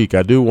of the week.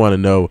 I do want to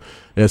know,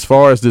 as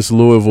far as this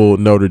Louisville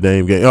Notre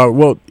Dame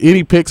game,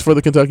 any picks for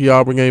the Kentucky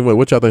Auburn game?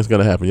 What y'all think is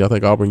going to happen? Y'all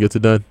think Auburn gets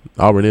it done?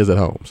 Auburn is at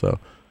home, so.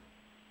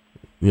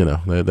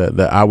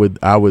 That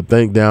I would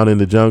think down in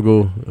the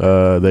jungle,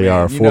 they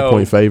are a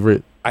 4-point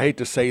favorite. I hate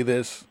to say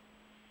this,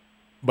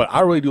 but I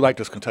really do like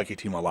this Kentucky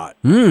team a lot.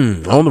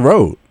 On the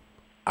road.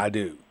 I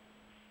do.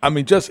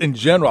 Just in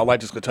general, I like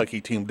this Kentucky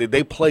team.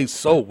 They play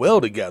so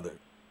well together.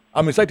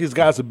 It's like these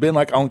guys have been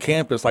on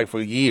campus for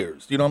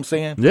years. You know what I'm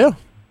saying? Yeah.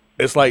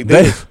 It's like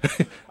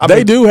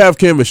they do have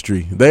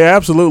chemistry. They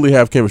absolutely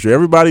have chemistry.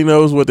 Everybody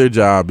knows what their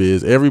job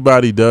is.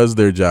 Everybody does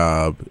their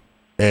job.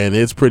 And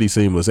it's pretty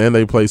seamless, and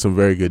they play some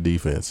very good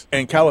defense.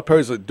 And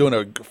Calipari's doing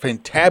a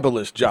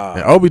fantabulous job.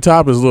 And Obi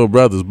Toppin's little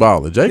brother's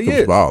balling.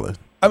 Jacob's balling.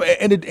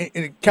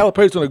 And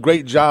Calipari's doing a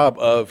great job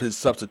of his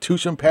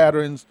substitution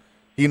patterns.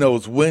 He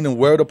knows when and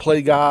where to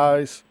play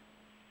guys.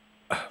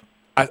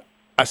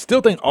 I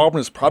still think Auburn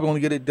is probably going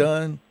to get it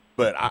done,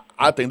 but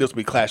I think this will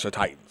be Clash of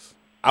Titans.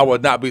 I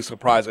would not be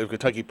surprised if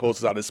Kentucky pulls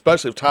this out,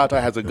 especially if Ty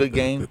has a good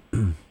game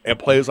and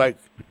plays like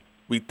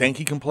we think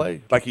he can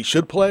play, like he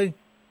should play.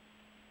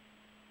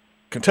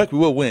 Kentucky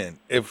will win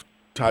if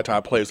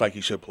Ty plays like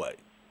he should play.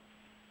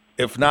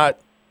 If not,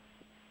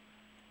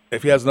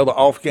 if he has another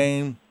off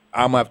game,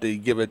 I'm going to have to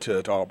give it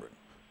to Auburn.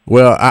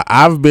 Well,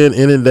 I've been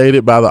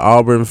inundated by the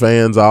Auburn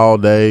fans all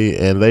day,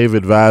 and they've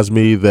advised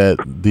me that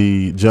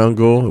the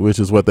jungle, which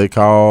is what they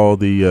call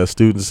the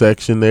student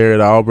section there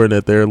at Auburn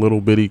at their little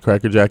bitty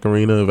Cracker Jack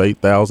arena of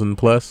 8,000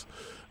 plus,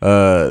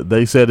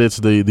 they said it's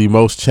the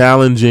most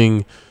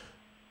challenging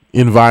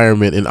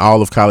environment in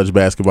all of college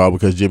basketball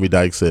because Jimmy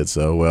Dykes said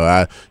so.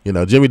 Well,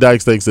 Jimmy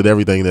Dykes thinks that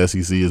everything in the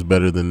SEC is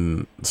better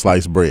than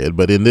sliced bread,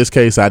 but in this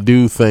case, I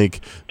do think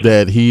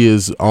that he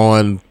is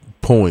on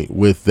point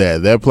with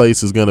that. That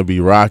place is going to be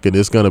rocking.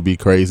 It's going to be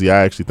crazy. I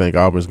actually think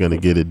Auburn's going to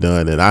get it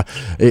done, and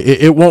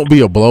it won't be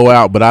a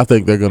blowout, but I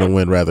think they're going to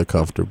win rather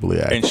comfortably.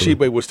 Actually. And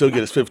Sheboy will still get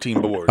his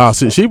 15 boards. Oh,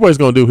 so Sheboy's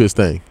going to do his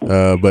thing,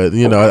 but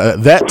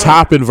that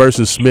Toppin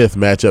versus Smith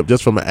matchup,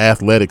 just from an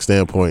athletic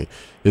standpoint,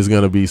 is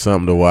going to be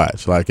something to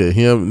watch. Like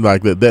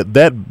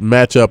that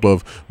matchup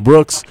of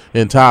Brooks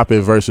and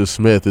Toppin versus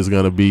Smith is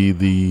going to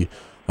be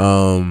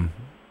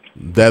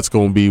that's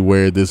going to be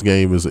where this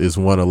game is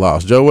won or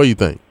lost. Joe, what do you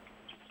think?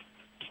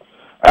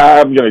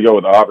 I'm going to go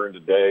with Auburn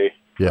today.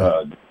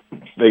 Yeah.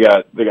 They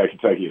got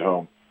Kentucky at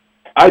home.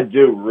 I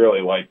do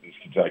really like this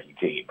Kentucky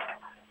team.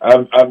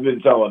 I've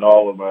been telling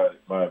all of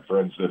my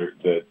friends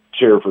that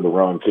cheer for the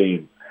wrong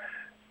team,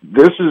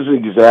 this is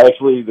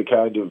exactly the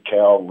kind of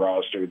Cal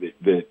roster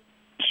that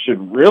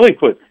should really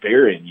put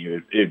fear in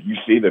you if you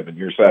see them in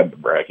your side of the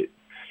bracket.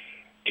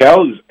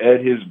 Cal is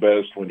at his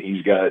best when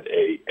he's got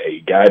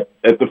a guy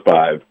at the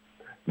 5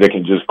 that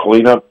can just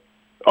clean up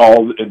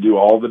and do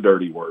all the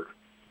dirty work,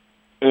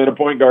 and a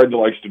point guard that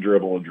likes to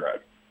dribble and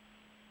drive.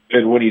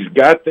 And when he's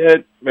got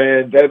that,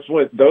 man,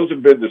 those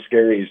have been the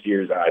scariest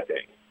years, I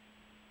think,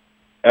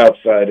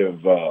 outside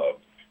of the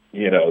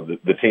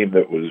team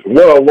that was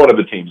one of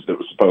the teams that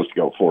was supposed to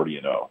go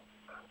 40-0,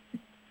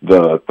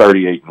 the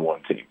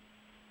 38-1 team.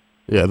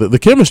 Yeah, the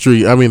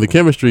chemistry. I mean, the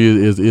chemistry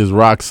is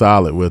rock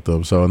solid with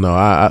them. So no,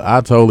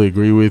 I totally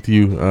agree with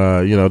you.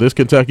 This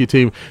Kentucky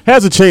team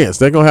has a chance.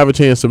 They're gonna have a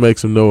chance to make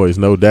some noise,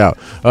 no doubt.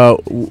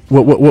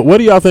 What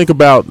do y'all think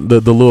about the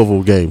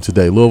Louisville game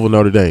today? Louisville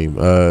Notre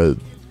Dame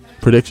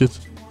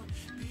predictions?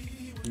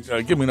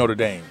 Give me Notre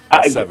Dame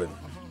by 7.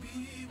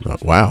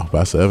 Wow,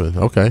 by 7.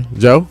 Okay,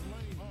 Joe.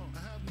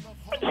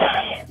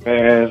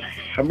 Man,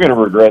 I'm gonna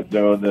regret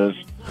doing this.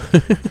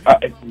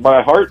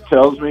 My heart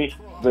tells me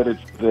that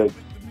it's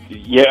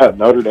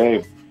Notre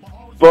Dame,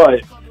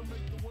 but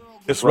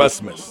it's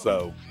Rasmus.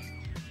 So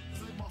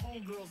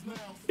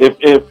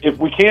if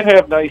we can't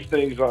have nice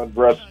things on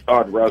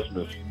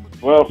Rasmus,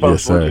 well,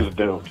 folks, we're just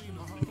doomed.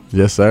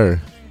 Yes, sir.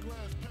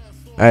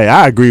 Hey,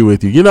 I agree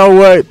with you. You know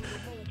what?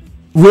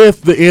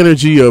 With the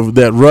energy of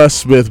that Russ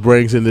Smith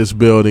brings in this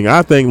building,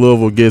 I think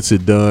Louisville gets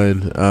it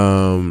done.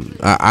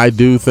 I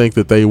do think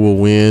that they will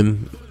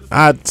win.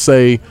 I'd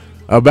say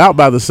about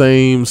by the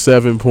same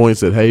 7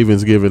 points that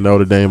Haven's given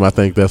Notre Dame. I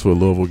think that's what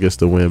Louisville gets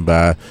to win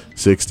by,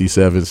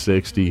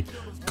 67-60.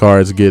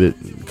 Cards get it.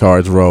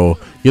 Cards roll.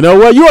 You know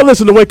what? You are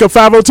listening to Wake Up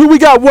 502. We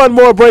got one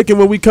more break, and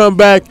when we come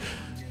back,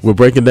 we're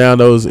breaking down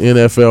those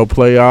NFL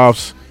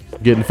playoffs,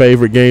 getting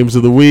favorite games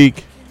of the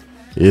week.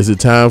 Is it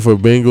time for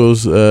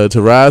Bengals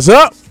to rise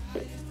up?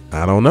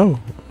 I don't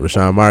know.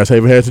 Rashawn Myers,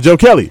 Haven Harrison, Joe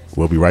Kelly.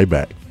 We'll be right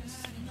back.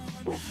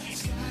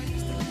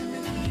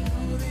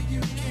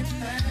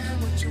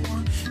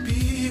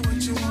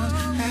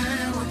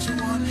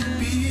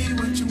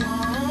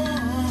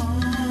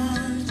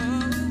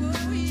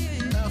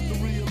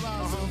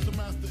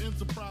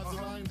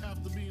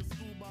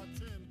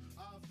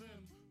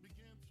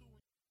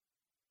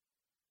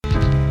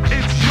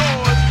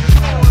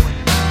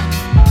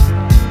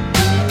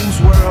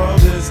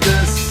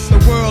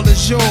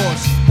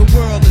 Yours, the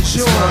world is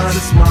yours.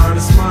 It's mine,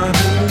 it's mine.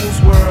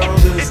 Whose world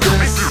is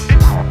this?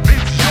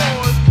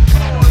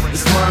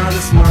 It's mine,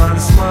 it's mine,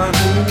 it's mine.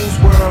 Whose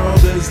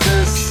world is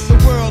this? The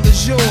world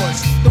is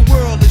yours, the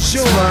world is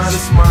yours.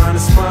 It's mine,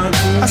 it's mine.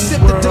 I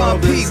sip the Dom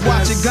P,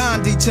 watching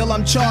Gandhi till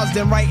I'm charged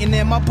and writing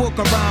in my book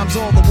of rhymes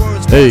all the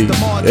words.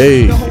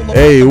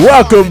 Hey,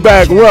 welcome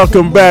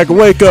back.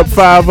 Wake Up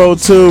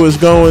 502 is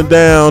going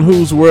down.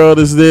 Whose world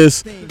is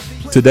this?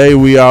 Today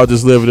we all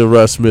just living in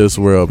Russ Smith's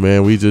world,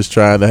 man. We just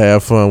trying to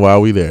have fun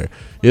while we there.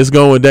 It's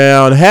going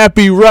down.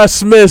 Happy Russ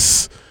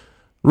Smith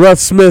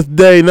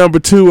Day number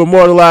 2,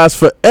 immortalized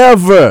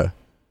forever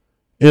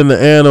in the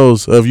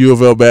annals of U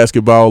of L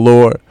basketball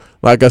lore.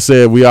 Like I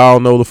said, we all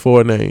know the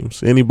 4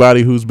 names.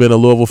 Anybody who's been a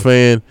Louisville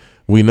fan,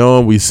 we know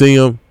them, we see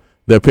them.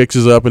 Their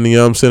pictures up in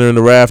the Center in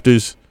the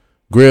rafters.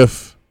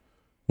 Griff,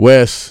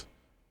 Wes,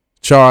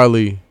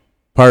 Charlie,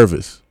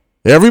 Purvis.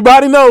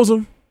 Everybody knows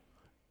them.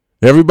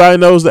 Everybody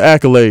knows the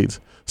accolades.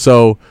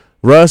 So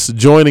Russ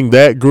joining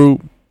that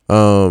group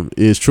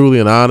is truly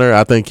an honor.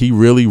 I think he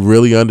really,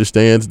 really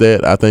understands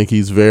that. I think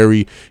he's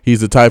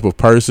the type of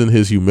person,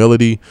 his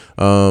humility,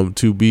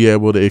 to be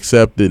able to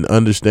accept and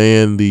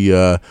understand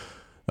the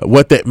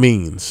what that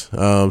means.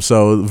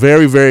 So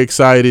very, very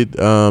excited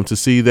to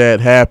see that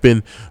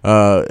happen,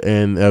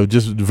 and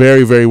just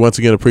very, very once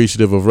again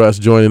appreciative of Russ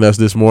joining us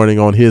this morning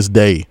on his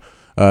day.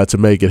 To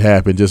make it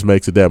happen just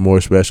makes it that more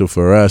special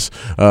for us.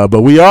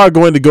 But we are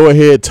going to go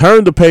ahead,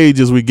 turn the page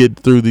as we get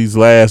through these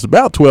last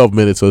about 12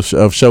 minutes of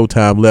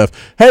showtime left.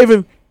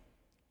 Haven,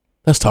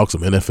 let's talk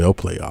some NFL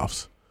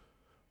playoffs.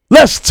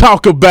 Let's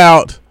talk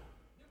about.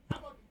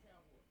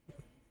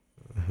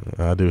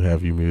 I do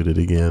have you muted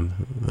again.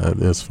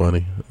 That's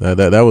funny.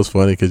 That was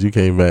funny because you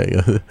came back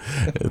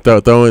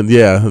throwing.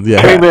 Yeah.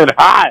 Came in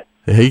hot.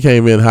 He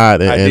came in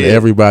hot, and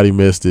everybody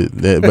missed it.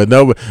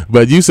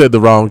 But you said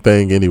the wrong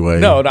thing anyway.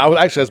 No, I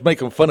was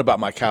making fun about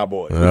my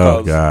Cowboys.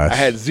 Oh, gosh. I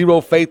had zero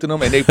faith in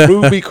them, and they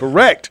proved me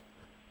correct.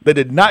 They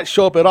did not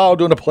show up at all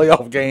during the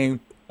playoff game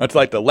until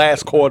like the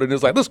last quarter, and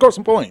it's like, let's score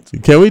some points.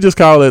 Can we just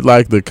call it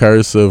like the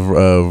curse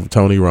of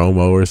Tony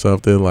Romo or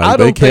something? Like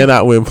they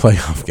cannot win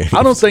playoff games.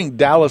 I don't think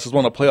Dallas has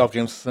won a playoff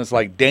game since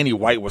like Danny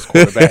White was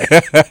quarterback.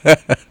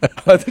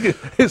 I think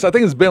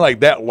it's been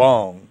like that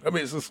long. I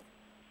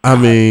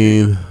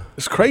mean,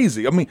 it's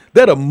crazy. I mean,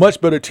 they had a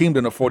much better team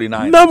than the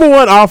 49ers. Number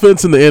one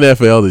offense in the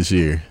NFL this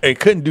year. And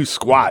couldn't do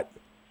squat.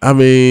 I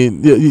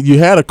mean, you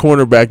had a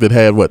cornerback that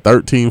had,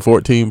 13,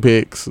 14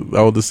 picks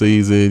on the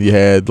season. You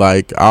had,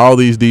 all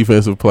these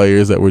defensive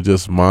players that were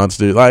just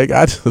monsters.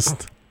 The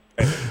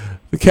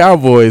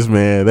Cowboys,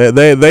 man,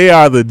 they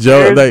are the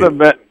joke.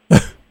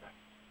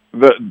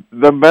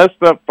 The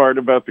messed up part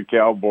about the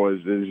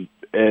Cowboys is,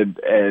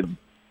 and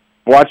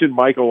watching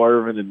Michael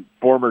Irvin and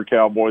former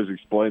Cowboys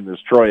explain this,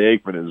 Troy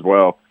Aikman as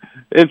well,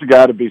 it's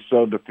got to be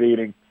so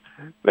defeating.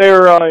 They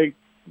were like,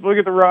 look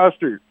at the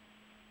roster.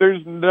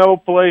 There's no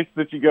place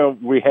that you go,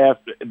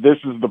 this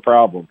is the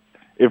problem.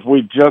 If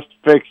we just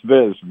fix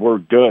this, we're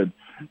good.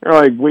 They're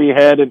like, we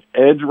had an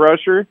edge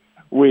rusher.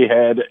 We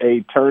had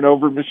a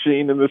turnover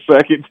machine in the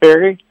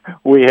secondary.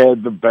 We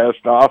had the best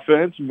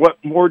offense. What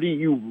more do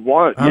you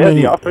want?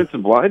 The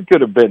offensive line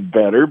could have been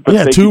better. But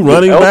yeah, two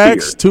running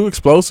backs, two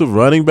explosive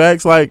running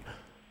backs.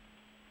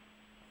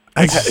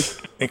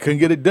 And couldn't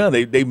get it done.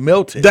 They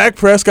melted. Dak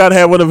Prescott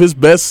had one of his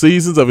best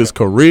seasons of his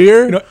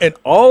career. And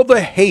all the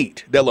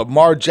hate that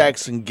Lamar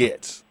Jackson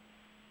gets.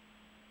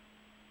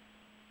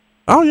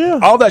 Oh, yeah.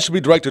 All that should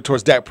be directed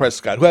towards Dak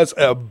Prescott, who has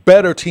a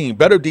better team,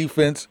 better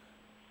defense,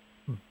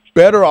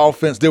 better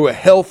offense. They were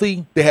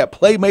healthy. They had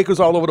playmakers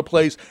all over the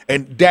place,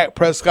 and Dak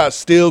Prescott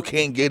still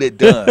can't get it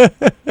done.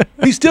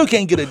 He still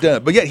can't get it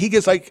done, but yet he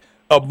gets like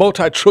a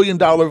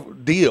multi-trillion-dollar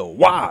deal.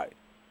 Why?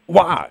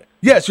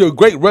 Yes, you're a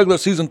great regular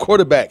season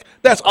quarterback.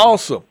 That's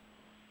awesome.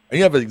 And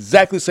you have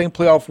exactly the same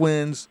playoff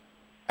wins.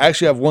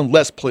 Actually have one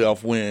less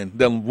playoff win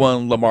than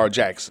one Lamar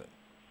Jackson.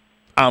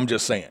 I'm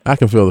just saying. I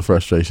can feel the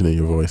frustration in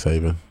your voice,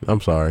 Haven. I'm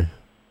sorry.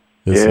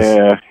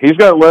 He's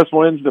got less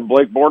wins than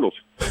Blake Bortles.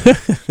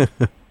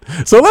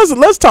 So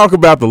let's talk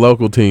about the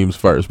local teams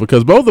first,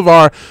 because both of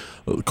our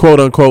quote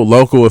unquote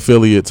local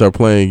affiliates are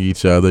playing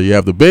each other. You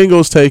have the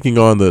Bengals taking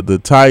on the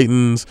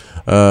Titans.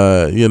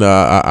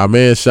 Our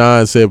man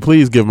Sean said,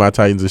 please give my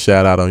Titans a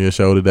shout out on your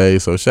show today.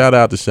 So shout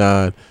out to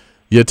Sean,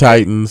 your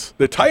Titans.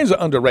 The Titans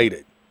are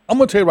underrated. I'm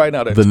gonna tell you right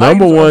now that the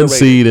number one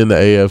seed in the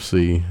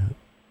AFC.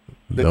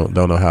 Don't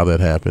know how that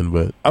happened,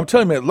 but I'm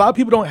telling you, man, a lot of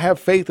people don't have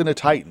faith in the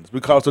Titans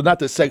because they're not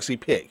the sexy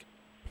pick,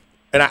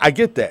 and I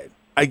get that.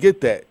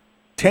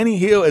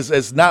 Tannehill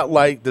is not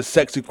like the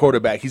sexy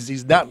quarterback.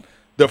 He's not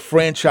the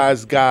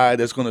franchise guy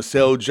that's going to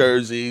sell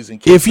jerseys.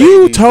 And if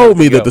you told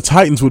me that the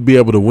Titans would be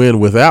able to win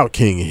without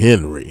King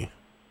Henry,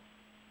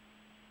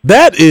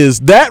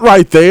 that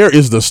right there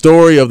is the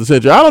story of the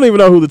century. I don't even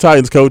know who the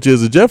Titans coach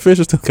is. Is Jeff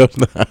Fisher still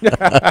coaching?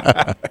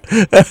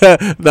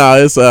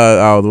 No, it's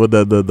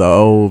the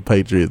old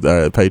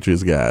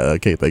Patriots guy. I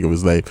can't think of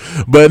his name.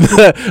 But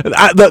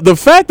the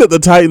fact that the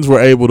Titans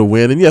were able to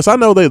win, and yes, I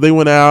know they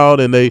went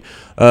out and they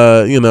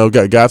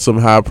got some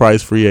high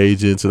price free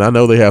agents, and I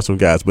know they have some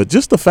guys, but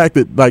just the fact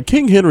that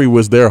King Henry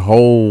was their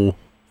whole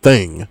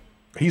thing.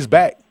 He's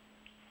back.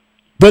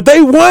 But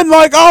they won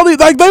all these,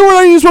 they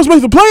weren't even supposed to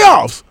make the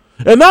playoffs.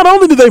 And not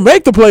only did they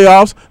make the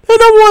playoffs, they're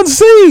number one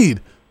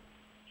seed.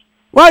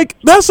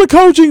 That's a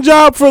coaching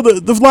job for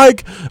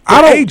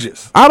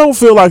ages. I don't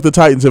feel like the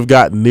Titans have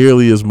gotten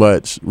nearly as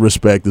much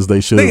respect as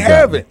they should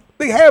have.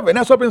 They haven't.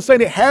 That's what I've been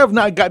saying. They have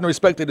not gotten the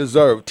respect they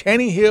deserve.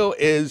 Tannehill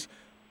is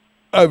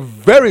a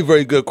very,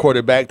 very good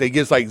quarterback that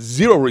gets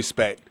zero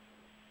respect.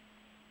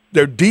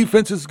 Their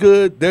defense is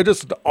good. They're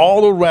just an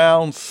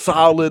all-around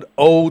solid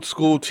old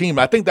school team.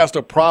 I think that's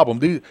the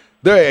problem.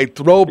 They're a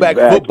throwback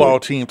football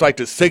team like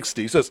the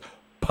 60s. Just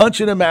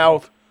punch in the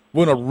mouth.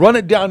 We're going to run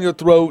it down your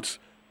throats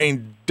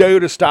and dare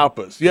to stop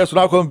us. Yes,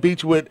 we're not going to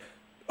beat you with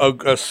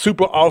a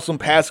super awesome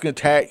passing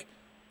attack.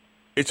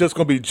 It's just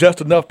going to be just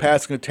enough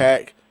passing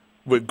attack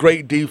with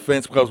great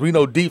defense because we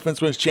know defense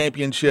wins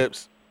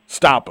championships.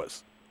 Stop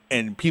us.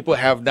 And people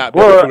have not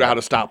been able to figure out how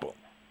to stop them.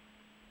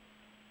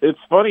 It's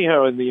funny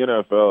how in the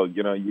NFL,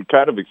 you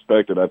kind of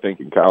expect it, I think,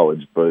 in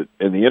college, but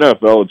in the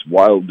NFL, it's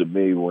wild to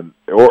me or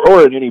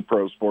in any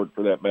pro sport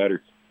for that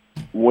matter,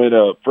 when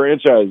a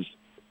franchise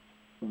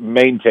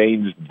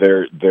maintains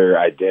their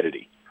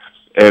identity.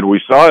 And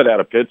we saw it out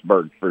of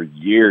Pittsburgh for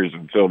years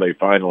until they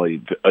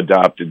finally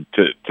adopted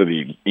to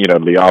the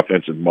the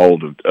offensive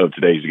mold of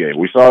today's game.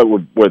 We saw it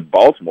with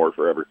Baltimore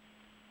forever.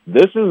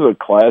 This is a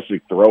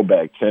classic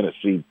throwback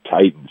Tennessee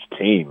Titans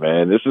team,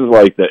 man. This is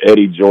like the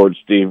Eddie George,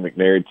 Steve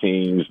McNair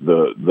teams,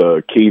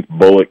 the Keith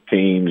Bullock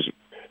teams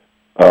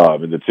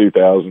in the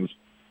 2000s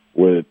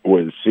with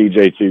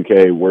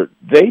CJ2K, where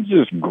they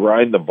just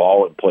grind the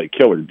ball and play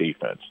killer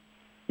defense.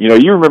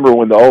 You remember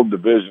when the old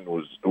division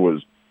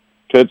was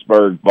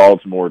Pittsburgh,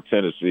 Baltimore,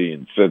 Tennessee,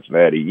 and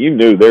Cincinnati. You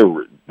knew there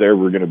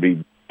were going to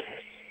be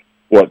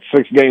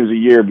 6 games a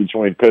year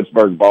between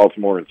Pittsburgh,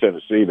 Baltimore, and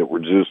Tennessee that were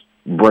just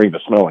bring the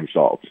smelling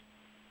salts.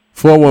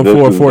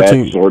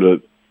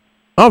 414-14.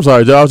 I'm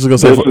sorry, Joe. I was just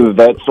going to say. This is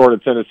that sort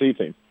of Tennessee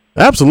team.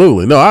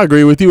 Absolutely. No, I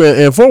agree with you.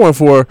 And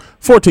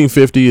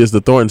 414-1450 is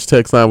the Thornton's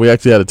text line. We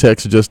actually had a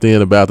text just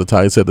in about the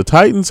Titans. Said the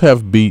Titans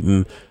have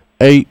beaten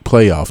 8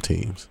 playoff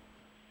teams.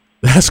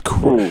 That's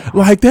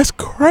that's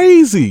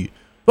crazy.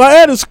 Like,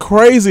 that is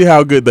crazy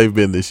how good they've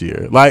been this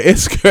year. Like,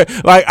 it's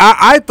like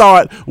I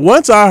thought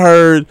once I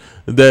heard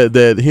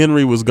that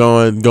Henry was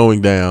going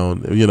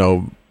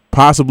down,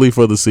 possibly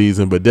for the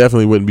season, but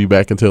definitely wouldn't be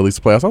back until these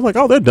playoffs. I was like,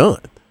 oh, they're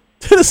done.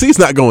 Tennessee's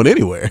not going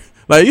anywhere.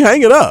 Like, you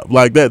hang it up.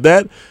 Like,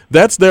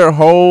 that's their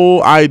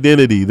whole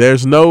identity.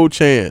 There's no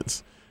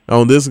chance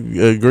on this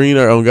on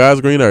God's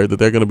green earth that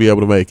they're going to be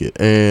able to make it.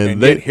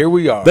 And yet here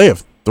we are. They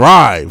have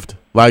thrived.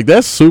 Like,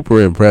 that's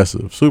super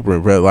impressive. Super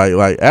impressive.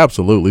 Like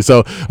absolutely.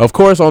 So, of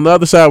course, on the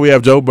other side, we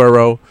have Joe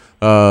Burrow,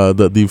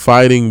 the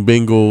Fighting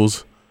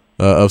Bengals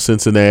of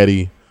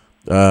Cincinnati.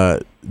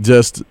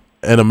 Just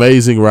an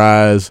amazing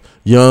rise.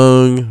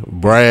 Young,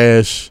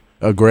 brash,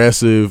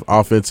 aggressive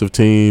offensive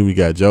team. You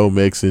got Joe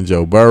Mixon,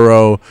 Joe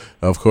Burrow,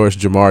 of course,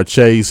 Jamar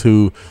Chase,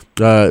 who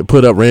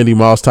put up Randy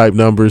Moss type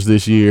numbers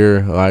this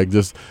year. Like,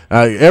 just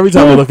every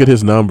time I look at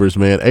his numbers,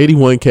 man,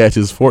 81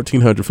 catches,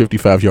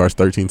 1,455 yards,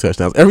 13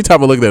 touchdowns. Every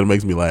time I look at it, it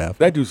makes me laugh.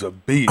 That dude's a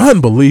beast.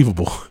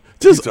 Unbelievable.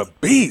 He's a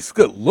beast.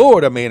 Good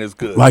Lord, that man is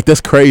good. Like,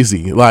 that's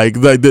crazy. Like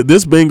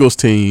this Bengals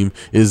team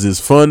is as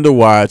fun to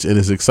watch and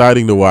as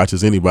exciting to watch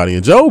as anybody.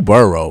 And Joe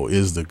Burrow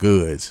is the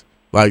goods.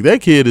 Like,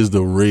 that kid is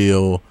the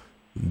real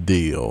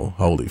deal,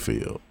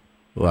 Holyfield.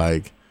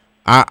 Like,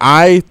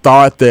 I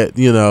thought that,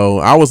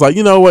 I was like,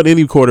 what,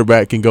 any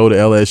quarterback can go to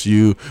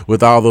LSU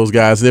with all those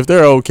guys, and if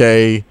they're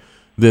okay,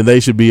 then they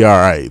should be all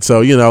right.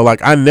 So,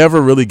 I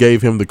never really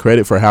gave him the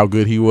credit for how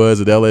good he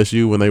was at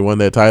LSU when they won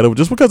that title,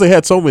 just because they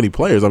had so many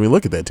players. I mean,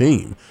 look at that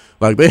team.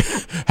 Like,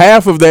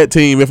 half of that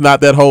team, if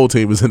not that whole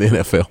team, is in the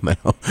NFL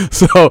now.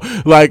 So,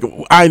 like,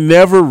 I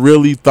never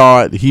really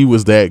thought he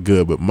was that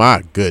good, but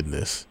my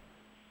goodness,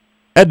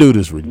 that dude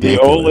is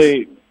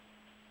ridiculous.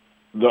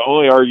 The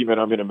only argument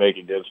I'm going to make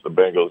against the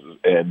Bengals is,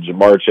 and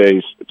Jamar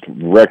Chase,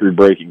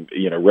 record-breaking,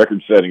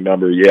 record-setting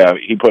number. Yeah,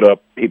 he put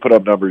up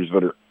numbers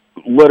that are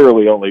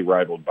literally only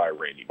rivaled by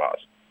Randy Moss.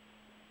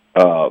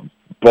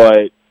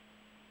 But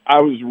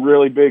I was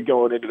really big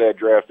going into that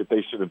draft that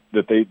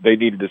they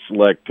needed to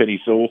select Penny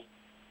Sewell.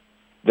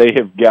 They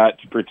have got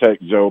to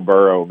protect Joe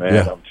Burrow, man.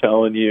 Yeah. I'm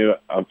telling you,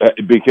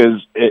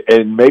 because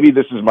and maybe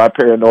this is my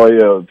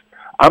paranoia of.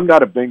 I'm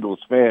not a Bengals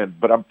fan,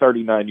 but I'm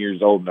 39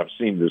 years old and I've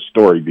seen this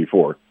story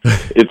before.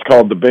 It's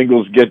called the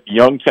Bengals get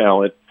young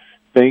talent,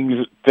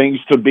 things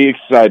to be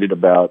excited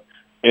about,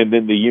 and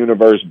then the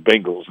universe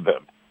Bengals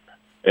them.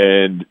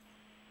 And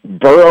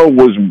Burrow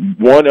was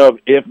one of,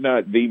 if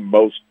not the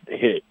most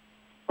hit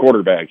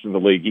quarterbacks in the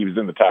league. He was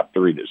in the top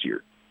 3 this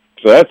year.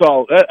 So that's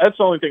all. That's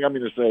the only thing I'm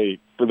going to say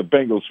for the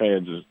Bengals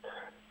fans is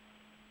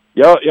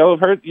y'all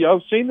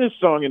have seen this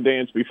song and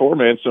dance before,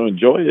 man. So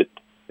enjoy it.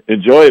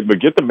 But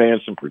get the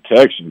man some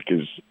protection,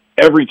 because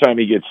every time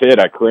he gets hit,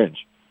 I cringe.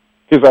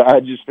 Because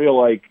I just feel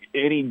like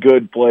any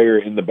good player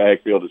in the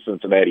backfield of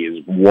Cincinnati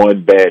is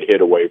one bad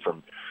hit away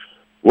from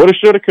woulda,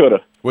 shoulda, coulda.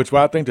 Which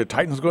I think the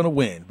Titans are going to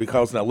win,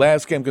 because in the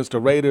last game against the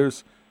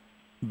Raiders,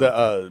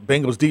 the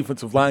Bengals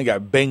defensive line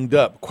got banged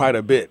up quite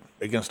a bit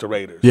against the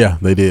Raiders. Yeah,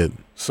 they did.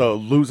 So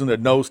losing the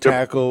nose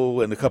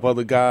tackle and a couple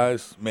other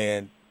guys,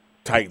 man,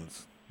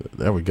 Titans.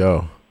 There we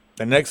go.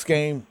 The next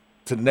game.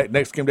 To the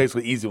next game day is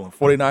the easy one.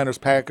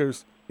 49ers,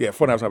 Packers. Yeah,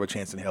 49ers have a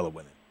chance in hell of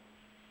winning.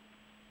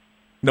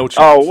 No chance.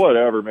 Oh,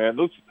 whatever, man.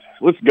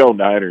 Let's go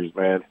Niners,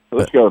 man.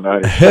 Let's go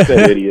Niners. Put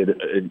that idiot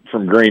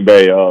from Green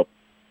Bay up.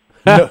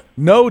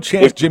 No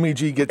chance Jimmy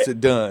G gets it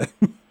done.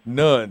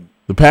 None.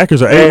 The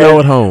Packers are 8-0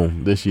 at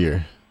home this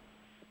year.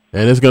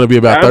 And it's going to be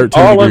about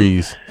 13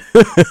 degrees.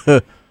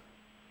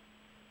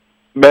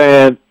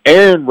 Man,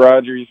 Aaron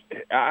Rodgers,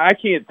 I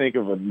can't think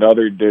of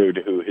another dude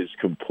who has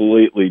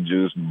completely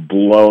just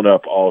blown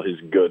up all his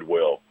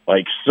goodwill,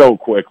 like, so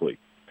quickly.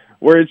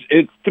 Where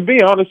it's to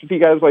be honest with you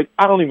guys, like,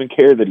 I don't even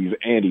care that he's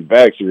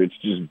anti-vaxxer. It's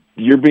just,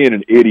 you're being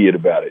an idiot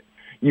about it.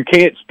 You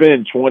can't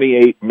spend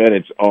 28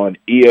 minutes on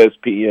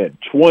ESPN,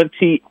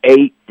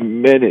 28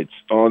 minutes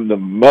on the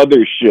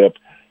mothership,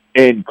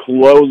 and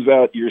close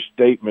out your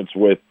statements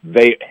with,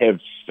 they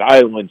have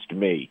silenced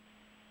me.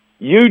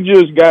 You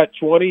just got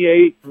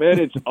 28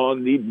 minutes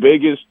on the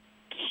biggest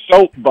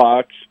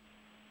soapbox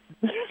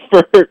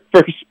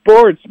for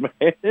sports,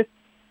 man.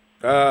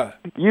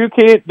 You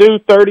can't do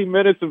 30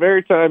 minutes of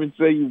airtime and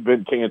say you've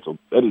been canceled.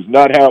 That is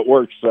not how it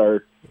works,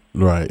 sir.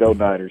 Right. Go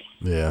Niners.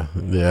 Yeah.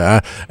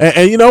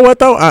 And you know what,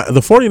 though? The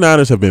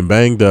 49ers have been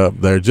banged up.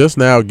 They're just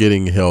now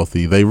getting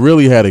healthy. They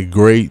really had a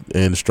great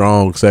and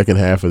strong second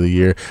half of the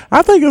year.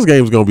 I think this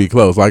game's going to be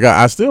close. Like,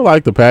 I still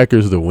like the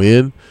Packers to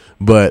win,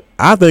 but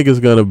I think it's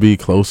going to be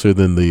closer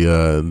than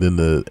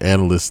the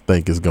analysts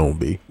think it's going to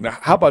be. Now,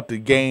 how about the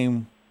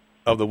game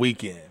of the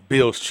weekend,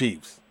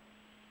 Bills-Chiefs?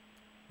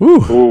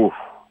 Ooh.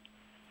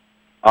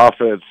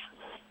 Offense.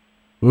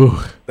 Ooh.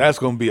 That's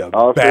going to be a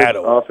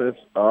battle.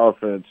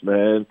 Offense,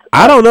 man.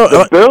 I don't know.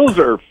 The Bills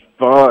are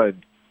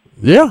fun.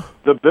 Yeah.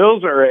 The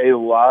Bills are a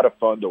lot of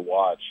fun to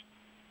watch.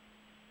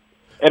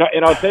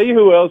 And I'll tell you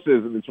who else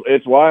is.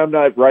 It's why I'm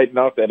not writing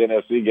off that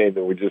NFC game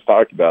that we just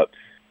talked about.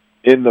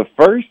 In the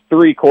first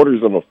 3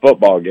 quarters of a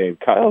football game,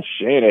 Kyle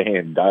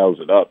Shanahan dials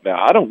it up.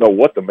 Now, I don't know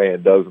what the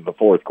man does in the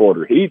fourth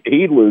quarter.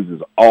 He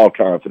loses all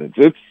confidence.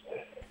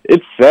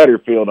 It's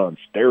Satterfield on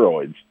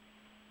steroids.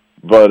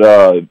 But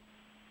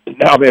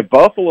now, man,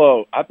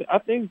 Buffalo. I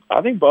think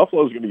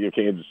Buffalo's going to give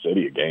Kansas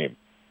City a game.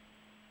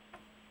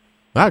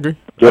 I agree.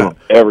 Give them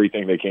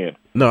everything they can.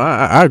 No,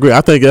 I agree.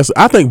 I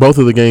think both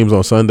of the games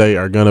on Sunday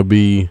are going to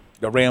be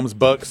the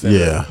Rams-Bucks and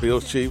the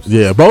Bills-Chiefs.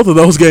 Yeah, both of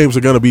those games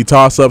are going to be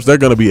toss-ups. They're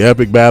going to be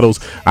epic battles.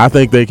 I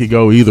think they could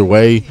go either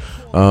way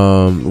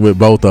with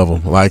both of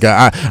them. Like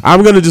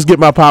I'm going to just get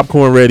my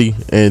popcorn ready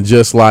and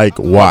just like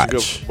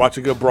watch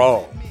a good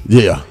brawl.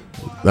 Yeah.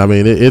 I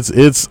mean,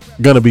 it's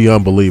going to be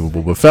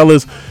unbelievable. But,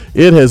 fellas,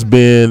 it has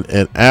been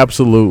an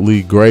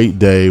absolutely great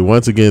day.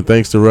 Once again,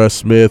 thanks to Russ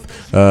Smith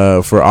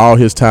for all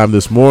his time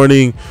this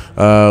morning.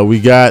 We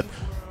got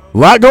a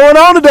lot going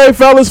on today,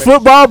 fellas.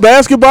 Football,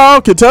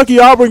 basketball, Kentucky,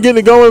 Auburn getting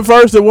it going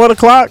first at 1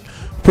 o'clock.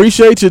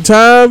 Appreciate your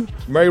time.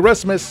 Merry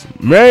Christmas.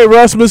 Merry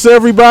Christmas,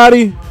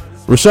 everybody.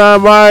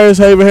 Rashawn Myers,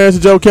 Haven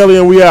Harrison, Joe Kelly,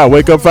 and we out.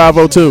 Wake up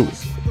 502.